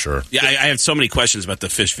Attack for sure. Yeah, I have so many questions about the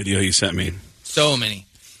fish video you sent me. So many.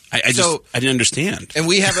 I didn't understand. And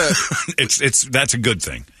we have a... That's a good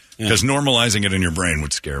thing. Because normalizing it in your brain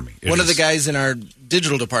would scare me. One of the guys in our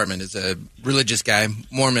digital department is a religious guy,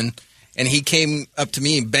 Mormon, and he came up to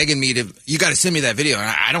me begging me to, you got to send me that video. And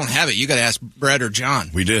I don't have it. You got to ask Brett or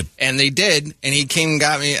John. We did. And they did, and he came and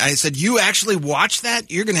got me. I said, you actually watched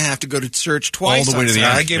that? You're going to have to go to church twice. All the way to the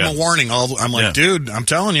end. I gave him a warning. I'm like, dude, I'm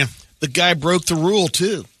telling you. The guy broke the rule,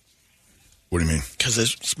 too. What do you mean? Because it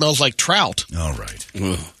smells like trout. All right.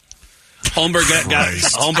 Holmberg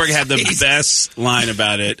had the best line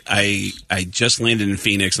about it. I just landed in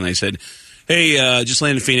Phoenix, and I said, hey, just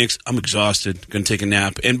landed in Phoenix. I'm exhausted. Going to take a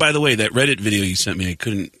nap. And by the way, that Reddit video you sent me, it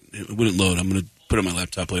wouldn't load. I'm going to put it on my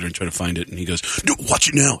laptop later and try to find it. And he goes, no, watch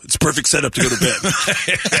it now. It's perfect setup to go to bed.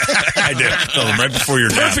 I did. Tell him right before your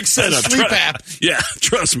nap. Perfect setup. Sleep app. Yeah,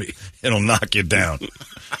 trust me. It'll knock you down.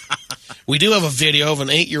 We do have a video of an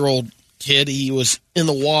 8-year-old kid. He was in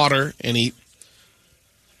the water, and he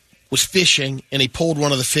was fishing, and he pulled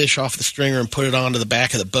one of the fish off the stringer and put it onto the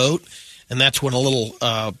back of the boat, and that's when a little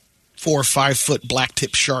 4 or 5 foot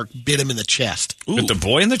black-tip shark bit him in the chest. Bit the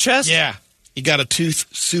boy in the chest? Yeah. He got a tooth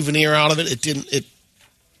souvenir out of it.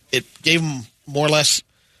 It gave him more or less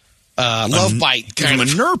love bite. Gave him a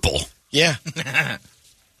nurple. Yeah.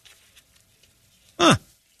 Huh.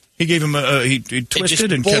 He gave him he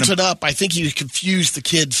twisted and bolted up. I think he confused the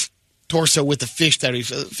kid's torso with the fish the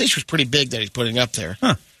fish was pretty big that he's putting up there.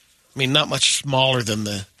 Huh. I mean, not much smaller than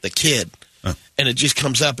the kid. Huh. And it just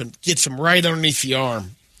comes up and gets him right underneath the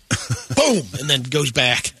arm. Boom! And then goes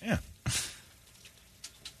back. Yeah.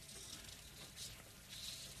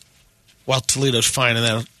 While Toledo's finding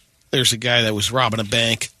that, there's a guy that was robbing a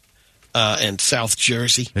bank in South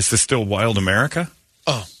Jersey. Is this still Wild America?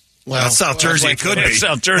 Oh, well. South Jersey. It could be.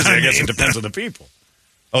 South Jersey. I guess it depends on the people.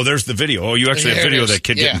 Oh, there's the video. Oh, you actually have video of that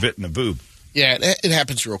kid getting bit in the boob. Yeah, it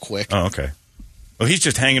happens real quick. Oh, okay. Well, he's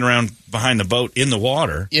just hanging around behind the boat in the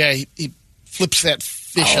water. Yeah, he flips that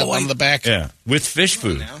fish up on the back. Yeah, with fish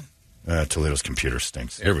food. Toledo's computer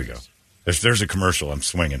stinks. Here we go. There's a commercial. I'm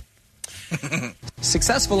swinging.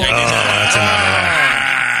 Successful. Oh, that's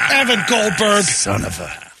another one. Evan Goldberg. Son of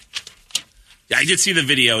a... Yeah, I did see the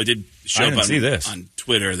video. It did show up on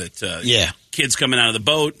Twitter that kids coming out of the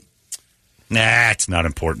boat. Nah, it's not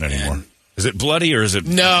important anymore. Is it bloody or is it?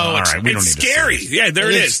 No, all right. We don't need scary. to see it. Yeah, there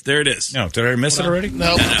it is. There it is. No, did I miss it already?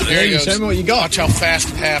 No, there you go. Tell me what you got. Watch how fast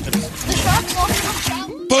it happened.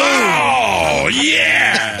 Boom! Oh,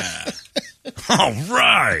 yeah! All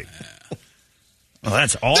right. Well,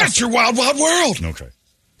 that's awesome. That's your wild, wild world. Okay.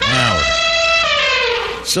 Now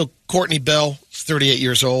so Courtney Bell is 38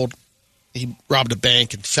 years old. He robbed a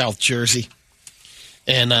bank in South Jersey.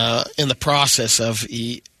 And in the process of,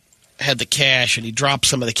 he had the cash and he dropped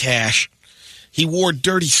some of the cash. He wore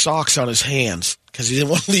dirty socks on his hands because he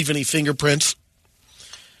didn't want to leave any fingerprints.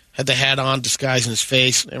 Had the hat on, disguising his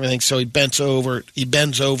face and everything. So he bends over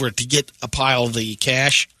to get a pile of the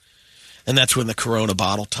cash. And that's when the Corona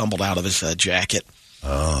bottle tumbled out of his jacket.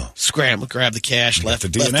 Oh. Scrambled, grabbed the cash, left the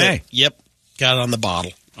DNA. Yep. Got it on the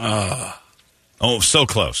bottle. Oh, so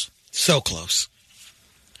close. So close.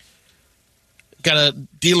 Got a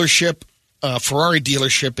dealership, Ferrari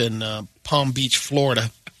dealership in Palm Beach,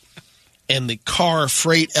 Florida. And the car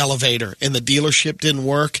freight elevator in the dealership didn't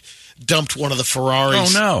work. Dumped one of the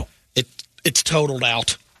Ferraris. Oh, no. It's totaled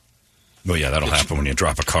out. Well, yeah, that'll happen when you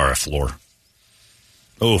drop a car off floor.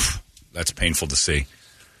 Oof. That's painful to see.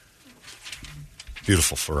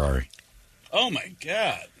 Beautiful Ferrari. Oh, my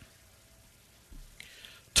God.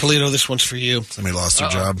 Toledo, this one's for you. Somebody lost their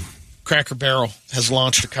job. Cracker Barrel has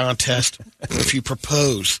launched a contest. If you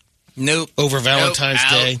propose over Valentine's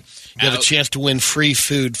Day, you have a chance to win free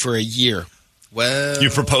food for a year. Well, you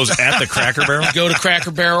propose at the Cracker Barrel? Go to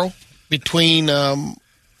Cracker Barrel between,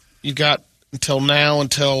 you got until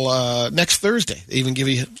next Thursday. They even give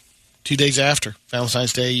you 2 days after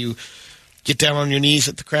Valentine's Day. You get down on your knees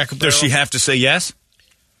at the Cracker Barrel. Does she have to say yes?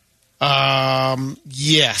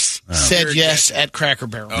 Yes. Oh. Said yes at Cracker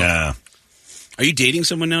Barrel. Yeah. Are you dating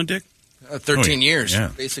someone now, Dick? 13 years. Yeah.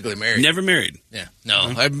 Basically married. Never married? Yeah.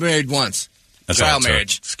 No, I've married once. That's trial how it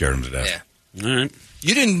marriage. Scared him to death. Yeah. All right.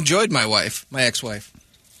 You didn't enjoy my wife, my ex-wife.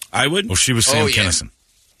 I would? Well, she was Sam yeah. Kinison.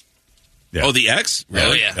 Yeah. Oh, the ex?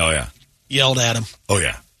 Really? Oh, yeah. Yelled at him. Oh,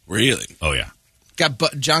 yeah. Really? Oh, yeah.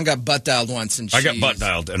 John got butt dialed once, and I got butt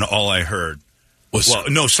dialed, and all I heard was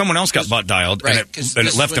someone else got butt dialed, right, and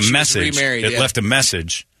it left a message. It left a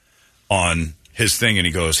message on his thing, and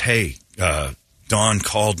he goes, "Hey, Dawn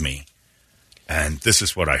called me, and this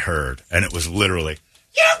is what I heard," and it was literally,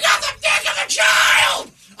 "You got the dick of a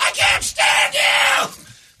child! I can't stand you!"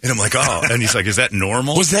 And I'm like, "Oh," and he's like, "Is that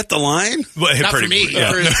normal?" Was that the line? Well, Not for me.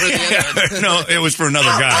 Yeah. For the other. No, it was for another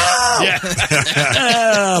guy. Yeah.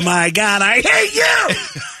 Oh, my God, I hate you!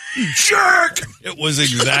 You jerk! It was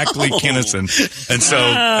exactly Kinison. And so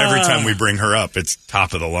every time we bring her up, it's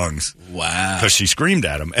top of the lungs. Wow. Because she screamed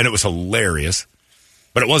at him, and it was hilarious.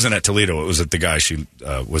 But it wasn't at Toledo. It was at the guy she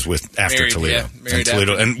was with after Married, Toledo. yeah, married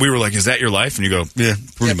Toledo. after. And we were like, "Is that your life?" And you go, "Yeah,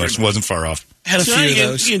 pretty much. It wasn't far off." Had a So few you of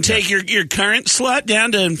those. can take your current slut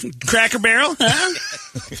down to Cracker Barrel, huh?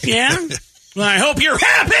 Yeah? Well, I hope you're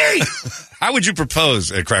happy! How would you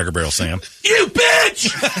propose at Cracker Barrel, Sam? You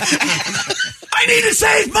bitch! I need to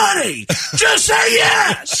save money! Just say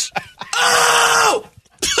yes! Oh!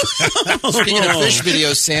 Speaking of fish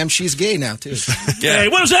videos, Sam, she's gay now, too. Hey,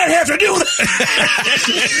 what does that have to do with it?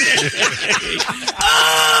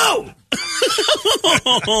 Oh!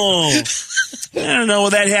 I don't know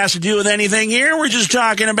what that has to do with anything here. We're just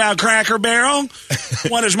talking about Cracker Barrel.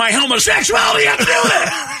 What does my homosexuality have to do with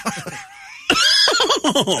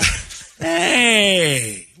it?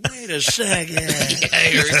 Hey, wait a second.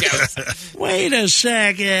 Here it goes. Wait a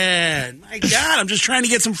second. My God, I'm just trying to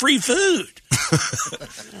get some free food.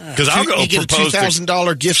 Because I'll go You get a propose to...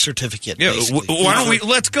 $2,000 gift certificate. Yeah, why don't we?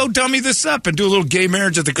 Let's go dummy this up and do a little gay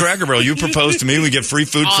marriage at the Cracker Barrel. You propose to me, we get free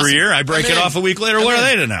food for a year. I break it off a week later. What are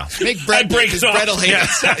they to now? Make bread. break it off. Bread will hate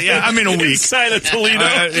it. Yeah, I mean a week. Inside of Toledo.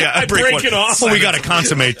 I break one. it off. Well, we got to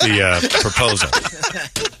consummate the proposal.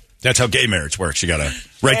 That's how gay marriage works. You got to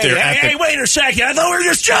there. Hey, wait a second. I thought we were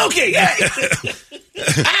just joking. Hey.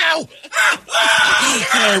 Ow!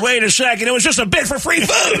 Hey, wait a second. It was just a bit for free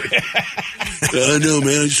food. No,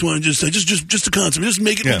 man. I just want to just a concept. Just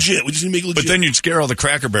make it legit. We just need to make it legit. But then you'd scare all the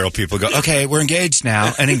Cracker Barrel people. Go, okay, we're engaged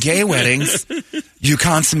now, and in gay weddings, you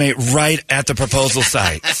consummate right at the proposal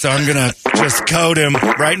site. So I'm gonna just code him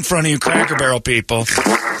right in front of you, Cracker Barrel people.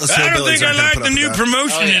 I don't think I like the new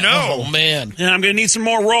promotion, you know. Oh, man. Yeah, I'm going to need some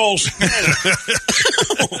more rolls.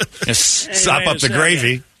 Just sop up the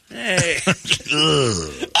gravy. Hey.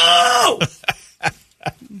 Oh!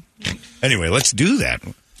 Anyway, let's do that.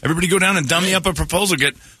 Everybody go down and dummy up a proposal.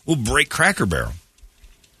 We'll break Cracker Barrel.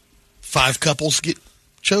 5 couples get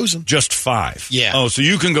chosen. Just 5. Yeah. Oh, so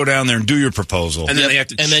you can go down there and do your proposal. And then they have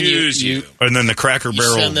to choose you. And then the Cracker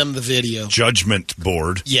Barrel send them the video. judgment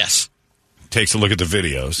board Yes. takes a look at the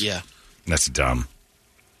videos. Yeah. That's dumb.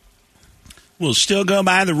 We'll still go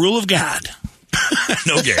by the rule of God.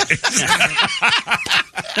 No game.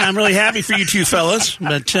 I'm really happy for you two fellas,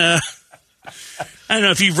 but I don't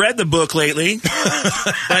know if you've read the book lately,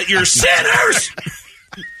 but you're sinners.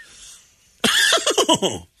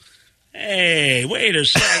 Hey, wait a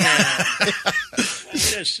second.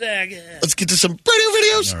 Wait a second. Let's get to some radio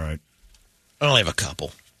videos. All right. I only have a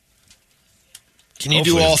couple. Can you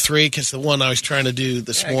Hopefully. do all 3? Because the one I was trying to do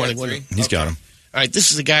this morning. got 3. He's got him. All right,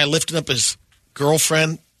 this is a guy lifting up his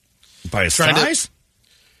girlfriend. By his Trying to- thighs?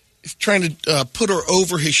 He's trying to put her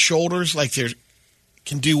over his shoulders like they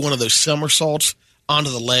can do one of those somersaults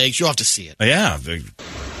onto the legs. You'll have to see it. Yeah.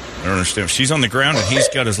 I don't understand. She's on the ground and he's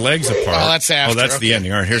got his legs apart. Oh, that's after. Oh, that's the Okay.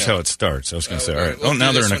 ending. All right, here's how it starts. I was going to say, all right. We'll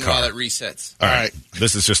now do they're in this a one car. while it resets. All right.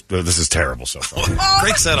 This is terrible so far.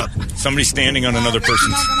 Great setup. Somebody standing on another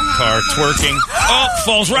person's car, twerking. Oh,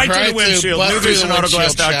 falls right to the windshield.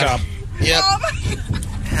 NewVisionAutoglass.com. Yep.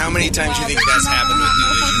 How many times do you think that's happened with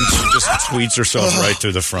New Vision? She just tweets herself right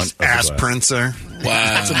through the front of the Ass glass. prints there. Wow.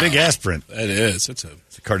 That's a big ass print. That is. That's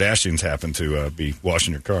The Kardashians happen to be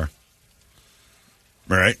washing your car.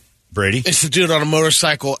 All right. Brady? It's the dude on a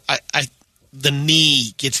motorcycle. The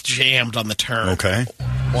knee gets jammed on the turn. Okay.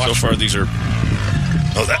 Watch. So far, these are...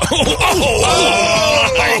 Oh, that...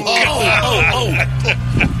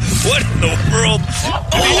 What in the world?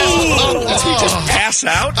 Does he just pass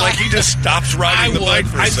out? Like he just stops riding the bike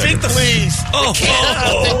for a second? The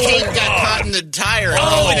cape got caught in the tire.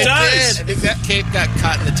 Oh, it does. I think that cape got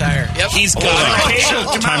caught in the tire. Yep. He's got a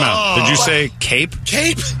cape. Time out. Did you say cape?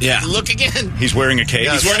 Cape? Yeah. Look again. He's wearing a cape?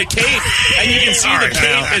 He's wearing a cape, and you can see the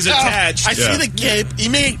cape is attached. I see the cape.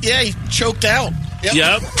 He choked out.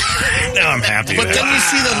 Yep. Now I'm happy. But then you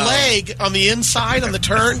see the leg on the inside on the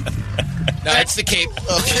turn. No, it's the cape.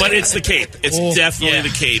 Okay. But it's the cape. It's definitely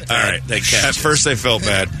the cape. All right. That At catches. first I felt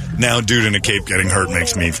bad. Now dude in a cape getting hurt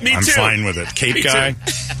makes me I'm too. fine with it. Cape Me guy? too.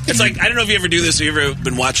 It's like, I don't know if you ever do this. Have you ever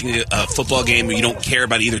been watching a football game where you don't care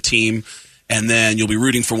about either team, and then you'll be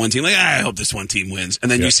rooting for one team, like, I hope this one team wins.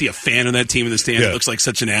 And then you see a fan of that team in the stands that looks like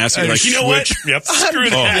such an ass. And you're like, you know what? Yep. Screw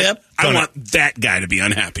that. Yep. I want that guy to be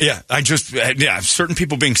unhappy. Yeah, certain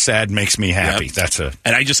people being sad makes me happy. Yep. That's a...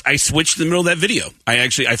 And I switched in the middle of that video. I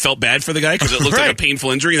felt bad for the guy because it looked like a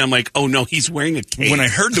painful injury, and I'm like, oh no, he's wearing a cape. When I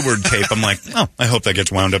heard the word cape, I'm like, oh, I hope that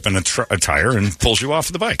gets wound up in a tire and pulls you off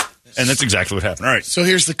the bike. And that's exactly what happened. All right. So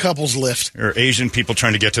here's the couple's lift. There are Asian people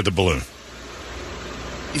trying to get to the balloon.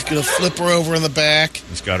 He's going to flip her over in the back.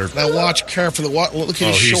 He's got her... Now watch carefully. Look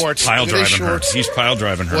at his shorts. He's pile Look at his driving her. shorts. He's pile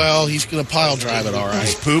driving her. Well, he's going to pile drive it, all right.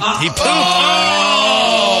 He pooped.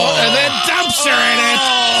 Oh! And then dumps her in it.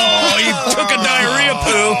 Oh, he took a diarrhea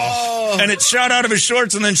poo, and it shot out of his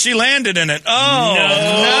shorts, and then she landed in it. Oh,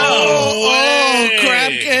 Oh,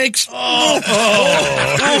 crab cakes. Oh,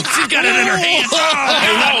 she's got it in her hand. Oh,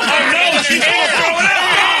 no, she's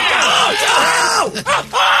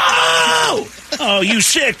Oh, you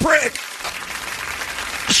sick prick.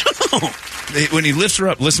 When he lifts her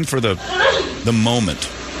up, listen for the moment.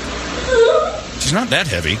 She's not that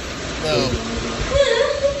heavy.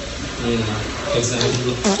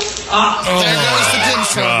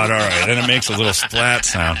 Oh, God, all right. And it makes a little splat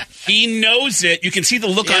sound. He knows it. You can see the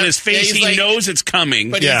look on his face. he's He knows it's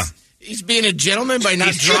coming. But he's being a gentleman by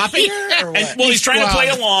not dropping her? Or what? He's trying to play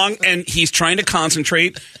along, and he's trying to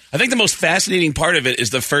concentrate. I think the most fascinating part of it is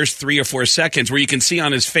the first 3 or 4 seconds where you can see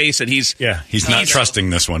on his face that he's not trusting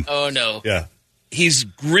this one. Oh, no. Yeah. He's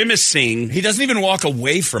grimacing. He doesn't even walk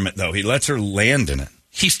away from it, though. He lets her land in it.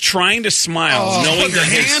 He's trying to smile, knowing the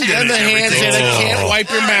hands in it. Can't wipe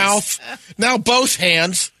your mouth. Now both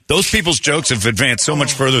hands. Those people's jokes have advanced so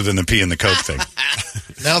much further than the pee and the Coke thing.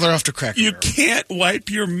 Now they're off to Cracker You Barrel. can't wipe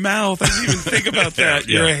your mouth. I didn't even think about that.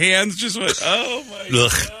 Yeah. Your hands just went, oh, my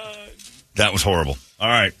Ugh. God. That was horrible. All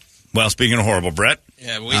right. Well, speaking of horrible, Brett.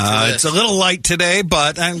 Yeah, wait till this. It's a little light today,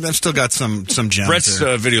 but I've still got some gems. Brett's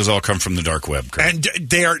there. videos all come from the dark web. Correct? And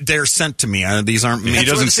they're sent to me. These aren't me. He doesn't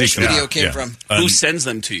That's where the seek fish them video out. came from. Who sends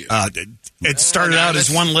them to you? It started out as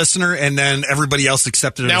one listener, and then everybody else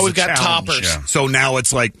accepted it. Now as we've a got challenge. toppers. Yeah. So now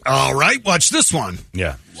it's like, all right, watch this one.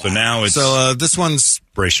 Yeah. So now it's So this one's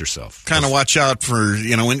brace yourself. kind of watch out for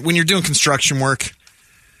when you're doing construction work.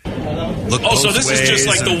 Look Oh, so both this is just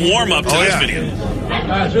like ways the warm up to this video.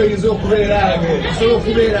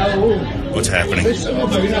 What's happening?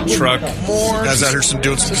 Truck. More. Guys out here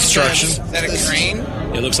doing some construction. Is that a crane?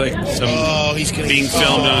 It looks like some he's being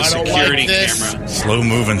filmed on a security camera. Slow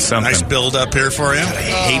moving something. Nice build up here for you. God, I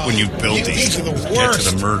hate when you build these. These are the Get worst.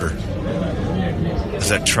 to the murder. Is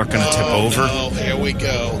that truck going to tip over? No, here we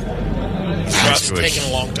go. That's It's taking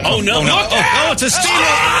a long time. Oh, no. Oh, it's a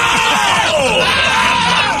steamroller.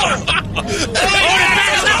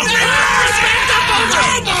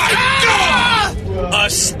 A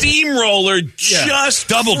steamroller just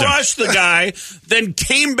crushed the guy, then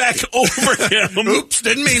came back over him. Oops,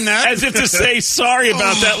 didn't mean that. As if to say, sorry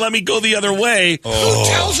about that, let me go the other way. Who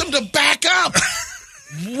tells him to back up?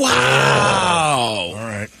 Wow. All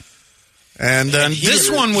right. And then this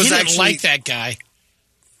one was he didn't actually like that guy.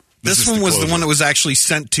 This one was the one that was actually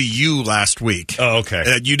sent to you last week. Oh, okay.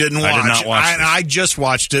 That you didn't watch. I did not watch this. I just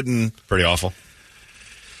watched it, and Pretty awful.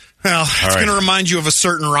 well, it's going to remind you of a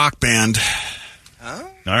certain rock band. All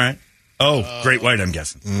right. Oh, Great White, I'm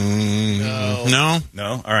guessing. No.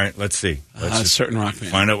 No? All right, let's see. Let's A just certain rock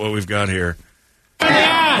band. find out what we've got here.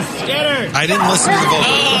 I didn't listen to the vocal.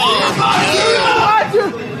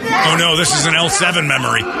 Oh, no, this is an L7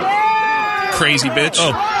 memory. Crazy bitch.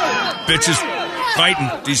 Oh, bitches fighting.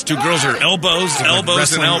 These two girls are elbows and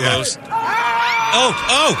wrestling, elbows. Yeah.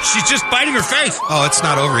 Oh, she's just biting her face. Oh, it's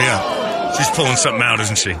not over yet. She's pulling something out,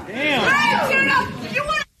 isn't she?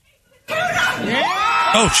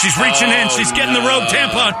 Oh, she's reaching in. She's getting the rogue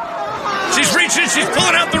tampon. She's reaching. She's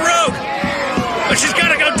pulling out the rogue. But she's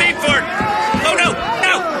got to go deep for it. Oh, no.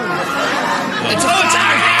 It's out. It's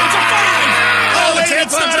a 5. Oh, the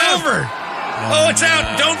tampon's over. Oh, it's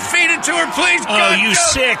out. Don't feed it to her, please. Oh, God, you go.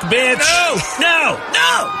 sick bitch. No.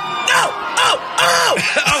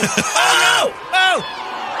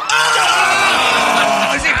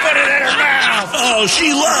 Oh, she put it in her mouth. Oh,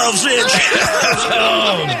 she loves it.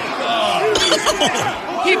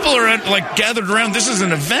 People are gathered around. This is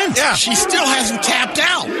an event. Yeah, she still hasn't tapped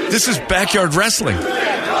out. This is backyard wrestling.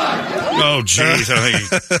 Oh, jeez. I think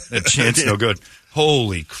that chant's no good.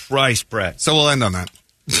 Holy Christ, Brett. So we'll end on that.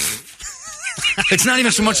 It's not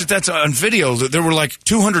even so much that that's on video. There were like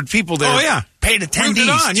 200 people there. Oh, yeah. Paid Moved attendees. it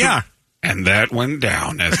on, yeah. And that went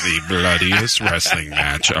down as the bloodiest wrestling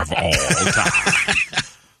match of all time.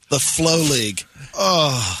 The Flow League.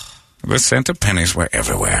 Oh. The Santa pennies were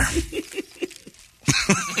everywhere.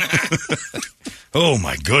 Oh,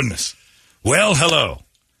 my goodness. Well, hello.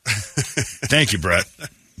 Thank you, Brett.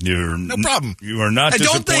 No problem. You are not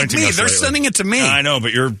Don't disappointing thank me. us They're lately. sending it to me. I know,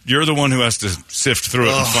 but you're the one who has to sift through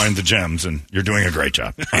it and find the gems, and you're doing a great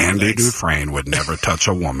job. Andy Dufresne would never touch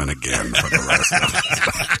a woman again for the rest of his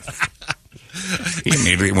life. He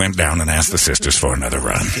immediately went down and asked the sisters for another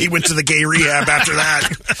run. He went to the gay rehab after that.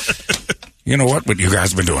 You know what you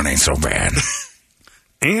guys been doing ain't so bad.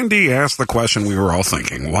 Andy asked the question we were all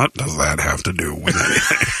thinking, what does that have to do with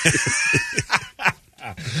anything?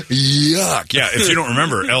 Yuck. Yeah, if you don't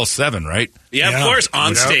remember, L7, right? Yeah, of course,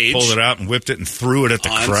 on stage. Pulled it out and whipped it and threw it at the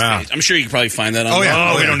crowd. Stage. I'm sure you can probably find that on we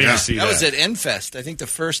don't need to see that. That was at Enfest. I think the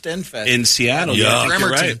first Enfest. In Seattle. Yeah, I think you're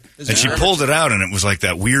right. And she pulled it out, and it was like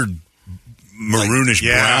that weird maroonish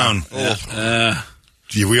brown.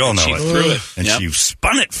 We all know she it. threw it. And she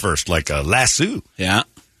spun it first like a lasso. Yeah.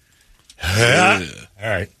 All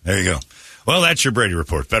right, there you go. Well, that's your Brady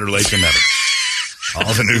Report. Better late than never.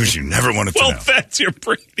 All the news you never wanted to know. Well, that's your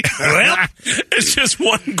Brady. Well, it's just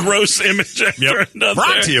one gross image after another.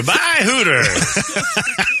 Brought to you by Hooters.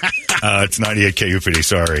 It's 98 KUPD,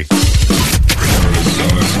 sorry.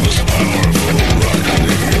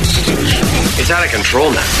 It's out of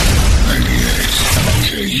control now.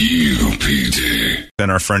 KUPD. Then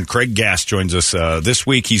our friend Craig Gass joins us this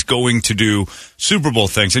week. He's going to do Super Bowl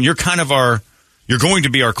things, and you're kind of you're going to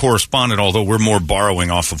be our correspondent, although we're more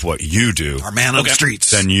borrowing off of what you do. Our man on the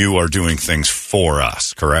streets. Then you are doing things for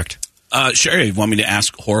us, correct? Sure. You want me to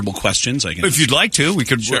ask horrible questions? I can. If you'd like to, we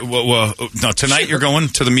could. Sure. No, tonight you're going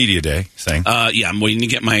to the media day thing. Yeah, I'm waiting to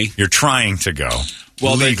get my. You're trying to go.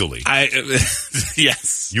 Well, legally.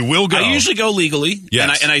 Yes. You will go. I usually go legally.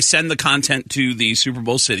 Yes. And I send the content to the Super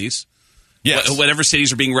Bowl cities. Yes. Whatever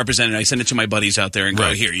cities are being represented, I send it to my buddies out there and go,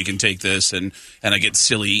 Right. here, you can take this, and I get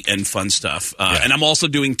silly and fun stuff. And I'm also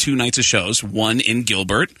doing 2 nights of shows, one in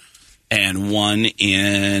Gilbert and one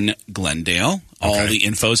in Glendale. All the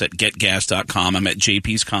info's at getgas.com. I'm at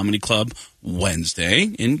JP's Comedy Club Wednesday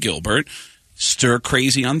in Gilbert. Stir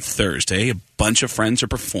Crazy on Thursday. A bunch of friends are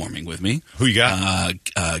performing with me. Who you got?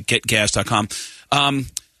 Getgas.com.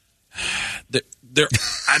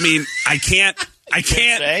 I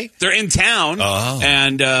can't. They're in town,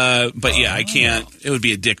 and but yeah, I can't. It would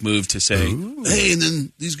be a dick move to say, "Hey," and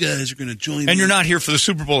then these guys are going to join. And you're not here for the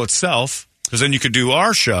Super Bowl itself, because then you could do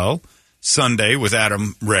our show Sunday with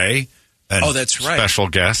Adam Ray And that's right. Special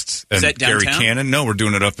guests. And Is that Gary downtown? Cannon. No, we're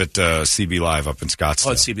doing it up at CB Live up in Scottsdale.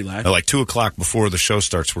 Oh, it's CB Live? At like 2 o'clock before the show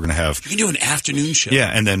starts, we're going to have... You can do an afternoon show. Yeah,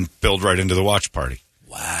 and then build right into the watch party.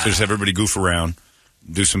 Wow. So just have everybody goof around,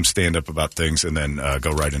 do some stand-up about things, and then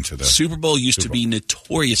go right into the... Super Bowl used to be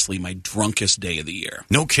notoriously my drunkest day of the year.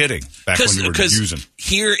 No kidding. Back when you were using.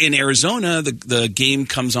 Here in Arizona, the game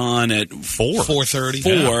comes on at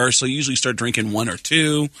 4:30. 4, so you usually start drinking 1 or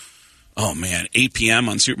 2. Oh, man, 8 p.m.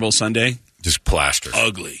 on Super Bowl Sunday. Just plastered.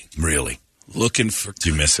 Ugly. Really? Looking for... Do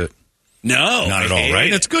you miss it? No. Not at all,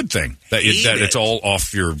 right? It's a good thing that it's all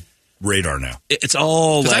off your radar now. It's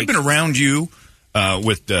all Because like... I've been around you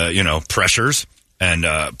with, pressures and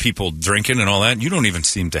people drinking and all that. You don't even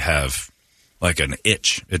seem to have, like, an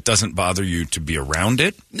itch. It doesn't bother you to be around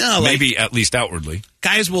it? No. Maybe at least outwardly.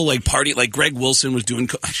 Guys will, like, party. Like, Greg Wilson was doing...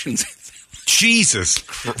 I shouldn't say that. Jesus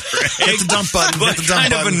Christ. Hit the dump button. What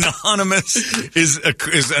kind of anonymous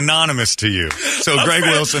is anonymous to you? So Greg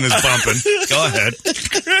Wilson is bumping. Go ahead.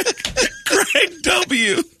 Greg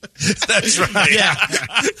W. That's right. Yeah.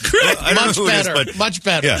 Greg, I don't know who it is, but- Much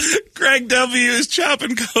better. Yeah. Greg W. is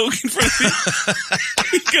chopping coke in front of me.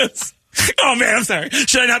 He goes, oh, man, I'm sorry.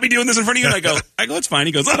 Should I not be doing this in front of you? And I go, it's fine.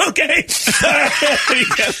 He goes, oh, okay. he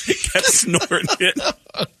kept snorting it.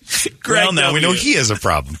 Greg Well, now W. we know he has a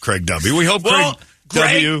problem, Craig W. We hope Well,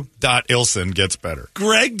 Greg W. Ilson gets better.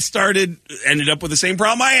 Greg ended up with the same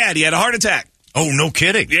problem I had. He had a heart attack. Oh, no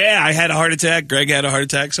kidding. Yeah, I had a heart attack. Greg had a heart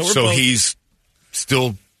attack. So we're both, he's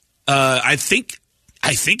still... I think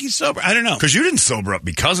he's sober. I don't know. Because you didn't sober up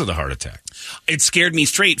because of the heart attack. It scared me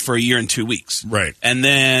straight for a year and 2 weeks. Right. And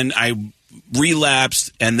then I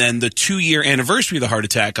relapsed, and then the 2-year anniversary of the heart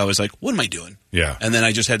attack, I was like, what am I doing? Yeah. And then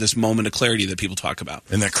I just had this moment of clarity that people talk about.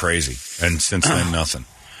 Isn't that crazy? And since then, nothing.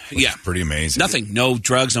 Which Yeah. is pretty amazing. Nothing. No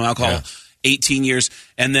drugs, no alcohol. Yeah. 18 years.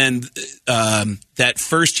 And then that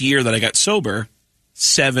first year that I got sober,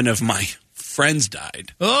 7 of my friends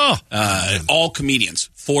died. Oh. All comedians.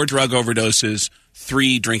 4 drug overdoses,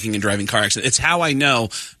 3 drinking and driving car accidents. It's how I know.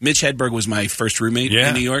 Mitch Hedberg was my first roommate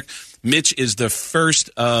in New York. Mitch is the first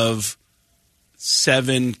of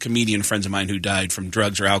 7 comedian friends of mine who died from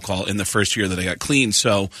drugs or alcohol in the first year that I got clean.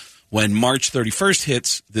 So when March 31st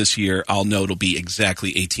hits this year, I'll know it'll be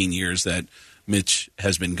exactly 18 years that Mitch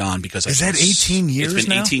has been gone. Because Is that 18 years It's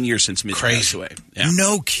been now? 18 years since Mitch passed away. Yeah.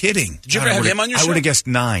 No kidding. Did you ever have him on your show? I would have guessed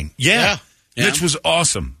 9. Yeah. Yeah. Mitch was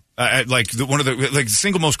awesome. The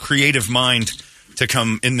single most creative mind to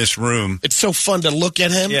come in this room. It's so fun to look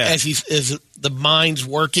at him as the mind's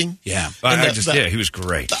working. Yeah. He was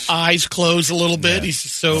great. The eyes close a little bit. He's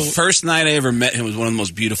so... The first night I ever met him was one of the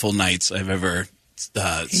most beautiful nights I've ever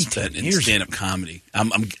spent in stand-up comedy.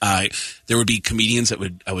 There would be comedians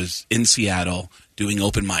I was in Seattle doing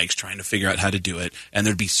open mics, trying to figure out how to do it, and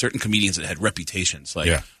there'd be certain comedians that had reputations,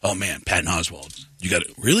 like, oh man, Patton Oswalt. You got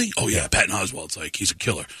it? Really? Oh yeah, Patton Oswalt's like, he's a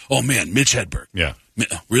killer. Oh man, Mitch Hedberg. Yeah.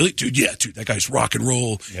 Really? Dude, that guy's rock and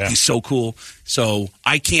roll. Yeah. He's so cool. So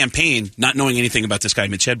I campaigned, not knowing anything about this guy,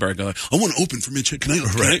 Mitch Hedberg. I want to open for Mitch. Can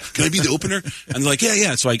I be the opener? And they're like,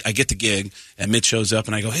 yeah. So I get the gig, and Mitch shows up,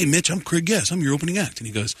 and I go, hey, Mitch, I'm Craig Guest. I'm your opening act. And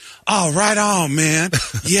he goes, oh, right on, man.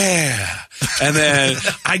 Yeah. And then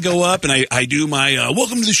I go up, and I do my,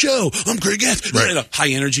 welcome to the show. I'm Craig Guest. Right. High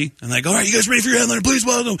energy. And I go, all right, you guys ready for your headliner? Please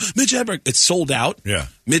welcome Mitch Hedberg. It's sold out. Yeah.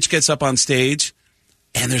 Mitch gets up on stage.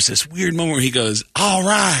 And there's this weird moment where he goes, all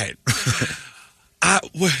right.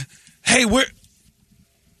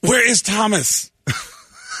 Where is Thomas?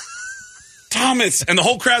 Thomas. And the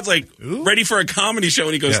whole crowd's like, ready for a comedy show.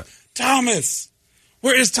 And he goes, Thomas,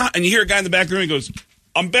 where is Thomas? And you hear a guy in the back room. He goes,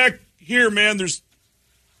 I'm back here, man. There's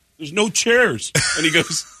no chairs. And he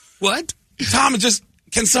goes, what? Thomas,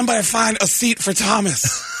 can somebody find a seat for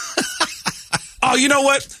Thomas? Oh, you know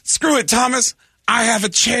what? Screw it, Thomas. I have a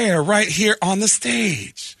chair right here on the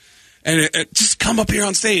stage. And just come up here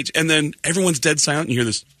on stage. And then everyone's dead silent. And you hear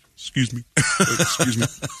this, excuse me,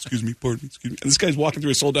 pardon me, excuse me. And this guy's walking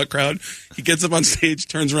through a sold-out crowd. He gets up on stage,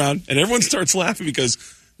 turns around, and everyone starts laughing because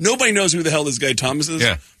nobody knows who the hell this guy Thomas is.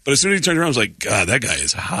 Yeah. But as soon as he turns around, I was like, God, that guy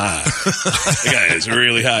is high. That guy is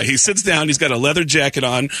really high. He sits down. He's got a leather jacket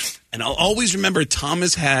on. And I'll always remember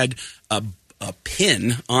Thomas had a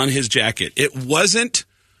pin on his jacket. It wasn't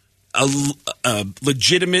a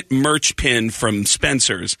legitimate merch pin from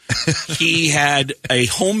Spencer's. He had a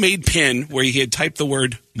homemade pin where he had typed the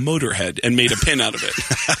word Motorhead and made a pin out of it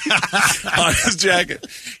on his jacket.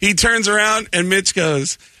 He turns around and Mitch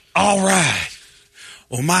goes, all right.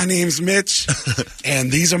 Well, my name's Mitch, and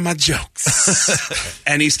these are my jokes.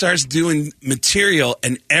 And he starts doing material,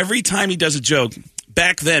 and every time he does a joke,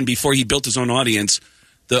 back then, before he built his own audience,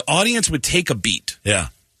 the audience would take a beat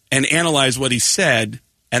and analyze what he said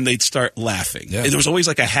and they'd start laughing. Yeah. There was always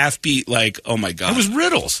like a half beat, like, oh my God. It was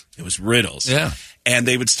riddles. It was riddles. Yeah. And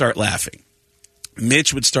they would start laughing.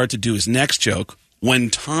 Mitch would start to do his next joke when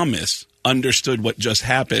Thomas understood what just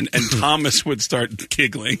happened, and Thomas would start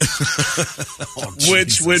giggling,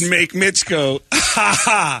 which would make Mitch go, ha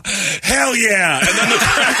ha, hell yeah. And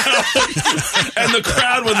then the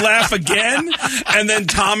crowd would laugh again, and then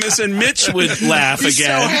Thomas and Mitch would laugh He's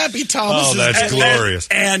again. so happy Thomas Oh, that's glorious.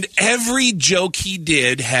 And every joke he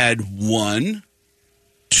did had 1,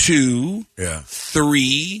 2,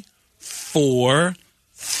 3, 4,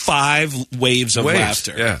 5 waves of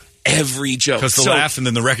laughter. Yeah. Every joke. Because the laugh and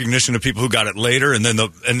then the recognition of people who got it later, and then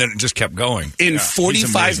it just kept going. In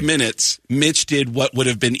 45 minutes, Mitch did what would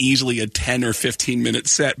have been easily a 10 or 15-minute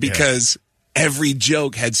set because every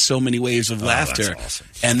joke had so many waves of laughter. That's awesome.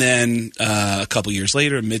 And then a couple years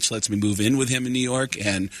later, Mitch lets me move in with him in New York.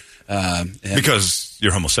 And because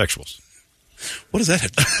you're homosexuals. What does that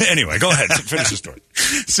have to do? Anyway, go ahead. Finish the story.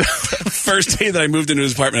 So, first day that I moved into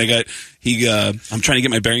his apartment, I'm trying to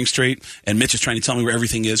get my bearings straight, and Mitch is trying to tell me where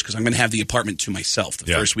everything is because I'm going to have the apartment to myself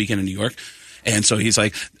the first weekend in New York. And so he's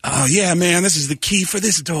like, oh, yeah, man, this is the key for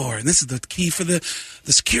this door, and this is the key for the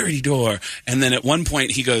security door. And then at one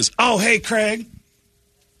point he goes, oh, hey, Craig,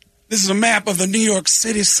 this is a map of the New York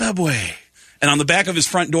City subway. And on the back of his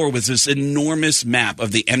front door was this enormous map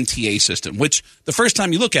of the MTA system, which the first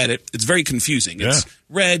time you look at it, it's very confusing. It's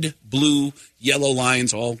red, blue, yellow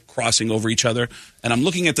lines all crossing over each other. And I'm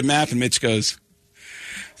looking at the map, and Mitch goes,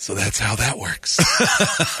 so that's how that works.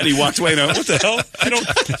 And he walked away, and I went, what the hell?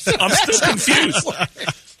 I'm still confused.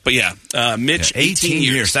 But yeah, Mitch, 18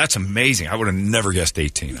 years. That's amazing. I would have never guessed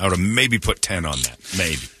 18. I would have maybe put 10 on that.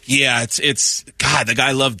 Maybe. Yeah, it's God, the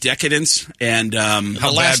guy loved decadence. And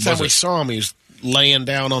the last time we saw him, he was laying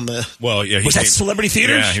down on the... Well, yeah. Was that Celebrity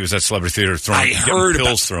Theater? Yeah, he was at Celebrity Theater getting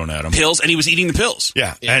pills thrown at him. Pills, and he was eating the pills.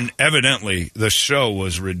 Yeah, and evidently the show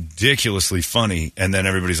was ridiculously funny, and then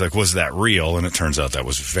everybody's like, was that real? And it turns out that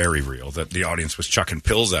was very real, that the audience was chucking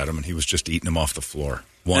pills at him, and he was just eating them off the floor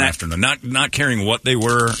one after another, not caring what they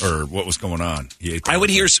were or what was going on. I would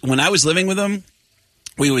hear, when I was living with him,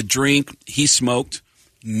 we would drink, he smoked,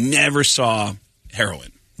 never saw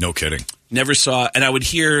heroin. No kidding. Never saw, and I would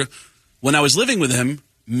hear... When I was living with him,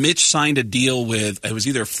 Mitch signed a deal with, it was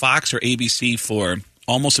either Fox or ABC for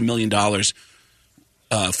almost $1 million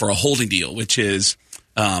for a holding deal, which is,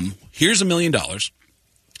 here's $1 million.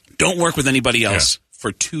 Don't work with anybody else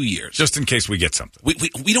for 2 years. Just in case we get something.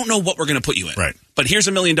 We don't know what we're going to put you in. Right. But here's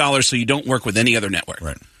 $1 million so you don't work with any other network.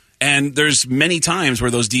 Right. And there's many times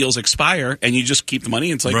where those deals expire and you just keep the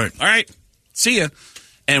money and it's like, all right, see ya.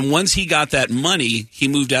 And once he got that money, he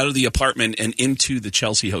moved out of the apartment and into the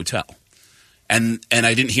Chelsea Hotel. And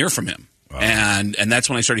I didn't hear from him. Wow. And that's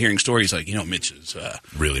when I started hearing stories like, Mitch is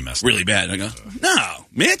really messed really bad. And I go, no,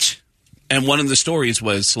 Mitch. And one of the stories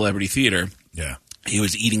was Celebrity Theater. Yeah. He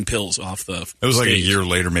was eating pills off the It was stage. like a year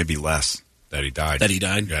later, maybe less, that he died.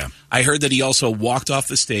 Yeah. I heard that he also walked off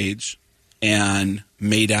the stage and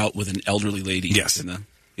made out with an elderly lady. Yes.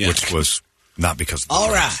 Which was not because of the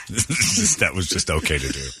drugs. That was just okay to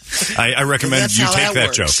do. I recommend you take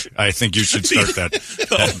that joke. I think you should start that.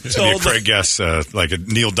 To be a Craig Guess, like a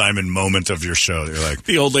Neil Diamond moment of your show. You're like,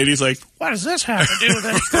 the old lady's like, what does this have to do with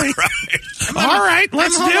anything? Right. All right,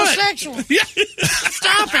 let's I'm do homosexual. it.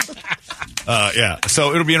 Stop it. yeah.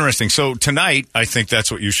 So it'll be interesting. So tonight, I think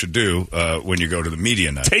that's what you should do when you go to the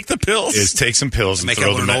media night. Take the pills. Is take some pills and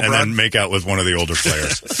throw them, and then make out with one of the older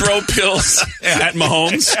players. Throw pills at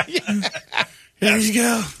Mahomes. There you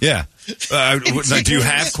go. Yeah. Do you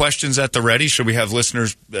have questions at the ready? Should we have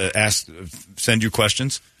listeners send you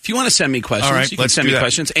questions? If you want to send me questions, all right, you can send me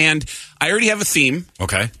questions. And I already have a theme.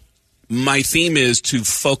 Okay. My theme is to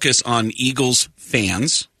focus on Eagles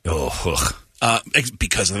fans. Oh,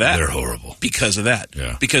 because of that. They're horrible. Because of that.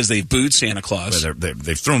 Yeah. Because they booed Santa Claus.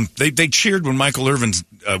 They cheered when Michael Irvin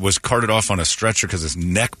was carted off on a stretcher because his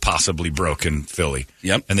neck possibly broke in Philly.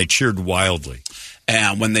 Yep. And they cheered wildly.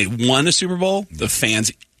 And when they won a Super Bowl, the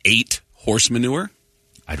fans ate horse manure.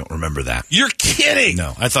 I don't remember that. You're kidding.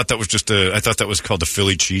 No, I thought that was called the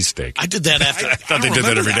Philly cheesesteak. I did that after. I thought they did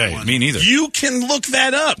that every day. Me neither. You can look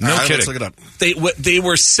that up. No kidding. Let's look it up. They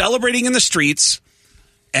were celebrating in the streets,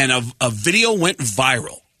 and a video went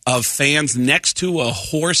viral of fans next to a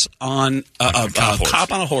horse on a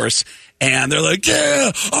cop on a horse. And they're like,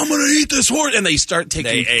 yeah, I'm going to eat this horse. And they start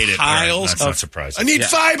taking piles That's of... not surprising. I need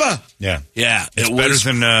fiber. Yeah. Yeah. It's better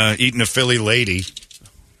than eating a Philly lady.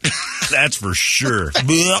 That's for sure.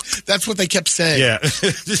 That's what they kept saying. Yeah.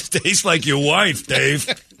 This tastes like your wife, Dave.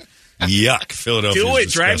 Yuck. Philadelphia. Do it.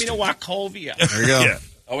 Drive me to Wachovia. There you go. Yeah.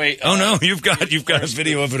 Oh wait. Oh no, you've got a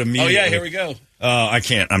video of it immediately. Oh yeah, here we go. I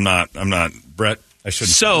can't. I'm not. Brett, I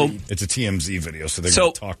shouldn't. So it's a TMZ video, so they're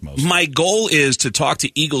going to talk most. My goal is to talk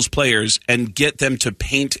to Eagles players and get them to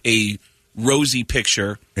paint a rosy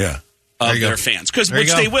picture of their fans, which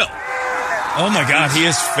they will. Oh my God, he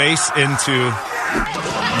has face into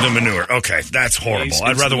the manure. Okay, that's horrible.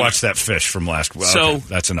 I'd rather watch that fish from last week. So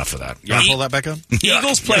that's enough of that. You want to pull that back up?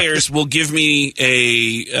 Eagles players will give me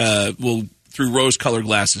will through rose-colored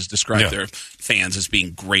glasses describe their fans as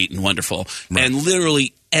being great and wonderful, and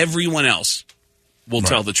literally everyone else will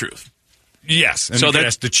tell the truth. Yes, and so you can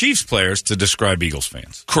ask the Chiefs players to describe Eagles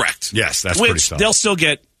fans. Correct. Yes, that's pretty solid.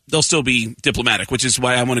 They'll still be diplomatic, which is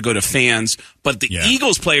why I want to go to fans. But the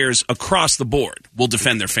Eagles players across the board will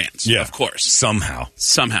defend their fans, of course. Somehow,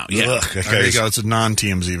 yeah. Okay. There you go. It's a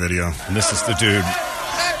non-TMZ video. And this is the dude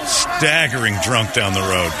staggering drunk down the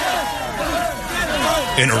road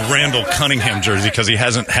in a Randall Cunningham jersey because he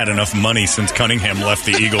hasn't had enough money since Cunningham left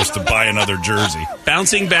the Eagles to buy another jersey.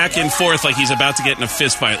 Bouncing back and forth like he's about to get in a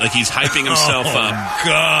fist fight, like he's hyping himself up. Oh,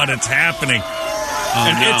 God, it's happening.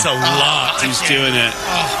 It's a lot. He's doing it.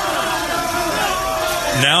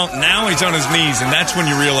 Now he's on his knees, and that's when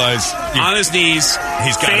you realize... on his knees,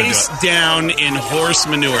 he's got face down in horse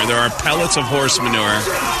manure. There are pellets of horse manure.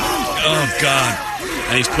 Oh, God.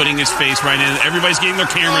 And he's putting his face right in. Everybody's getting their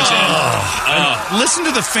cameras in. Listen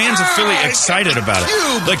to the fans of Philly excited about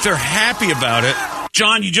it. Like, they're happy about it.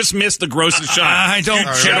 John, you just missed the grossest shot. I don't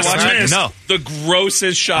care to watch it. No. The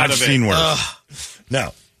grossest shot of it. I've seen worse.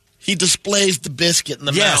 No. He displays the biscuit in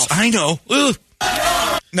the mouth. Yes, I know. Ugh.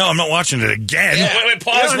 No, I'm not watching it again. Yeah. Wait,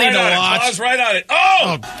 pause right on it. Pause right on it.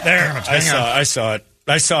 Oh! There. I saw it.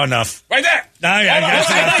 I saw enough. Right there.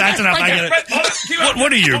 That's enough. I get it.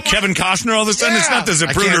 What are you, Kevin Costner all of a sudden? It's not the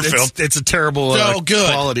Zapruder film. It's a terrible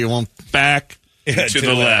quality. It won't back to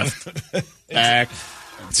the left. Back.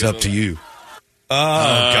 It's up to you. Oh,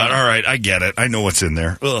 God. All right. I get it. I know what's in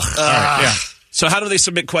there. Ugh. All right. Yeah. So how do they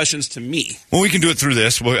submit questions to me? Well, we can do it through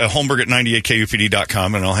this. Holmberg at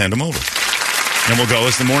 98kupd.com, and I'll hand them over. And we'll go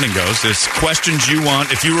as the morning goes. There's questions you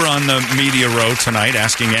want. If you were on the media row tonight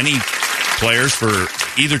asking any players for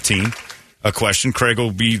either team a question, Craig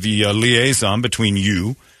will be the liaison between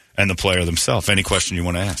you and the player themselves. Any question you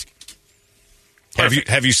want to ask.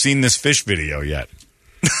 Have you seen this fish video yet?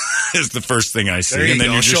 Is the first thing I see, and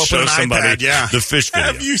then you just show somebody the fish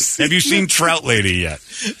video. Have you seen Trout Lady yet?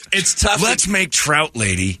 It's tough. Let's make Trout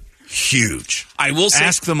Lady huge. I will say,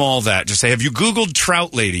 ask them all that. Just say, have you Googled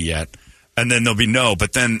Trout Lady yet? And then they'll be no.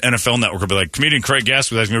 But then NFL Network will be like, comedian Craig Gass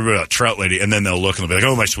was asking me about Trout Lady, and then they'll look and they'll be like,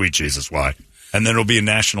 oh my sweet Jesus, why? And then it'll be a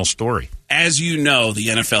national story. As you know, the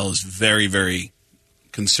NFL is very, very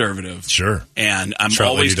conservative. Sure. And I'm Trout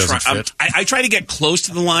always trying. I try to get close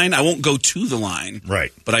to the line. I won't go to the line.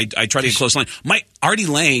 Right. But I try to get close to the line. Artie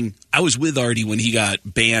Lang, I was with Artie when he got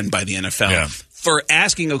banned by the NFL for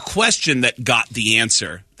asking a question that got the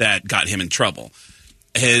answer that got him in trouble.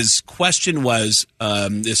 His question was,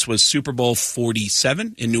 this was Super Bowl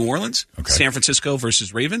 47 in New Orleans, San Francisco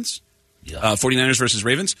versus Ravens, 49ers versus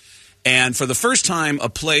Ravens. And for the first time, a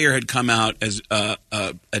player had come out as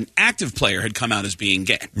an active player had come out as being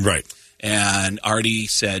gay. Right. And Artie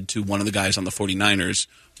said to one of the guys on the 49ers,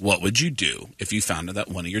 what would you do if you found out that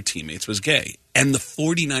one of your teammates was gay? And the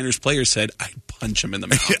 49ers player said, I'd punch him in the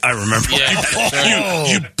mouth. I remember.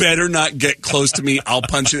 You better not get close to me. I'll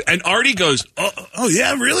punch you. And Artie goes, oh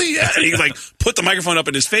yeah, really? Yeah. And he put the microphone up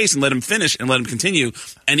in his face and let him finish and let him continue.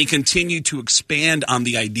 And he continued to expand on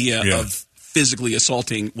the idea of physically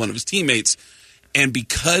assaulting one of his teammates. And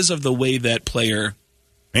because of the way that player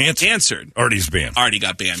answered, Artie's banned. Artie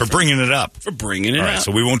got banned for bringing it up. For bringing it All up. right,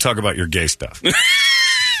 so we won't talk about your gay stuff.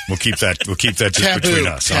 We'll keep that just between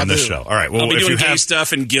us on this show. All right. Well, I'll be if doing you gay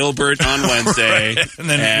stuff in Gilbert on Wednesday, and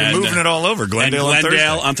then you're moving it all over. Glendale on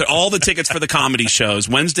Thursday. All the tickets for the comedy shows.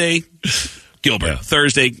 Wednesday, Gilbert.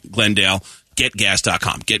 Thursday, Glendale.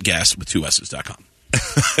 GetGas.com. GetGas with 2 S's.com.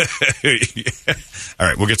 All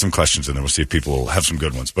right, we'll get some questions in there. We'll see if people will have some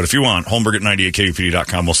good ones. But if you want, Holmberg at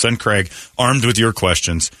 98kupd.com. We'll send Craig armed with your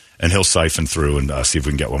questions, and he'll siphon through and see if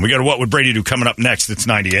we can get one. We got a What Would Brady Do coming up next. It's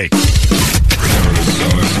 98.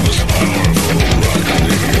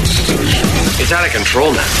 It's out of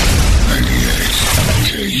control now. 98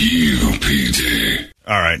 KUPD.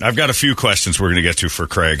 All right, I've got a few questions we're going to get to for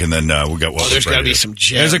Craig, and then we'll get one. There's got to be some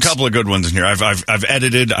gems. There's a couple of good ones in here. I've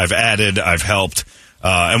edited, I've added, I've helped,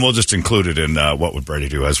 and we'll just include it in What Would Brady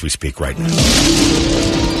Do as we speak right now.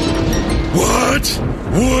 What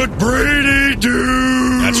would Brady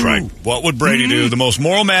do? That's right. What would Brady do? The most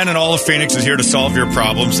moral man in all of Phoenix is here to solve your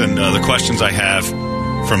problems, and the questions I have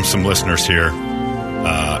from some listeners here,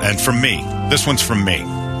 and from me. This one's from me.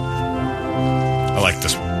 I like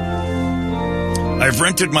this one. I've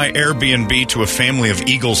rented my Airbnb to a family of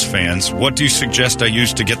Eagles fans. What do you suggest I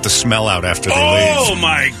use to get the smell out after they leave? Oh,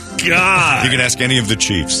 my God. You can ask any of the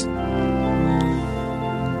Chiefs.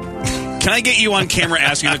 Can I get you on camera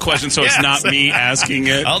asking the question so it's not me asking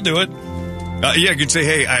it? I'll do it. You could say,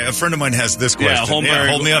 hey, a friend of mine has this question. Yeah, Holmberg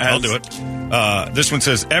hold me up. I'll do it. This one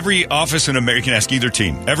says, every office in America, you can ask either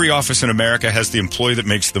team, every office in America has the employee that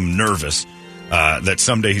makes them nervous that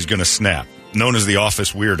someday he's going to snap, known as the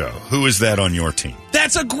office weirdo. Who is that on your team?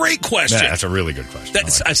 That's a great question. Yeah, that's a really good question.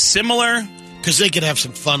 That's a similar... Because they could have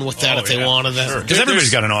some fun with that if they wanted that. Because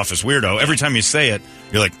everybody's got an office weirdo. Every time you say it,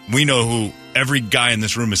 you're like, we know who every guy in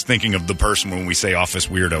this room is thinking of the person when we say office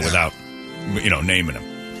weirdo without, naming him.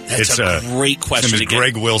 That's a great question. His name is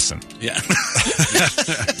Greg Wilson. Yeah.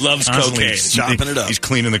 Loves cocaine. Chopping it up. He's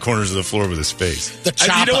cleaning the corners of the floor with his face.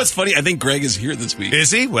 You know what's funny? I think Greg is here this week.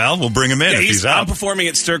 Is he? Well, we'll bring him in if he's out. I'm performing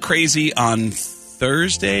at Stir Crazy on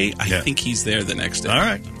Thursday. I think he's there the next day. All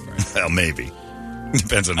right. Well, maybe.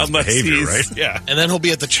 Depends on his behavior, right? Yeah. And then he'll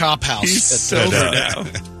be at the Chop House. He's sober now.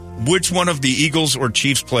 Which one of the Eagles or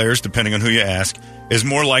Chiefs players, depending on who you ask, is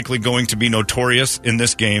more likely going to be notorious in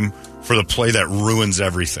this game for the play that ruins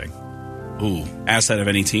everything? Ooh. Ask that of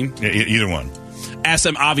any team? Either one. Ask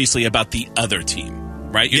them, obviously, about the other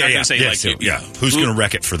team, right? You're not going to say, who's going to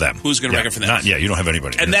wreck it for them? Who's going to wreck it for them? You don't have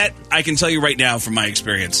anybody. And that, I can tell you right now from my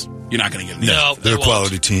experience, you're not going to get it. No, they're a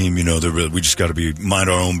quality team. We just got to mind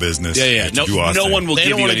our own business. Yeah. No one will give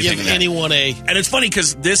you anything. They don't want to give anyone a... And it's funny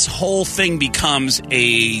because this whole thing becomes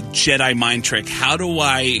a Jedi mind trick. How do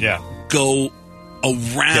I go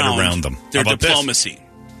around them? Their diplomacy?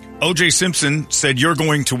 O.J. Simpson said, you're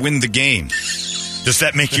going to win the game. Does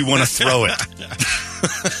that make you want to throw it?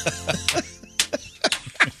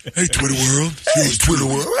 Hey, Twitter world. Here's Twitter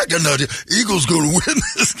world. I got an idea. Eagles going to win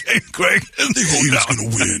this game, Greg. I think Eagles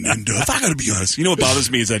going to win. And if I got to be honest. You know what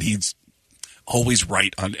bothers me is that he's always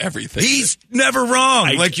right on everything. He's never wrong.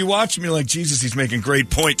 You watch me like, Jesus, he's making great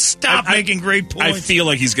points. Stop making great points. I feel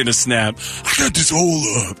like he's going to snap. I got this whole...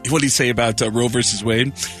 what did he say about Roe versus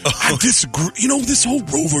Wade? I disagree. This whole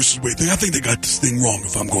Roe versus Wade thing, I think they got this thing wrong,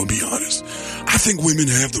 if I'm going to be honest. I think women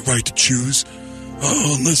have the right to choose,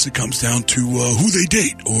 unless it comes down to who they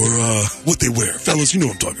date or what they wear. Fellas, you know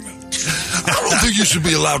what I'm talking about. I don't think you should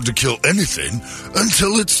be allowed to kill anything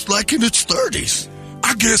until it's like in its 30s.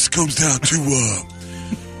 I guess it comes down to,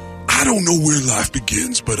 I don't know where life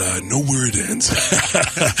begins, but I know where it ends.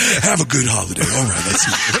 Have a good holiday. All right,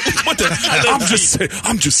 let's see.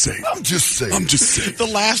 I'm just saying.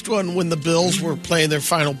 The last one, when the Bills were playing their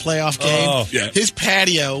final playoff game, his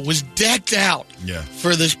patio was decked out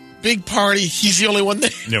for this big party. He's the only one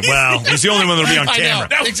there. Yeah, well, he's the only one that'll be on camera.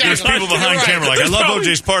 Exactly. There's people behind camera like, I love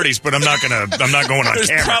OJ's parties, but I'm not going on camera.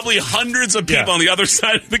 There's probably hundreds of people on the other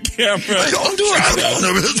side of the camera. I'm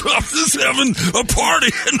just having a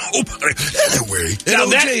party and nobody. Anyway, now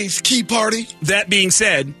OJ's key party. That being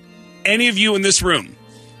said, any of you in this room,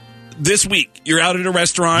 this week, you're out at a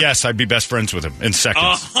restaurant. Yes, I'd be best friends with him in seconds.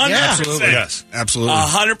 100%. Absolutely. Yes, absolutely.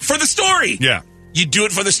 100 for the story. Yeah. You do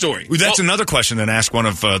it for the story. Well, that's another question then ask one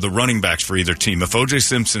of the running backs for either team. If O.J.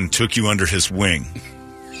 Simpson took you under his wing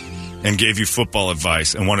and gave you football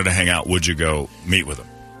advice and wanted to hang out, would you go meet with him?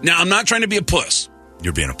 Now, I'm not trying to be a puss.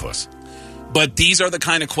 You're being a puss. But these are the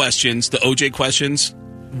kind of questions, the O.J. questions,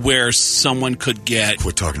 where someone could get...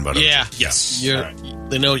 Quit talking about it. Yeah. Yes.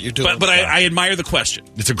 They know what you're doing. But I admire the question.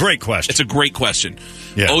 It's a great question. It's a great question.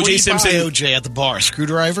 Yeah. O.J. Simpson. O.J. at the bar.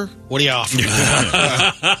 Screwdriver? What do you offer?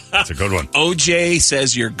 That's a good one. O.J.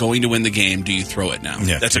 says you're going to win the game. Do you throw it now?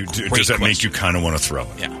 Yeah. That's a great Does that question. make you kind of want to throw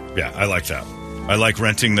it? Yeah. Yeah, I like that. I like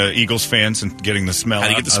renting the Eagles fans and getting the smell out. How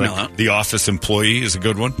do you get the smell out? The office employee is a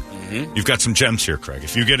good one. Mm-hmm. You've got some gems here, Craig.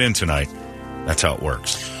 If you get in tonight, that's how it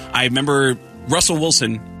works. I remember Russell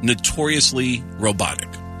Wilson, notoriously robotic.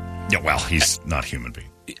 Yeah, well, he's not a human being.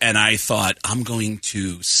 And I thought, I'm going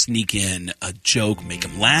to sneak in a joke, make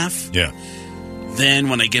him laugh. Yeah. Then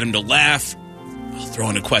when I get him to laugh, I'll throw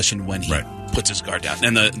in a question when he puts his guard down.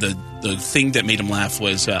 And the thing that made him laugh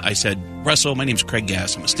was I said, Russell, my name's Craig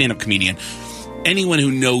Gass. I'm a stand-up comedian. Anyone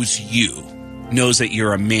who knows you knows that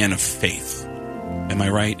you're a man of faith. Am I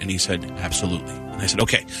right? And he said, absolutely. And I said,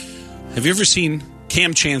 okay. Have you ever seen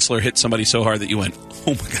Cam Chancellor hit somebody so hard that you went,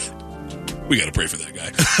 oh, my God. We got to pray for that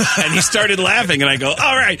guy. And he started laughing, and I go,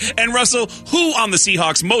 all right. And Russell, who on the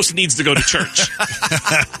Seahawks most needs to go to church?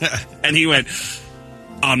 And he went,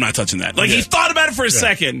 I'm not touching that. He thought about it for a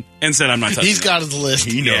second and said, I'm not touching He's got his list.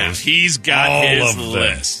 He knows. Yeah, he's got all his of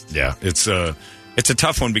list. Yeah, it's a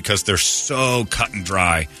tough one because they're so cut and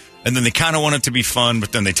dry. And then they kind of want it to be fun,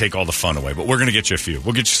 but then they take all the fun away. But we're going to get you a few.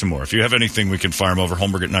 We'll get you some more. If you have anything, we can fire them over.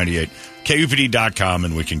 Holmberg at 98, KUPD.com,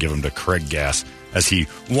 and we can give them to Craig Gass as he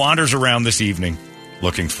wanders around this evening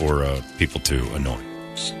looking for people to annoy,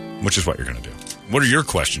 which is what you're going to do. What are your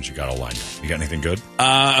questions you got all lined up? You got anything good?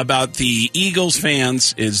 About the Eagles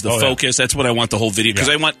fans is the focus. That's what I want the whole video, because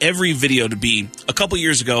I want every video to be. A couple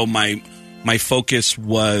years ago, my focus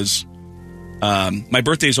was my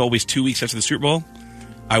birthday is always 2 weeks after the Super Bowl.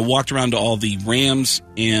 I walked around to all the Rams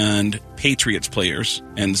and Patriots players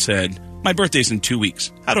and said, my birthday's in 2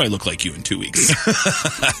 weeks. How do I look like you in 2 weeks?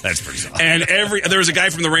 That's pretty solid. And there was a guy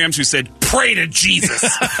from the Rams who said, pray to Jesus.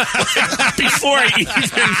 before I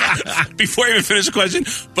even finished the question.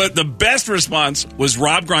 But the best response was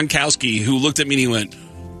Rob Gronkowski, who looked at me and he went,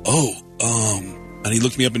 and he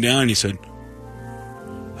looked me up and down and he said,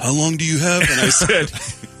 how long do you have? And I said,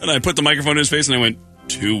 and I put the microphone in his face and I went,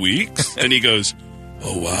 2 weeks? And he goes,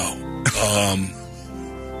 oh, wow.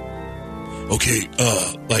 Okay,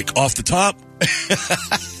 like off the top,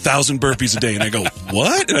 1,000 burpees a day. And I go,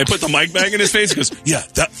 what? And I put the mic back in his face. He goes, yeah,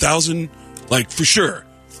 1,000, like for sure.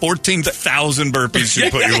 14,000 burpees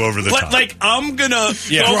should put you over the top. Like, I'm going to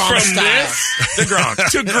go from this to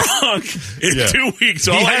Gronk in 2 weeks.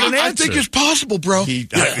 I think it's possible, bro. He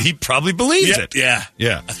probably believes it. Yeah.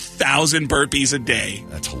 1,000 burpees a day.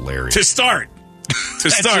 That's hilarious. To start.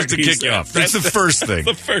 That's just to kick you off. That's the first thing.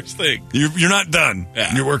 The first thing. You're not done.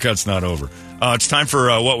 Yeah. Your workout's not over. It's time for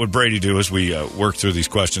What Would Brady Do as we work through these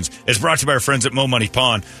questions. It's brought to you by our friends at Mo Money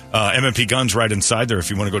Pawn. MMP Guns right inside there.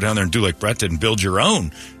 If you want to go down there and do like Brett did and build your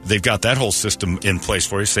own, they've got that whole system in place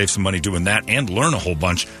for you. Save some money doing that and learn a whole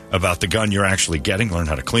bunch about the gun you're actually getting. Learn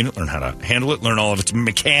how to clean it, learn how to handle it, learn all of its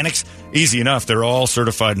mechanics. Easy enough. They're all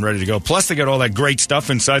certified and ready to go. Plus, they got all that great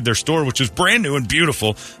stuff inside their store, which is brand new and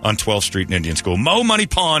beautiful on 12th Street in Indian School.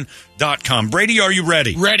 MoMoneyPawn.com. Brady, are you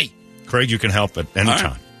ready? Ready. Craig, you can help at any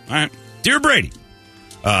time. All right. Dear Brady,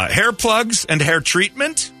 hair plugs and hair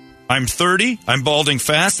treatment. I'm 30, I'm balding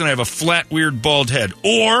fast, and I have a flat, weird, bald head.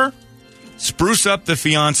 Or spruce up the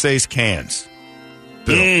fiance's cans.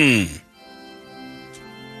 Bill.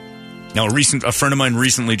 Now, a friend of mine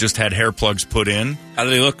recently just had hair plugs put in. How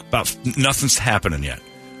do they look? Nothing's happening yet.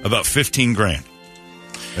 About $15,000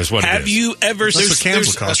 is what it is. Have you ever... There's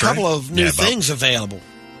a couple of new things available.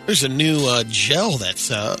 There's a new gel that's...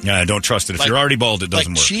 yeah, don't trust it. If you're already bald, it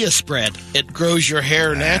doesn't work. Like chia spread. It grows your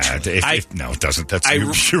hair naturally. No, it doesn't.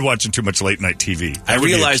 You're watching too much late-night TV. I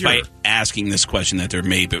realized by asking this question that there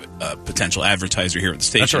may be a potential advertiser here at the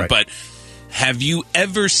station. That's right. But have you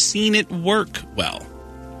ever seen it work well?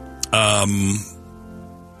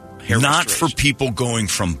 Not for people going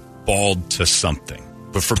from bald to something.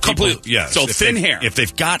 But for people... Yeah. So thin hair. If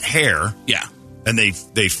they've got hair... Yeah. And they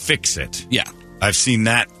fix it... Yeah. I've seen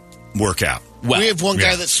that work out. Well, we have one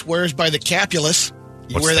guy that swears by the capulus.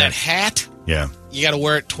 You wear that hat. Yeah. You got to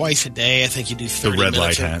wear it twice a day. I think you do 30 the red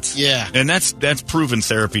minutes. light hats. Yeah. And that's proven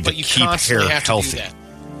therapy to keep hair healthy.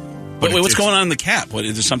 Wait, what's going on in the cap?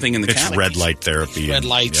 Is there something in the cap? It's red light therapy. Red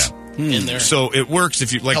lights in there. So it works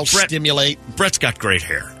if you like. Help stimulate. Brett's got great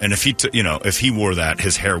hair, and if he wore that,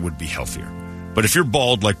 his hair would be healthier. But if you're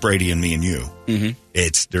bald like Brady and me and you,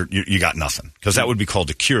 you got nothing, because that would be called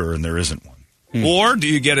a cure, and there isn't one. Or do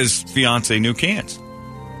you get his fiance new cans?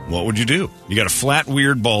 What would you do? You got a flat,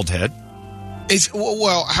 weird, bald head.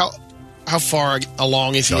 How far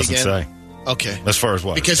along is he Doesn't again? say. Okay. As far as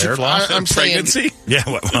what? Because hair loss? I'm pregnancy? saying,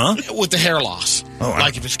 with the hair loss. Oh, wow.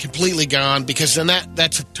 Like if it's completely gone, because then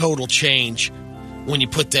that's a total change when you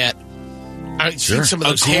put that. I've seen some of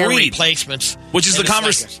those hair replacements. Which is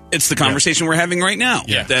it's the conversation we're having right now.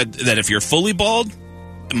 Yeah. That if you're fully bald,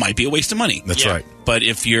 it might be a waste of money. That's right. But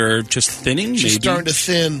if you're just thinning, you're starting to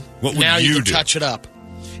thin. What would now you can do? touch it up.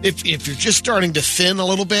 If you're just starting to thin a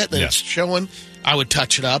little bit and it's showing, I would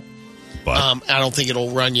touch it up. But I don't think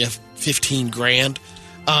it'll run you $15,000.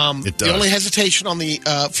 It does. The only hesitation on the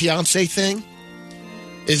fiance thing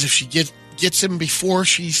is if she gets him before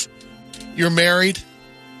you're married.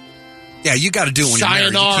 Yeah, you got to do it when you're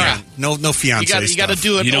married. Sayonara. No fiance. You got to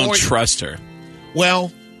do it. You don't trust her.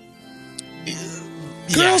 Well,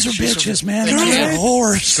 girls are bitches, man. Girls are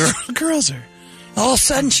whores. Girls are. All of a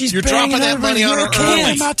sudden, you're dropping that money on her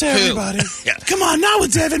early. Out to everybody. Come on, not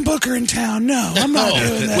with Devin Booker in town. No, I'm not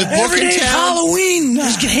doing that. With Booker in town, Halloween,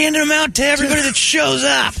 just handing them out to everybody that shows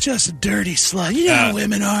up. Just a dirty slut. You know how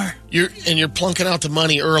women are. You're plunking out the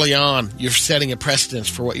money early on. You're setting a precedence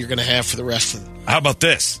for what you're going to have for the rest of them. How about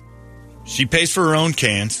this? She pays for her own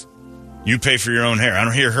cans. You pay for your own hair. I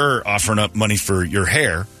don't hear her offering up money for your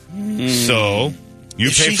hair. So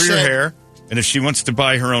you pay for your hair. And if she wants to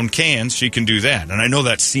buy her own cans, she can do that. And I know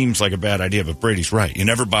that seems like a bad idea, but Brady's right. You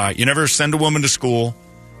never send a woman to school,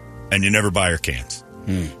 and you never buy her cans.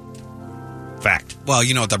 Fact. Well,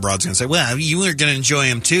 you know what that broad's going to say. Well, you were going to enjoy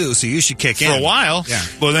him too, so you should kick in. For a while. Yeah.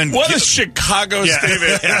 Well, then. What a Chicago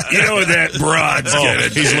statement. You know what that broad's going to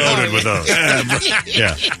do. He's loaded with those.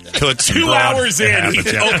 Yeah. 2 hours in,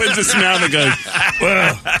 he opens his mouth and goes,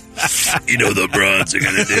 well, you know the broads are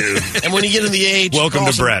going to do. And when you get in the age, welcome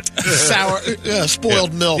to Brett. Sour,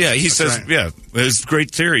 spoiled milk. Yeah, he says, it's a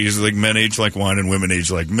great theory. He's like, men age like wine and women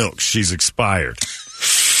age like milk. She's expired.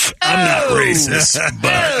 I'm not racist,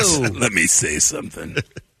 but let me say something.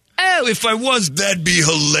 Oh, if I was, that'd be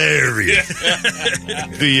hilarious.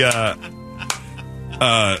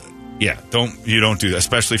 You don't do that,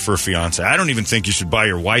 especially for a fiance. I don't even think you should buy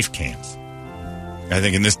your wife cans. I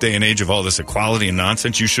think in this day and age of all this equality and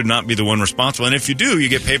nonsense, you should not be the one responsible. And if you do, you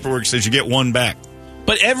get paperwork that says you get one back.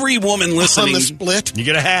 But every woman listening, on the split, you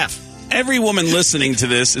get a half. Every woman listening to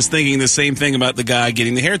this is thinking the same thing about the guy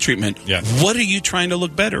getting the hair treatment. Yeah. What are you trying to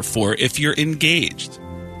look better for if you're engaged?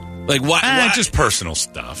 Like, why? Just personal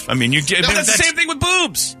stuff. I mean, you get. No, that's the same thing with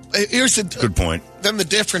boobs. Here's the good point. Then the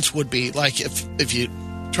difference would be like if you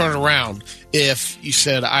turn it around. If you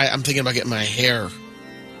said, I'm thinking about getting my hair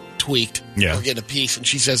tweaked, or getting a piece, and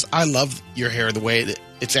she says, I love your hair the way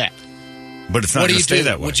it's at. But it's not going to stay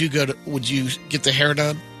that way. Would you get the hair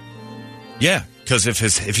done? Yeah. Because if I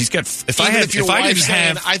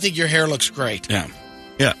think your hair looks great. Yeah.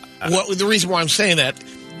 The reason why I'm saying that,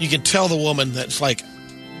 you can tell the woman that's like,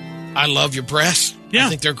 I love your breasts. Yeah. I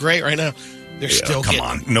think they're great right now. They're still come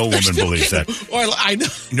on. No woman believes that. I know.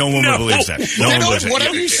 No woman believes that. No one believes that.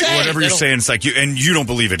 Whatever you say. Whatever you're saying, it's like you don't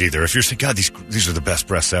believe it either. If you're saying, God, these are the best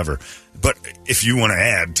breasts ever. But if you want to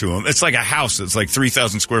add to them, it's like a house. It's like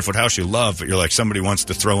 3,000 square foot house you love, but you're like, somebody wants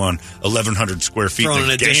to throw on 1,100 square feet in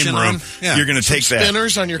the game room. Yeah. You're going to take that.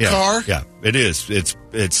 Spinners on your car. Yeah, it is.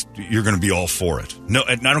 It's you're going to be all for it. No,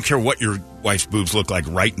 and I don't care what your wife's boobs look like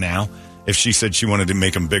right now. If she said she wanted to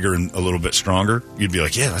make them bigger and a little bit stronger, you'd be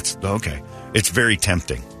like, yeah, that's okay. It's very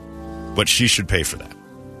tempting, but she should pay for that.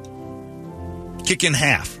 Kick in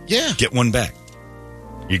half. Yeah. Get one back.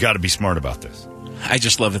 You got to be smart about this. I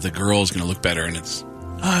just love that the girl's going to look better, and it's,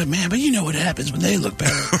 oh, man, but you know what happens when they look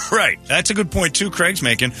better. Right. That's a good point, too, Craig's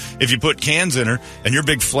making. If you put cans in her and your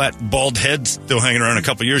big, flat, bald head's still hanging around a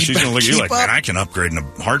couple years, she's going to look at you like, man, I can upgrade in a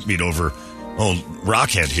heartbeat over old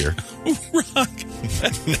Rockhead here.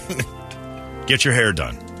 Get your hair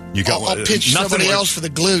done. I'll pitch somebody else for the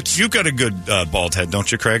glutes. You've got a good bald head,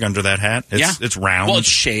 don't you, Craig, under that hat? It's round. Well, it's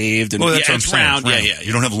shaved. And, that's it's round. Yeah.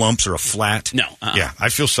 You don't have lumps or a flat? No. Yeah, I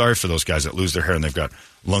feel sorry for those guys that lose their hair and they've got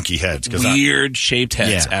lunky heads. Weird shaped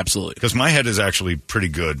heads, absolutely. Because my head is actually pretty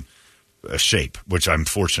good shape, which I'm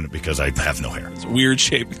fortunate because I have no hair. It's weird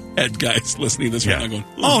shaped head guys listening to this right now going,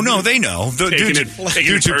 oh, no, they know. Dudes,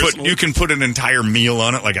 you can put an entire meal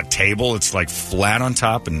on it like a table. It's like flat on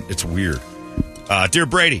top and it's weird. Dear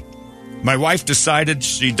Brady, my wife decided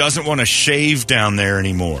she doesn't want to shave down there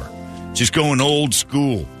anymore. She's going old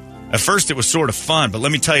school. At first, it was sort of fun, but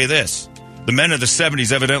let me tell you this. The men of the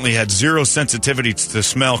 70s evidently had zero sensitivity to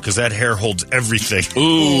smell because that hair holds everything.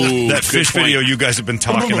 Ooh, that fish video you guys have been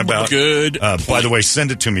talking about. Good. By the way,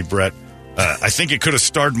 send it to me, Brett. I think it could have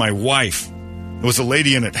starred my wife. It was a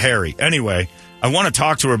lady in it, Harry. Anyway, I want to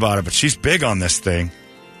talk to her about it, but she's big on this thing.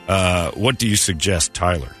 What do you suggest,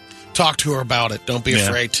 Tyler? Talk to her about it. Don't be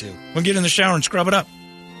afraid to. Well, get in the shower and scrub it up.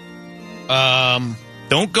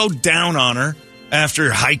 Don't go down on her after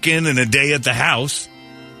hiking and a day at the house.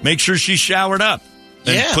 Make sure she's showered up.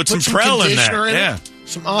 And put some Prel in there.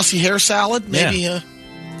 Some Aussie hair salad. Maybe.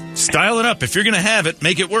 Style it up. If you're going to have it,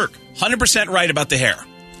 make it work. 100% right about the hair.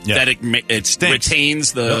 Yeah. That it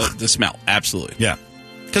retains the smell. Absolutely. Yeah.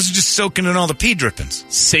 Because it's just soaking in all the pee drippings.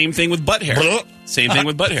 Same thing with butt hair. Same thing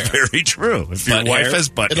with butt hair. Very true. If your wife has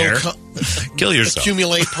butt hair, kill yourself.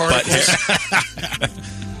 Accumulate particles.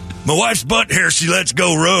 My wife's butt hair, she lets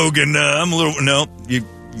go rogue, and I'm a little... No, you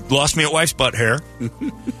lost me at wife's butt hair.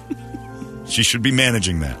 She should be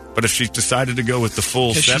managing that. But if she's decided to go with the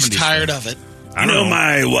full 70s... she's tired of it. I know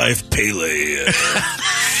my wife, Pele,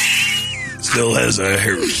 still has a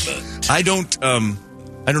hairy butt. I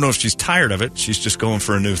don't know if she's tired of it. She's just going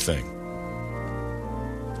for a new thing.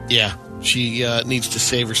 Yeah, she needs to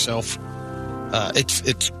save herself.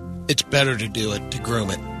 It's better to do it, to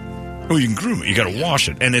groom it. Oh, you can groom it. You got to wash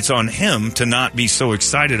it. And it's on him to not be so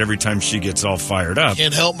excited every time she gets all fired up.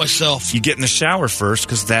 Can't help myself. You get in the shower first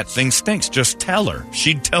because that thing stinks. Just tell her.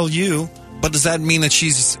 She'd tell you. But does that mean that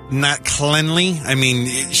she's not cleanly? I mean,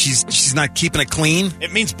 she's not keeping it clean?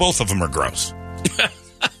 It means both of them are gross.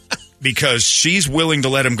 because she's willing to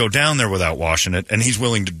let him go down there without washing it, and he's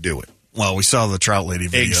willing to do it. Well, we saw the Trout Lady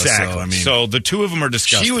video. Exactly. So the two of them are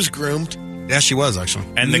disgusting. She was groomed. Yeah, she was, actually.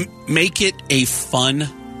 And make it a fun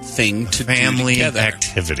thing to family do together.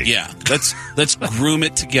 activity. Yeah, let's groom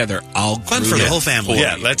it together. I'll fun groom for the it whole family. for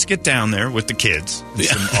Yeah, you. let's get down there with the kids.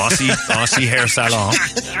 Some Aussie hair salon.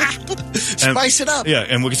 Spice it up. Yeah,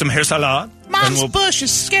 and we'll get some hair salad. Mom's bush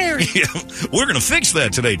is scary. Yeah, we're going to fix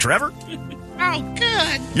that today, Trevor. Oh,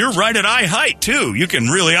 good. You're right at eye height, too. You can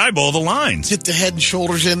really eyeball the lines. Get the head and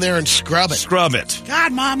shoulders in there and scrub it. Scrub it.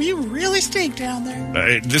 God, Mom, you really stink down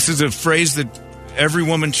there. This is a phrase that every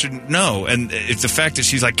woman should know, and it's the fact that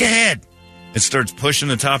she's like, "Go ahead." It starts pushing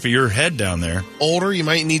the top of your head down there. Older, you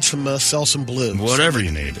might need some Selsun Blue. Whatever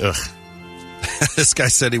you need. Ugh. This guy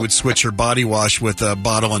said he would switch her body wash with a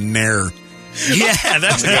bottle of Nair. Yeah,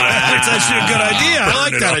 that's actually a good idea. I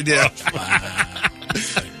like that idea.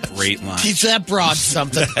 Great line. Teach that broad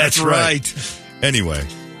something. That's right. Anyway,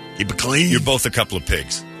 keep it clean. You're both a couple of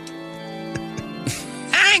pigs.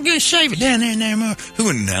 I ain't gonna shave it down there no more. Who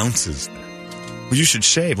announces that? Well, you should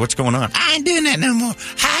shave. What's going on? I ain't doing that no more.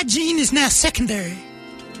 Hygiene is now secondary.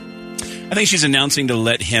 I think she's announcing to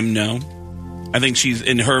let him know. I think she's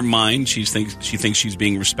in her mind. She thinks she's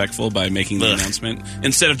being respectful by making the announcement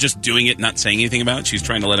instead of just doing it, not saying anything about it. She's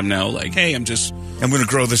trying to let him know, like, "Hey, I'm going to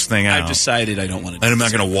grow this thing out. I've decided I don't want to. And I'm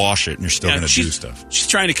not going to wash it, and you're still going to do stuff." She's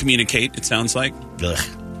trying to communicate. It sounds like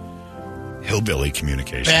hillbilly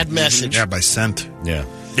communication. Bad message. Yeah, by scent. Yeah.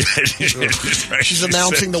 She's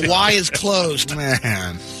announcing the Y is closed.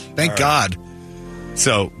 Man, thank God.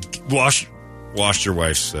 So, wash your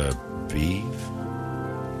wife's beef.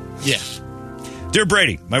 Yes. Dear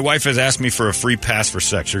Brady, my wife has asked me for a free pass for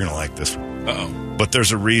sex. You're going to like this one. Uh-oh. But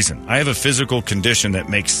there's a reason. I have a physical condition that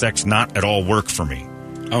makes sex not at all work for me.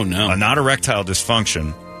 Oh, no. Not erectile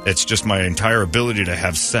dysfunction. It's just my entire ability to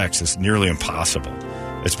have sex is nearly impossible.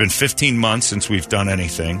 It's been 15 months since we've done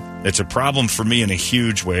anything. It's a problem for me in a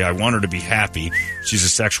huge way. I want her to be happy. She's a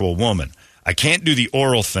sexual woman. I can't do the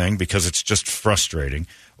oral thing because it's just frustrating.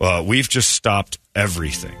 We've just stopped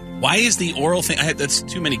everything. Why is the oral thing? That's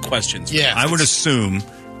too many questions. Yeah. I would assume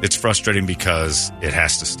it's frustrating because it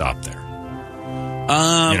has to stop there.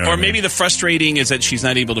 Or maybe the frustrating is that she's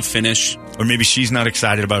not able to finish. Or maybe she's not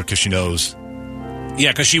excited about it because she knows.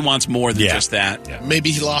 Yeah, because she wants more than just that. Yeah. Maybe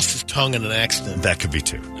he lost his tongue in an accident. That could be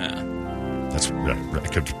too. Yeah. That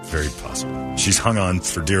could be very possible. She's hung on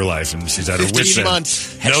for dear life, and she's at her wit's 15 end.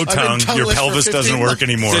 months. No I've been tongue. Your tongueless pelvis for 15 doesn't work months.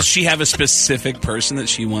 anymore. Does she have a specific person that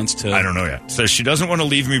she wants to? I don't know yet. Says she doesn't want to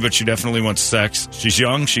leave me, but she definitely wants sex. She's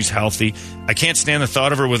young. She's healthy. I can't stand the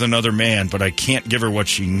thought of her with another man, but I can't give her what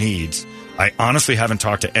she needs. I honestly haven't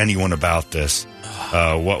talked to anyone about this.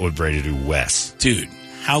 What would Brady do, Wes? Dude,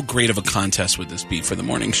 how great of a contest would this be for the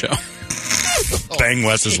morning show? Bang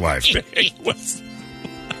Wes's wife.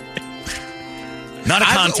 Not a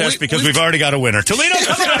contest because we've already got a winner. Toledo,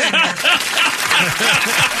 come on in.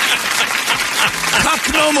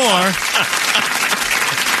 Talk no more.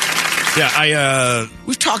 Yeah,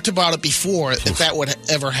 we've talked about it before. If that would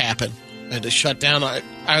ever happen and to shut down,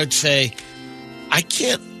 I would say I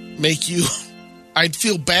can't make you. I'd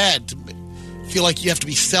feel bad to feel like you have to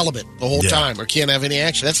be celibate the whole time or can't have any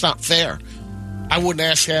action. That's not fair. I wouldn't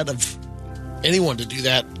ask that of anyone to do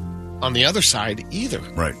that on the other side either.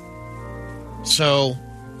 Right. So,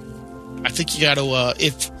 I think you got to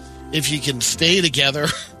if you can stay together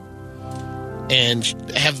and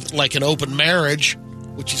have like an open marriage,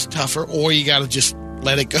 which is tougher, or you got to just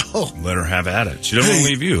let it go. Let her have at it. She doesn't want to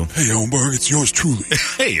leave you. Hey, Holmberg, it's yours truly.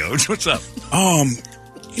 Hey, Oj, what's up?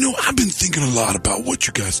 I've been thinking a lot about what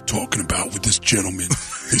you guys are talking about with this gentleman,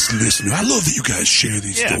 this listener. I love that you guys share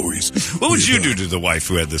these stories. What would you do to the wife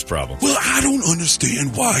who had this problem? Well, I don't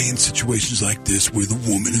understand why in situations like this where the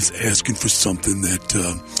woman is asking for something that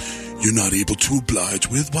you're not able to oblige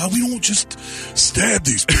with, why we don't just stab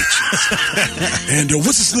these bitches. And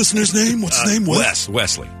what's this listener's name? What's his name?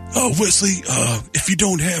 Wesley. Oh, Wesley, if you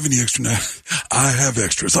don't have any extra now, I have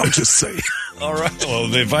extras. I'm just saying. All right. Well,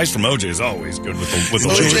 the advice from OJ is always good with the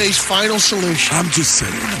OJ's final solution. I'm just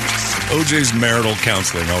saying. OJ's marital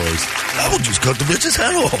counseling always. I will just cut the bitch's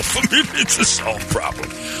head off. I mean, it's a solved problem.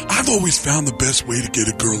 I've always found the best way to get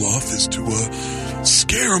a girl off is to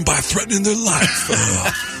scare them by threatening their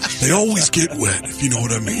life. They always get wet, if you know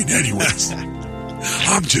what I mean. Anyways,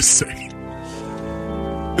 I'm just saying.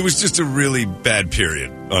 It was just a really bad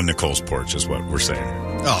period on Nicole's porch, is what we're saying.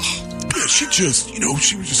 Oh. Yeah, she was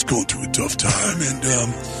just going through a tough time, and,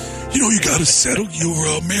 you got to settle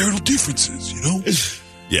your marital differences,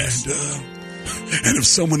 Yes. And if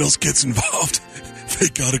someone else gets involved, they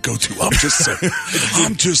gotta go to. I'm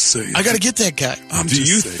just saying. I gotta get that guy. Do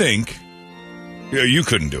you think you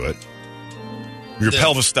couldn't do it? Your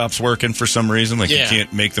pelvis stops working for some reason, like you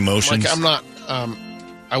can't make the motions. Like I'm not.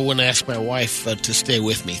 I wouldn't ask my wife to stay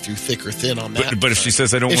with me through thick or thin on that. But if she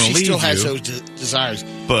says I don't want to leave you, if she still has those desires,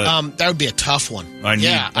 but that would be a tough one. I'd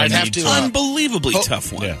have to unbelievably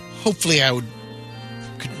tough one. Yeah. Hopefully, I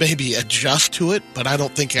could maybe adjust to it, but I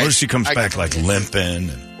don't think. What if she comes back like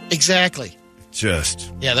limping? Exactly.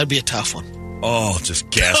 That'd be a tough one. Oh, just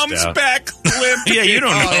gassed Comes out. back limping. Yeah, you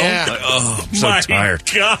don't know. Yeah. I'm so tired.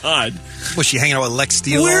 God. Was she hanging out with Lex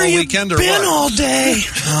Steele all weekend or been what? all day?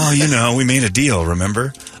 Oh, we made a deal,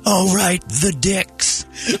 remember? Oh, right, the dicks.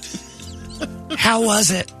 How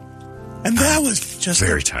was it? And that was just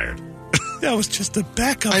very tired. That was just a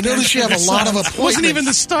backup. I noticed you have a lot of appointments. It wasn't even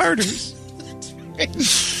the starters. I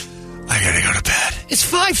gotta go to bed. It's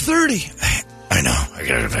 5:30. I know. I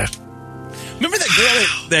gotta go to bed. Remember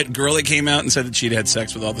that girl that came out and said that she'd had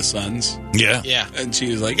sex with all the sons? Yeah. Yeah. And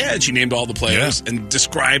she was like, she named all the players and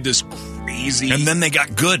described as crazy. And then they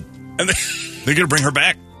got good. And they're going to bring her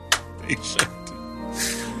back.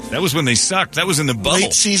 That was when they sucked. That was in the bubble.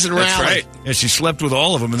 Late season rally. That's right. Yeah, she slept with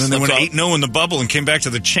all of them, and then they went 8-0 in the bubble and came back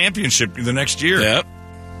to the championship the next year. Yep.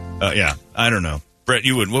 I don't know. Brett,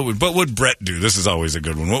 you would. What would Brett do? This is always a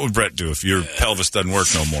good one. What would Brett do if your pelvis doesn't work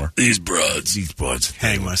no more? These broads.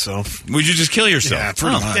 Hang myself. Would you just kill yourself? Yeah,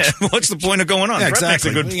 pretty much. Yeah, what's the point of going on? Yeah, Brett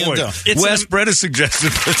exactly. makes a good point. Wes, Brett has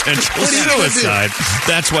suggested potential suicide.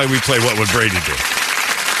 That's why we play What Would Brady Do?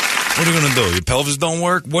 What are you going to do? Your pelvis don't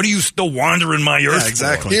work? What are you still wandering my earth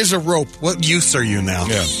exactly. for? Here's a rope. What use are you now?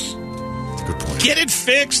 Yeah. That's a good point. get it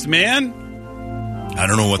fixed, man. I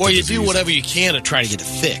don't know what you do whatever you can to try to get it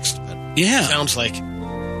fixed. But yeah. It sounds like...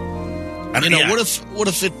 what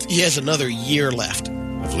if he has another year left?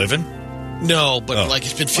 Of living? No, but like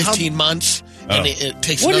it's been 15 months, and it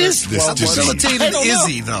takes another 12 months. Debilitated is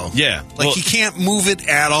he, though? Yeah. Like he can't move it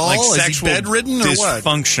at all? Like is sexual he bedridden or what?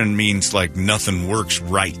 dysfunction means like nothing works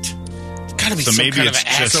right. It's got to be So some maybe kind it's of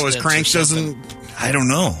just- So his crank doesn't... I don't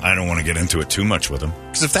know. I don't want to get into it too much with him.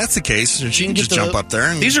 Because if that's the case, she can get just the- jump up there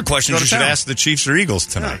and These are questions go to you should town. ask the Chiefs or Eagles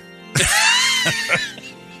tonight.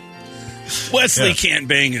 Wesley can't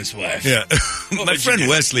bang his wife. Yeah. My would you friend do?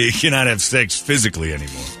 Wesley cannot have sex physically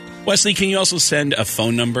anymore. Wesley, can you also send a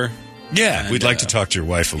phone number? Yeah. And, We'd like to talk to your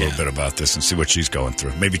wife a little bit about this and see what she's going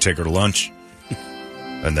through. Maybe take her to lunch.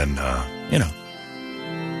 And then,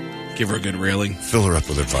 Give her a good railing. fill her up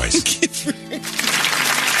with advice.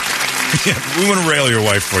 Yeah, we want to rail your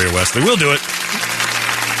wife for you, Wesley. We'll do it.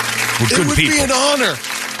 We're It good would people. be an honor.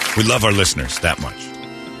 We love our listeners that much.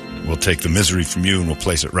 We'll take the misery from you and we'll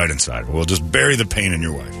place it right inside. We'll just bury the pain in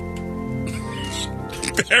your wife.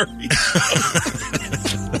 Barry.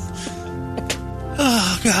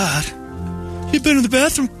 Oh, God. You've been in the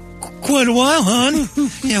bathroom quite a while, hon.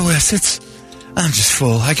 Yeah, Wes, I'm just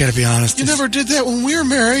full. I gotta be honest. You never did that when we were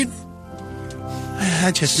married.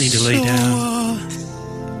 I just need to lay down.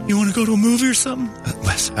 You want to go to a movie or something?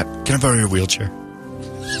 Wes, can I borrow your wheelchair?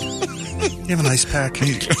 You have an ice pack.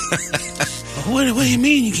 What do you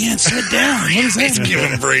mean you can't sit down? What is that? Give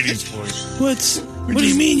him Brady's voice. What do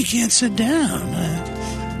you mean you can't sit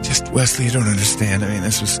down? Just, Wesley, you don't understand. I mean,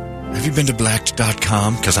 have you been to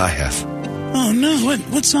blacked.com? Because I have. Oh, no.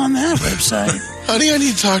 What's on that website? Honey, I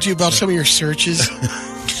need to talk to you about some of your searches.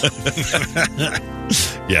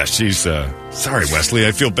 Yeah, she's, sorry, Wesley.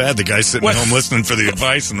 I feel bad. The guy's sitting home listening for the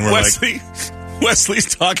advice, and we're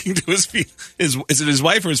Wesley's talking to is it his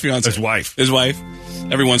wife or his fiance? His wife. His wife.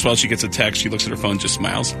 Every once in a while she gets a text, she looks at her phone, just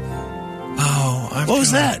smiles. Oh, what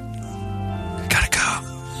was that? I gotta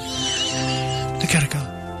go.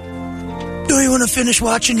 Do you want to finish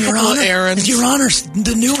watching Your Couple of Honor? errands. Your Honor's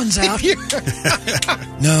the new one's out.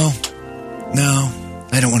 No,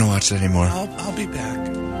 I don't want to watch that anymore. I'll be back.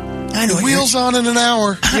 I know The wheel's on in an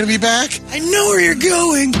hour. You gonna be back? I know where you're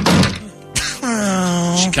going.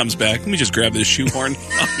 Oh. She comes back. Let me just grab this shoehorn.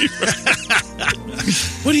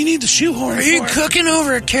 What do you need the shoehorn for? Are you cooking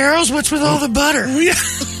over at Carol's? What's with all the butter?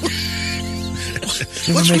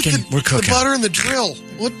 We're cooking. The butter and the drill.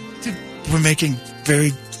 What? We're making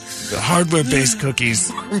very hardware-based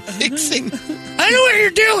cookies. Mixing. I know what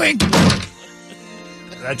you're doing.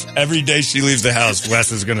 That's every day she leaves the house.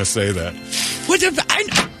 Wes is going to say that.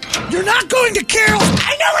 You're not going to Carol's.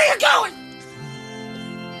 I know where you're going.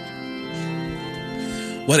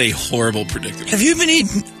 What a horrible predicament. Have you been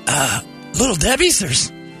eating Little Debbie's?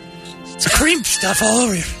 There's cream stuff all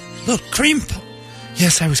over you. Little cream.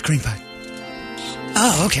 Yes, I was cream pie.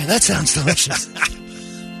 Oh, okay. That sounds delicious.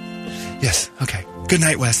 Yes, okay. Good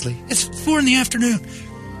night, Wesley. It's 4 PM.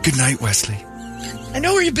 Good night, Wesley. I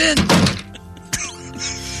know where you've been.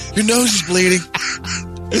 Your nose is bleeding.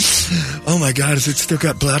 Oh my God, has it still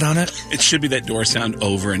got blood on it? It should be that door sound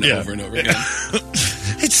over and over and over again.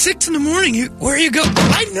 It's 6 a.m. Where are you going?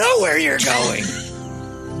 I know where you're going.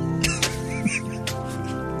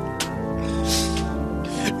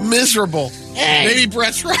 Miserable. Hey. Maybe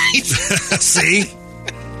Brett's right. See?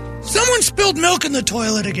 Someone spilled milk in the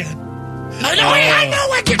toilet again. I know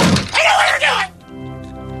what you're doing.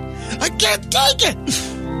 I can't take it.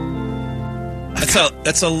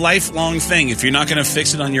 That's a lifelong thing. If you're not going to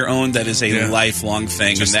fix it on your own, that is a lifelong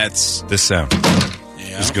thing. Just and that's this sound.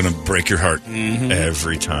 It's going to break your heart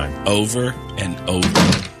every time. Over and over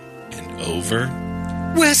and over.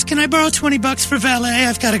 Wes, can I borrow $20 for valet?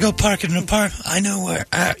 I've got to go park in an apartment. I know where.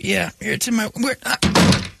 Yeah, here to my where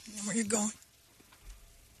you going?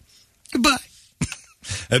 Goodbye.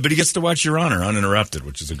 But he gets to watch Your Honor uninterrupted,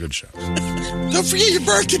 which is a good show. Don't forget your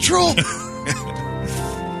birth control.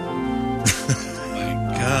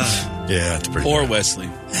 Yeah, it's pretty Poor bad. Wesley.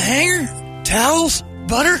 Hanger, towels,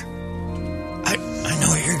 butter. I know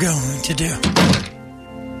what you're going to do.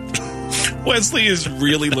 Wesley is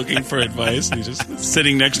really looking for advice. He's just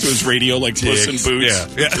sitting next to his radio like Puss in Boots.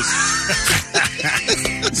 Yeah.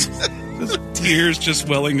 Tears just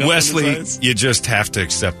welling up. Wesley, in his eyes. you just have to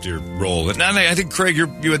accept your role. And I think, Craig,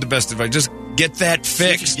 you had the best advice. Just get that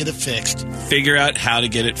fixed. Get it fixed. Figure out how to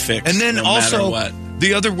get it fixed. And then no also, matter what.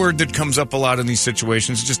 the other word that comes up a lot in these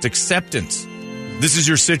situations is just acceptance. This is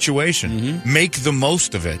your situation. Make the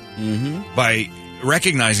most of it by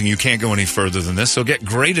recognizing you can't go any further than this. So get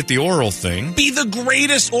great at the oral thing. Be the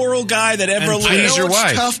greatest oral guy that ever And lived. please your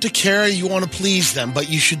wife. It's tough to carry. You want to please them, but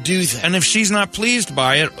you should do that. And if she's not pleased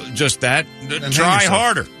by it, just that, hang try yourself.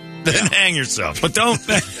 harder. Then hang yourself. But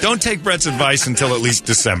don't take Brett's advice until at least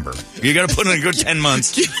December. You got to put in a good 10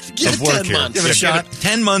 months Give of it work 10 here. months. Give it a shot.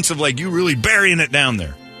 10 months of you really burying it down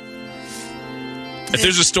there. If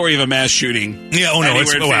there's a story of a mass shooting, Yeah, oh no,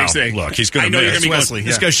 it's anywhere in Phoenix, say, look, he's going I to know you're miss. gonna be Wesley. going,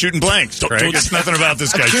 This guy's shooting blanks, Craig. It's nothing about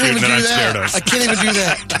this guy shooting that I'm scared of. I can't even do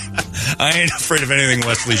that. I ain't afraid of anything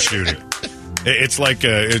Wesley's shooting. It's like,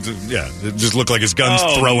 it just looked like his gun's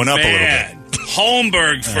throwing up a little bit.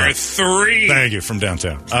 Holmberg for 3. Thank you, from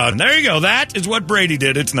downtown. There you go. That is what Brady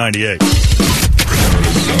did. It's 98.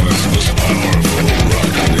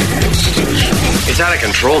 It's out of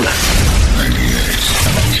control now.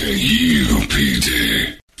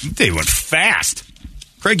 KUPD. They went fast.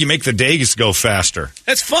 Craig, you make the days go faster.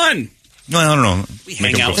 That's fun. No, I don't know. We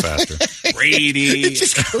Make hang them out go faster. Brady. I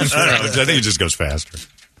don't know. I think it just goes faster.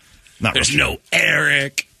 Not There's real no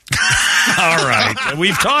Eric. All right.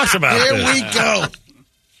 We've talked about Here this. we go.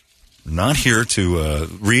 Not here to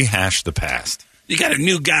rehash the past. You got a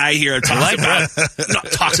new guy here that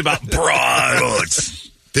talks about broads.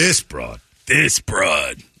 This broad. This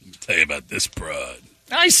broad. Let me tell you about this broad.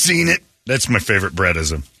 I seen it. That's my favorite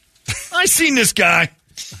breadism. I seen this guy.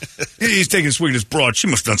 He's taking a swing at his broad. She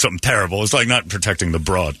must have done something terrible. It's like not protecting the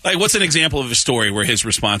broad. Like, what's an example of a story where his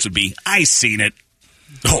response would be, I seen it.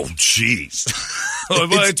 Oh, jeez.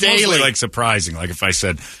 It's mostly like surprising. Like if I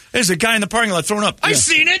said, there's a guy in the parking lot throwing up. I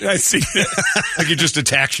seen it. I seen it. Like he just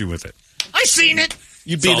attacks you with it. I seen it.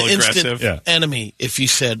 You'd be It's all the instant aggressive. enemy if you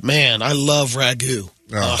said, man, I love ragu.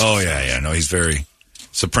 Oh, yeah. No, he's very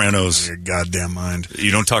Sopranos. Your goddamn mind.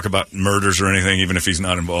 You don't talk about murders or anything, even if he's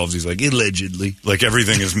not involved. He's like, allegedly. Like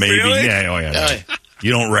everything is maybe. Really? Yeah, oh, yeah.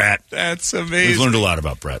 You don't rat. That's We've amazing. learned a lot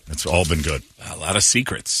about Brett. It's all been good. A lot of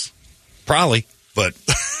secrets. Probably, but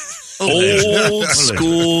Old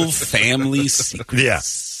school family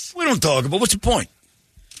secrets. yeah. We don't talk about. What's the point?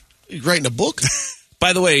 You're writing a book?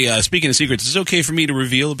 By the way, speaking of secrets, is it okay for me to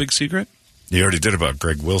reveal a big secret? You already did about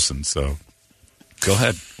Greg Wilson, so go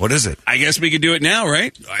ahead. What is it? I guess we could do it now,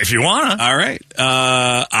 right? If you want to. All right.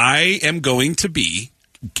 I am going to be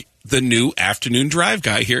the new afternoon drive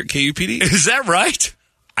guy here at KUPD. Is that right?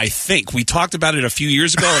 I think. We talked about it a few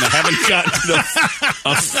years ago, and I haven't gotten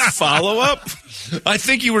a follow-up. I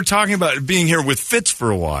think you were talking about being here with Fitz for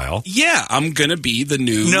a while. Yeah, I'm going to be the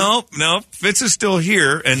new... No. Fitz is still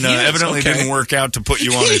here, and evidently didn't work out to put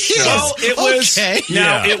you on his show. Well, it was... Okay.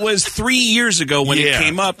 Now, it was 3 years ago when it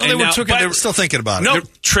came up. Well, they were still thinking about it. No,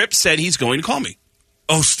 Tripp said he's going to call me.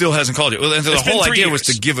 Oh, still hasn't called you. Well, the It's been whole 3 idea years.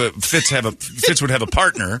 was to give Fitz would have a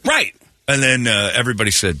partner. Right. And then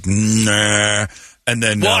everybody said, nah. And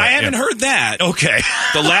then... Well, I haven't heard that. Okay.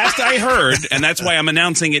 The last I heard, and that's why I'm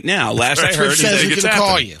announcing it now. Last I heard says is he's it's gonna call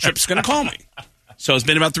happening. you. Tripp's going to call me. So it's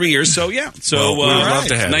been about 3 years. So yeah. So Well, we would love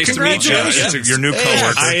to have you. nice to meet you. Congratulations. Yeah. Your new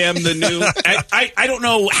coworker. I am the new. I don't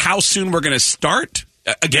know how soon we're going to start.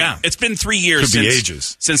 Again, it's been 3 years Could be since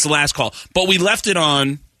ages. since the last call, but we left it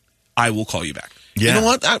on. I will call you back. Yeah. You know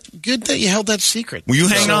what? Good that you held that secret. Will you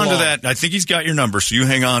hang so on to long. that? I think he's got your number, so you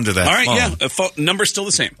hang on to that. All right, phone. number's still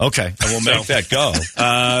the same. Okay, and we'll make that go.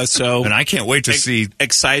 And I can't wait to see.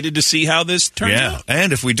 Excited to see how this turns out.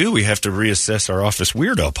 And if we do, we have to reassess our office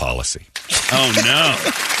weirdo policy. Oh, no.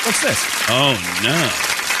 What's this? Oh,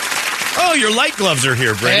 no. Oh, your light gloves are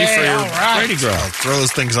here, Brady, for your Brady Grow. Throw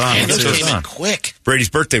those things on. And Let's those do came it. in quick. Brady's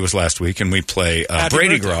birthday was last week, and we play Happy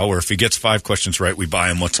Brady birthday. Grow, where if he gets 5 questions right, we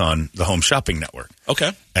buy him what's on the Home Shopping Network.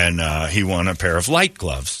 Okay. And he won a pair of light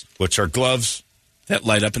gloves, which are gloves that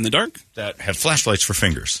light up in the dark, that have flashlights for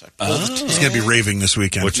fingers. He's going to be raving this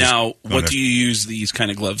weekend. Now, what do you use these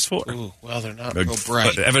kind of gloves for? Ooh, well, they're not real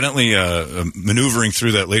bright. But evidently maneuvering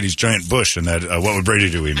through that lady's giant bush in that what would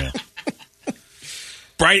Brady do email.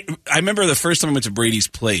 I remember the first time I went to Brady's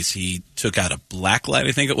place, he took out a black light,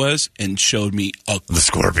 I think it was, and showed me the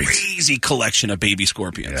scorpions. Crazy collection of baby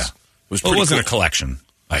scorpions. Yeah. It was Well, it wasn't cool. a collection,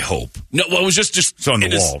 I hope. No, well, it was just It's on the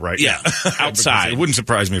it is- wall, right? Yeah, outside. It wouldn't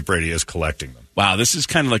surprise me if Brady is collecting them. Wow, this is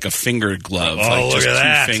kind of like a finger glove. Oh, like look just at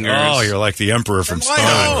that. 2 fingers. Oh, you're like the Emperor from Star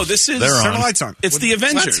Wars. No, this is... They're Turn on. the lights on. It's the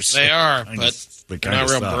Avengers. They are, I but just- they they're kinda not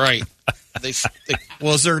real suck. bright. They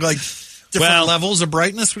Well, is there like different levels of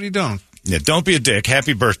brightness? What are you doing? Yeah, don't be a dick.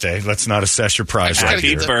 Happy birthday. Let's not assess your prize right Happy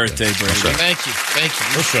here. birthday, Brady. Thank you.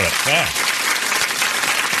 Oh, shut up.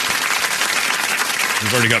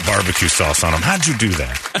 You've already got barbecue sauce on them. How'd you do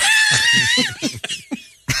that?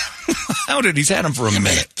 How did he's had them for a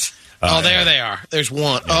minute? Oh, there they are. There's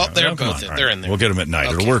one. Yeah, They're come both on. in. All They're right. in there. We'll get them at night.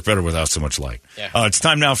 Okay. It'll work better without so much light. Yeah. It's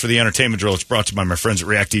time now for the entertainment drill. It's brought to you by my friends at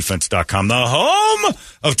reactdefense.com, the home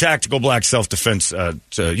of tactical black self-defense.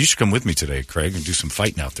 You should come with me today, Craig, and do some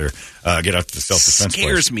fighting out there. Get out to the self-defense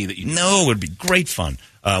Scares place. me that you... No, it would be great fun.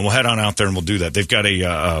 We'll head on out there and we'll do that. They've got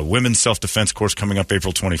a women's self-defense course coming up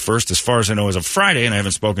April 21st. As far as I know, as of Friday, and I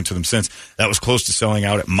haven't spoken to them since, that was close to selling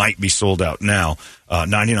out. It might be sold out now.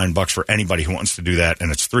 $99 for anybody who wants to do that,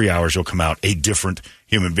 and it's 3 hours. You'll come out a different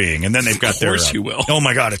human being. And then they've got their... Of course you will. Oh,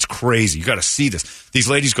 my God, it's crazy. You got to see this. These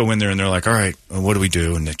ladies go in there, and they're like, all right, what do we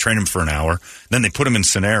do? And they train them for an hour. Then they put them in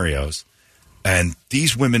scenarios. And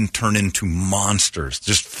these women turn into monsters,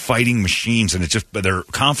 just fighting machines, and it's just their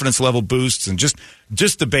confidence level boosts and just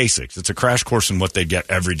the basics. It's a crash course in what they'd get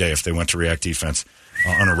every day if they went to React Defense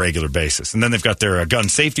on a regular basis. And then they've got their gun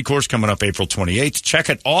safety course coming up April 28th. Check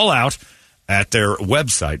it all out at their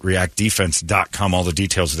website, reactdefense.com. All the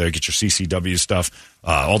details there. Get your CCW stuff.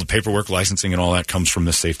 All the paperwork, licensing, and all that comes from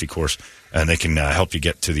this safety course, and they can help you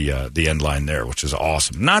get to the end line there, which is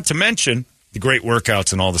awesome. Not to mention the great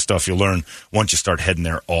workouts and all the stuff you'll learn once you start heading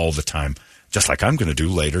there all the time, just like I'm going to do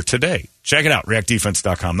later today. Check it out,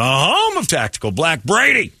 reactdefense.com, the home of tactical black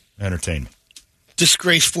Brady entertainment.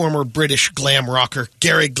 Disgraced former British glam rocker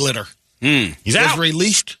Gary Glitter. He's was out.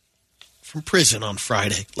 released from prison on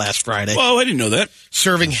last Friday. Whoa, I didn't know that.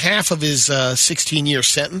 Serving half of his 16-year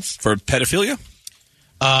sentence. For pedophilia?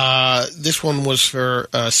 This one was for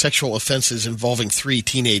sexual offenses involving 3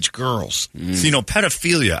 teenage girls. So,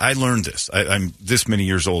 pedophilia, I learned this. I'm this many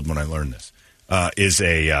years old when I learned this,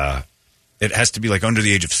 it has to be like under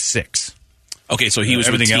the age of 6. Okay, so he was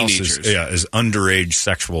with everything teenagers. else is underage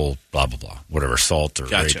sexual blah, blah, blah, whatever, assault or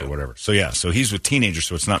Gotcha. rape or whatever. So he's with teenagers,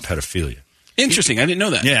 so it's not pedophilia. Interesting. I didn't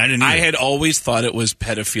know that. Yeah, I didn't either. I had always thought it was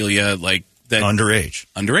pedophilia, like that.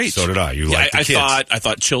 Underage. So did I. You yeah, like the kids. I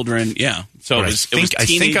thought children. Yeah. So But it was I think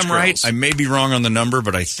teenage I'm right. girls. I may be wrong on the number,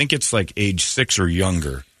 but I think it's like age 6 or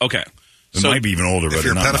younger. Okay. It might be even older. If but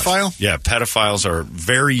you're a not pedophile? much. Yeah, pedophiles are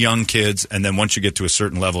very young kids, and then once you get to a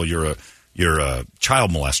certain level, you're a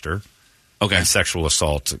child molester. Okay. And sexual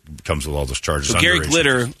assault comes with all those charges. So Gary Underage.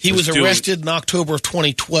 Glitter, He was arrested in October of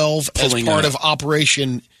 2012 as Pulling part a of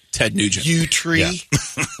Operation Ted Nugent. U-Tree,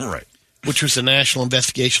 right? Which was a national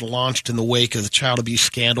investigation launched in the wake of the child abuse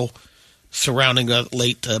scandal surrounding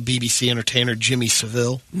late BBC entertainer Jimmy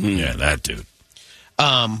Savile. Yeah, that dude.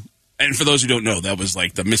 And for those who don't know, that was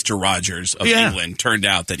like the Mr. Rogers of Yeah. England. Turned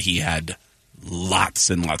out that he had lots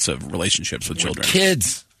and lots of relationships with children.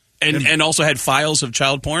 Kids. And also had files of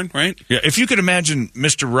child porn, right? Yeah, if you could imagine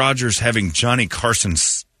Mr. Rogers having Johnny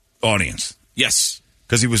Carson's audience. Yes.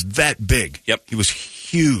 Because he was that big. Yep. He was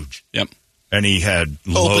huge. Yep. And he had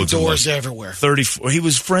Open loads doors of everywhere. 34. He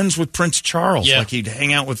was friends with Prince Charles. Yeah. Like he'd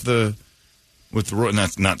hang out with the and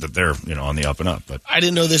that's not that they're, on the up and up, but I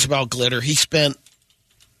didn't know this about Glitter. He spent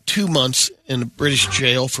 2 months in a British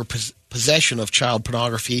jail for possession of child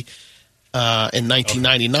pornography in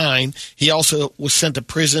 1999. He also was sent to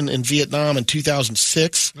prison in Vietnam in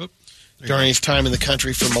 2006 during his time in the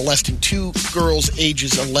country for molesting 2 girls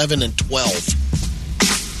ages 11 and 12.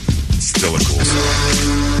 still a cool story.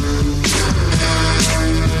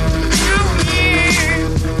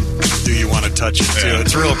 Do you want to touch it, too.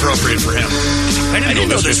 It's real appropriate for him. I didn't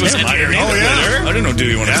know this was him. I didn't know Do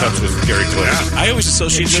You Want to Touch with Gary Glitter. Yeah. I always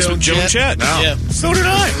associate this with Joan Jett. No. Yeah. So did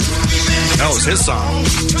I. That was his song.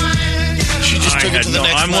 She just took it to the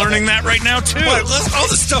next I'm level. learning that right now, too. All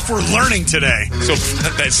the stuff we're learning today. So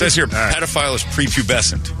it says here, pedophile is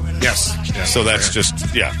prepubescent. Yes. So that's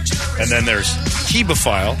just, yeah. And then there's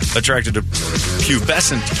hebophile, attracted to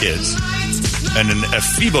pubescent kids. And an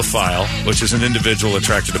ephebophile, which is an individual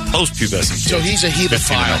attracted to post-pubescent kids. So he's a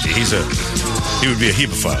hebophile. He would be a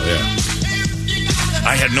hebophile, yeah.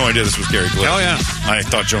 I had no idea this was Gary Glitter. Oh, yeah. I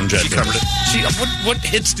thought Joan Jett covered it. What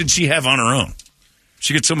hits did she have on her own?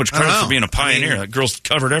 She gets so much credit for being a pioneer. That girl's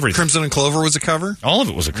covered everything. Crimson and Clover was a cover? All of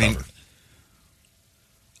it was a cover.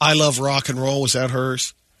 I Love Rock and Roll, was that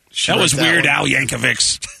hers? That was Weird Al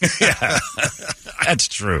Yankovic's. Yeah, that's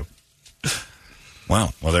true.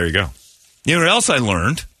 Wow. Well, there you go. You know what else I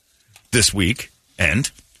learned this week? That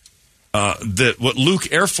what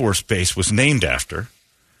Luke Air Force Base was named after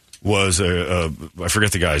was I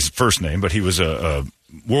forget the guy's first name, but he was a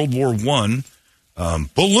World War I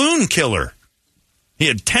balloon killer. He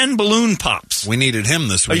had 10 balloon pops. We needed him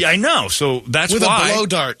this week. Yeah, I know. So that's with why a blow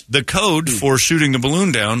dart. The code for shooting the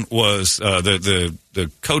balloon down was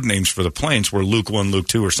the code names for the planes were Luke 1, Luke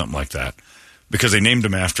 2, or something like that, because they named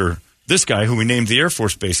him after this guy who we named the Air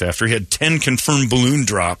Force Base after. He had 10 confirmed balloon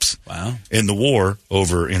drops in the war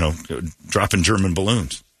over, dropping German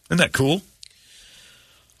balloons. Isn't that cool?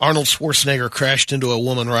 Arnold Schwarzenegger crashed into a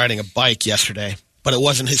woman riding a bike yesterday, but it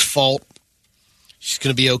wasn't his fault. She's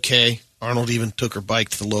going to be okay. Arnold even took her bike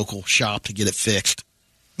to the local shop to get it fixed.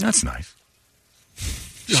 That's nice.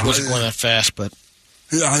 She wasn't going that fast, but...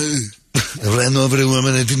 I ran over a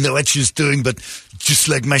woman. I didn't know what she was doing, but just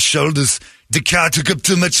like my shoulders, the car took up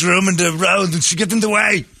too much room in the road and she got in the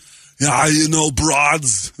way. Yeah,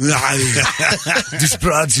 broads. This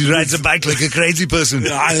broad, she rides a bike like a crazy person.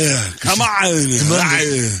 Come on.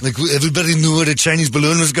 Like everybody knew where the Chinese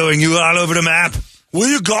balloon was going. You were all over the map. Where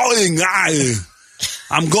you going?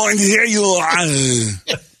 I'm going to hear you.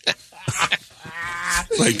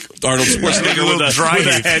 Like Arnold Schwarzenegger with a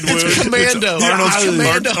head wound. Commando.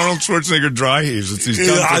 Arnold Schwarzenegger dry heaves. It's these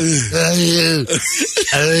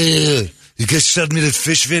You guys showed me that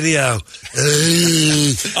fish video.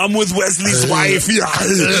 I'm with Wesley's wife.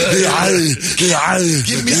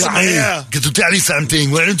 Give me some hair. Get to tell you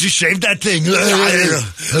something. Why don't you shave that thing?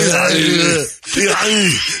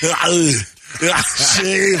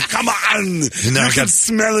 Shave, come on. You can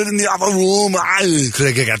smell it in the other room.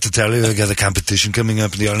 Craig, I got to tell you, I got a competition coming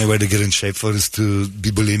up, and the only way to get in shape for it is to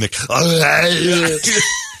be bulimic.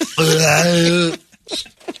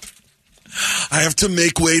 I have to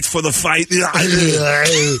make weight for the fight.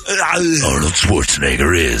 Arnold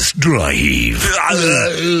Schwarzenegger is dry heave.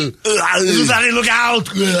 Everybody look out.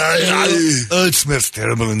 Oh, it smells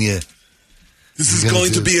terrible in here. This is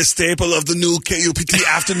going to be a staple of the new KUPT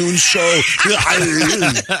afternoon show.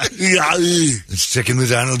 Let's check in with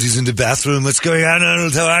Arnold. He's in the bathroom. What's going on,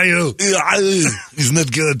 Arnold? How are you? He's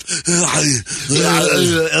not good.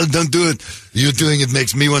 Don't do it. You doing it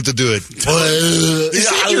makes me want to do it. Is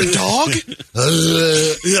that your dog?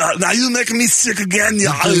 Now you're making me sick again.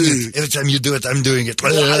 Every time you do it, I'm doing it.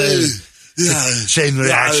 Chain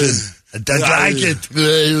reaction. I don't like it.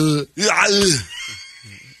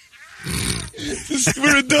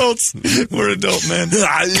 We're adults. We're adult men.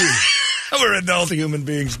 We're adult human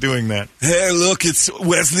beings doing that. Hey, look, it's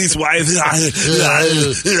Wesley's wife.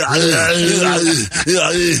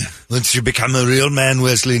 Once you become a real man,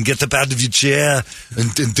 Wesley, and get up out of your chair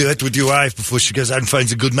and do it with your wife before she goes out and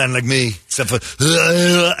finds a good man like me. Except for,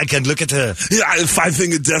 I can't look at her.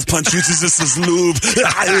 5-finger death punch uses this as lube.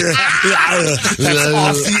 That's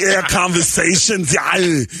off-the-air conversations.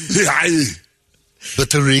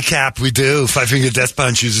 But to recap, we do. 5-finger death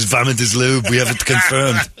punch uses vomit as lube. We have it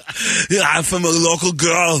confirmed. I'm from a local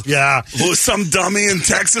girl. Yeah. Who some dummy in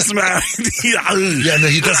Texas married. Yeah, no,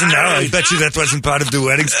 he doesn't know. I bet you that wasn't part of the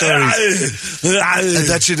wedding stories. I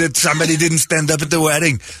bet you that somebody didn't stand up at the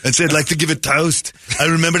wedding and said, like to give a toast. I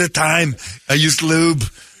remember the time I used lube.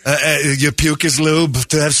 Your puke is lube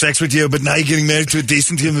to have sex with you, but now you're getting married to a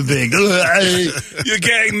decent human being. You're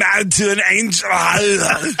getting married to an angel.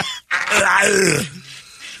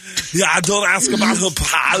 Yeah, don't ask about her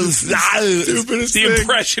pals. The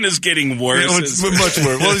impression is getting worse. Yeah, it's much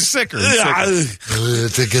worse. Well, it's sicker. I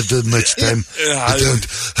think I did much time. I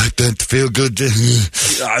don't feel good.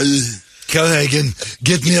 Cohagen,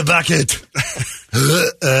 get me a bucket.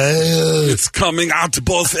 It's coming out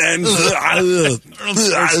both ends. Arnold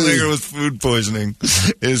Schwarzenegger with food poisoning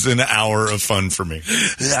is an hour of fun for me.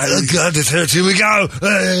 Oh, God, this hurts. Here we go.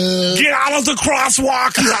 Get out of the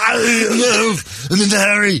crosswalk. I'm in a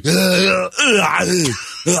hurry.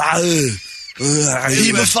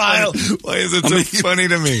 Hemophile. Why is it so funny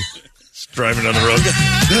to me? Just driving down the road.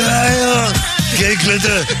 Gay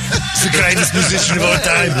Glitter. It's the greatest musician of all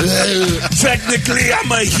time. Technically, I'm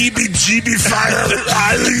a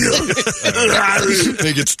heebie-jeebie-fire.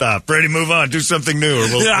 Make it stop. Brady, move on. Do something new or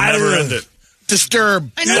we'll never end it.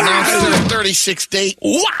 Disturbed announced their 36th date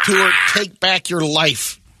tour, Take Back Your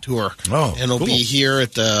Life tour. Oh, and it'll cool. be here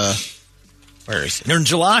at the... Where is it? They're in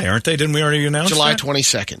July, aren't they? Didn't we already announce July that?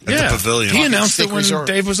 22nd. Yeah. At the Pavilion. He announced it State when Resort.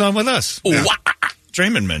 Dave was on with us. Yeah.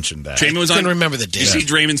 Draymond mentioned that. Draymond was on. Couldn't remember the Did you date.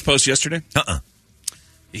 see Draymond's post yesterday? Uh-uh.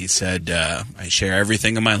 He said, I share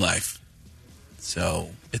everything in my life.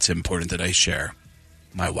 So it's important that I share.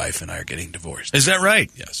 My wife and I are getting divorced. Is that right?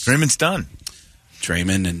 Yes. Draymond's done.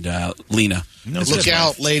 Draymond and Lena. Look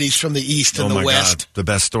out, ladies from the East and Oh, the my West. God. The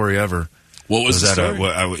best story ever. What was the that?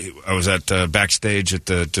 story? I was at backstage at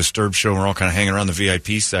the Disturbed show. And we're all kind of hanging around the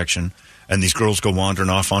VIP section. And these girls go wandering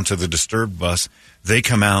off onto the Disturbed bus. They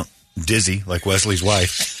come out dizzy, like Wesley's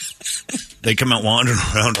wife. They come out wandering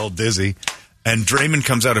around all dizzy. And Draymond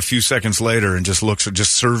comes out a few seconds later and just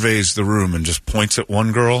surveys the room and just points at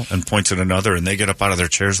one girl and points at another. And they get up out of their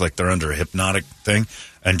chairs like they're under a hypnotic thing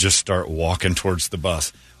and just start walking towards the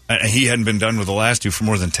bus. And he hadn't been done with the last two for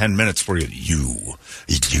more than 10 minutes for you.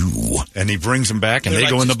 And he brings them back and They're they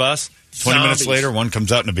like go in the just bus. 20 minutes zombies. later, one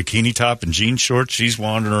comes out in a bikini top and jean shorts. She's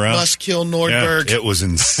wandering around. Buskill Nordberg. Yeah, it was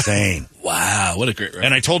insane. Wow, what a great ride.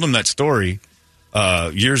 And I told him that story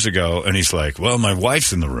years ago, and he's like, well, my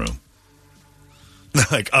wife's in the room.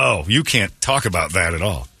 Like, oh, you can't talk about that at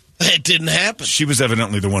all. It didn't happen. She was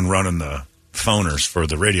evidently the one running the phoners for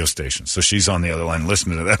the radio station, so she's on the other line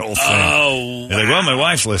listening to that whole thing. Oh, They're like, well, my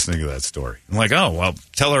wife's listening to that story. I'm like, oh, well,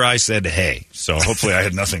 tell her I said hey. So hopefully I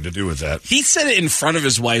had nothing to do with that. He said it in front of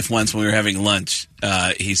his wife once when we were having lunch.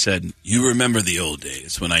 He said, you remember the old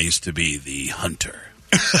days when I used to be the hunter.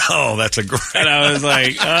 Oh, that's a great... And I was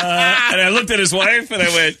like, and I looked at his wife and I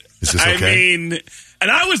went, Is this okay? I mean... And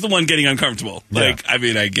I was the one getting uncomfortable. Yeah. Like, I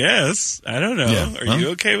mean, I guess. I don't know. Yeah. Are you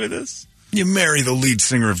okay with this? You marry the lead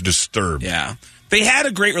singer of Disturbed. Yeah. They had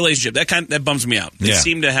a great relationship. That bums me out. They Yeah.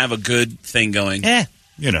 seemed to have a good thing going.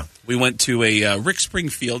 You know. We went to a Rick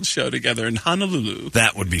Springfield show together in Honolulu.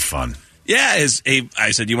 That would be fun. Yeah. I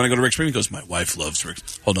said, you want to go to Rick Springfield? He goes, my wife loves Rick.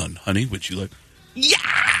 Hold on, honey, would you like... Yeah!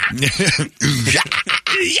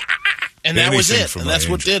 And that was Anything it. for And my that's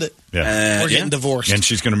what angel. did it. Yeah. We're getting divorced. And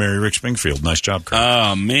she's going to marry Rick Springfield. Nice job, Kurt.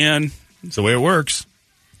 Oh, man. It's the way it works.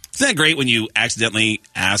 Isn't that great when you accidentally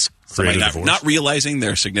ask somebody Create a divorce. not realizing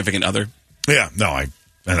their significant other? Yeah. No, I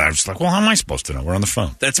was like, well, how am I supposed to know? We're on the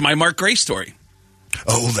phone. That's my Mark Grace story.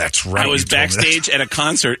 Oh, that's right. I was You told me that. backstage at a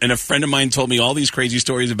concert, and a friend of mine told me all these crazy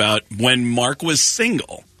stories about when Mark was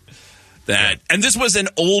single. And this was an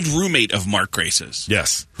old roommate of Mark Grace's.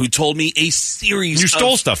 Yes. Who told me a series You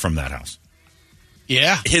stole of... stuff from that house.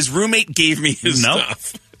 Yeah. His roommate gave me his No.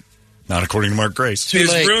 stuff. Not according to Mark Grace. His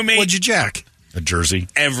roommate... What'd you jack? A jersey.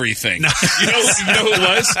 Everything. You know who it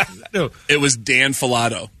was? No. It was Dan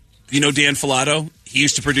Filato. You know Dan Filato? He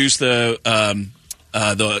used to produce the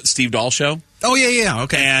Steve Dahl show. Oh, yeah.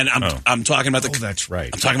 Okay. And I'm talking about the... Oh, that's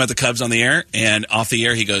right. I'm talking about the Cubs on the air, and off the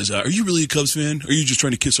air he goes, are you really a Cubs fan? Or are you just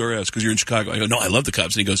trying to kiss our ass because you're in Chicago? I go, no, I love the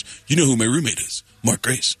Cubs. And he goes, you know who my roommate is? Mark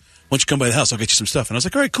Grace. Why don't you come by the house? I'll get you some stuff. And I was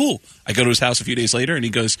like, all right, cool. I go to his house a few days later, and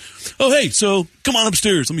he goes, oh, hey, so come on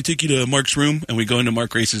upstairs. Let me take you to Mark's room. And we go into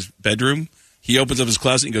Mark Grace's bedroom. He opens up his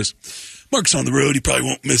closet and goes, Mark's on the road. He probably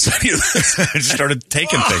won't miss any of this. I just started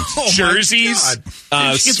taking things. Jerseys, Did you get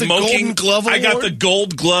the smoking. Golden Glove I got Award? the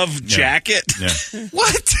Gold Glove jacket. Yeah.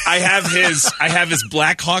 What? I have his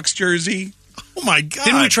Blackhawks jersey. Oh, my God.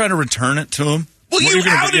 Didn't we try to return it to him? Well, What you are gonna do?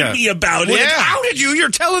 outed Yeah. me about Well, it. how did you? You're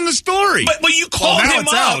telling the story. But you called now him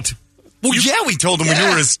it's up. out. Well, yeah, we told him we knew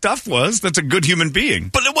where his stuff was. That's a good human being.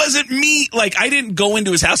 But it wasn't me. Like, I didn't go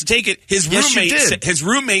into his house to take it. His Yes, you roommate. did. His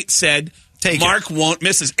roommate said, Take Mark won't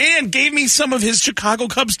miss this, and gave me some of his Chicago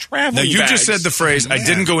Cubs travel. No, you bags. just said the phrase, I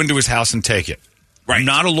didn't go into his house and take it. Right. I'm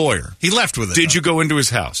not a lawyer. He left with it. Did you go into his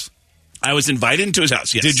house? I was invited into his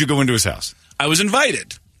house. Yes. Did you go into his house? I was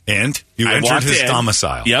invited. And you I entered walked his in.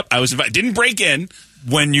 domicile. Yep, I was invited. Didn't break in.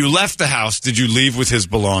 When you left the house, did you leave with his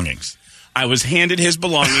belongings? I was handed his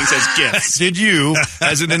belongings as gifts. Did you,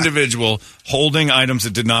 as an individual, holding items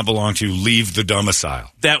that did not belong to you, leave the domicile?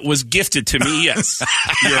 That was gifted to me, yes,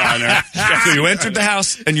 Your Honor. So you entered the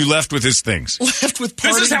house and you left with his things. Left with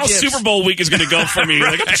party This is how gifts. Super Bowl week is going to go for me.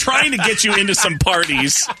 Like, I'm trying to get you into some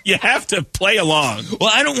parties. You have to play along. Well,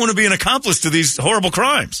 I don't want to be an accomplice to these horrible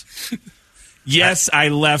crimes. Yes, I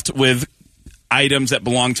left with items that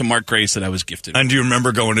belonged to Mark Grace that I was gifted. And do you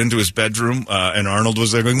remember going into his bedroom and Arnold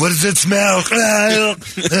was there going, "What does it smell?"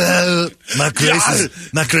 Mark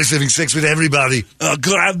Grace having sex with everybody.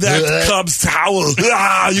 Grab that Cubs towel.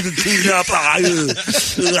 You can clean up. I'm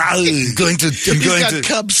going to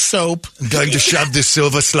Cub soap. I'm going to shove this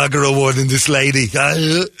Silver Slugger Award in this lady.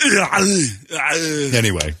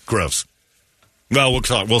 Anyway, gross. Well,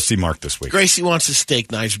 we'll see Mark this week. Gracie wants his steak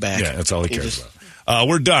knives back. Yeah, that's all he cares about.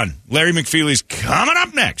 We're done. Larry McFeely's coming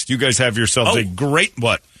up next. You guys have yourselves a great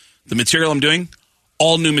what? The material I'm doing,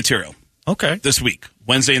 all new material. Okay. This week,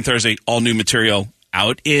 Wednesday and Thursday, all new material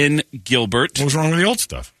out in Gilbert. What was wrong with the old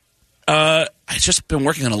stuff? I've just been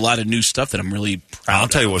working on a lot of new stuff that I'm really proud of. I'll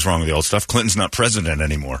tell you what's wrong with the old stuff. Clinton's not president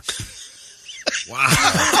anymore. Wow.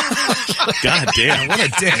 God damn. What a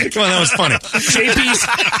dick. Well, that was funny.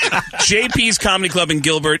 JP's Comedy Club in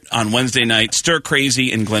Gilbert on Wednesday night. Stir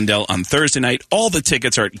Crazy in Glendale on Thursday night. All the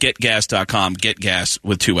tickets are at getgas.com. Getgas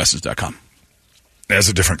with 2 S's.com. That's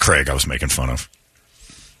a different Craig I was making fun of.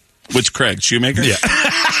 Which Craig? Shoemaker? Yeah.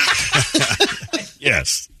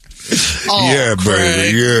 Yes. Oh, yeah,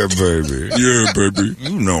 Craig. baby. Yeah, baby. Yeah, baby.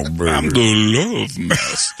 You know, baby. I'm the love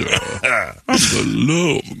master. I'm the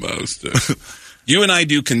love master. You and I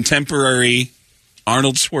do contemporary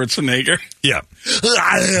Arnold Schwarzenegger. Yeah.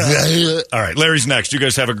 All right, Larry's next. You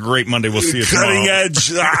guys have a great Monday. We'll see you tomorrow. Cutting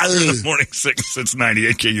edge. Morning 6, it's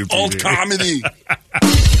 98 KUPD. Old comedy.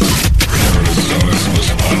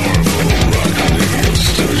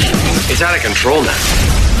 It's out of control now.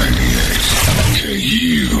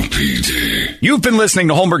 KUPD. You've been listening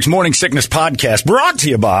to Holmberg's Morning Sickness Podcast, brought to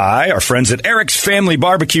you by our friends at Eric's Family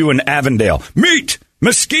Barbecue in Avondale. Meet,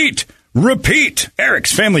 mesquite, repeat.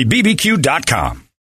 Eric'sFamilyBBQ.com.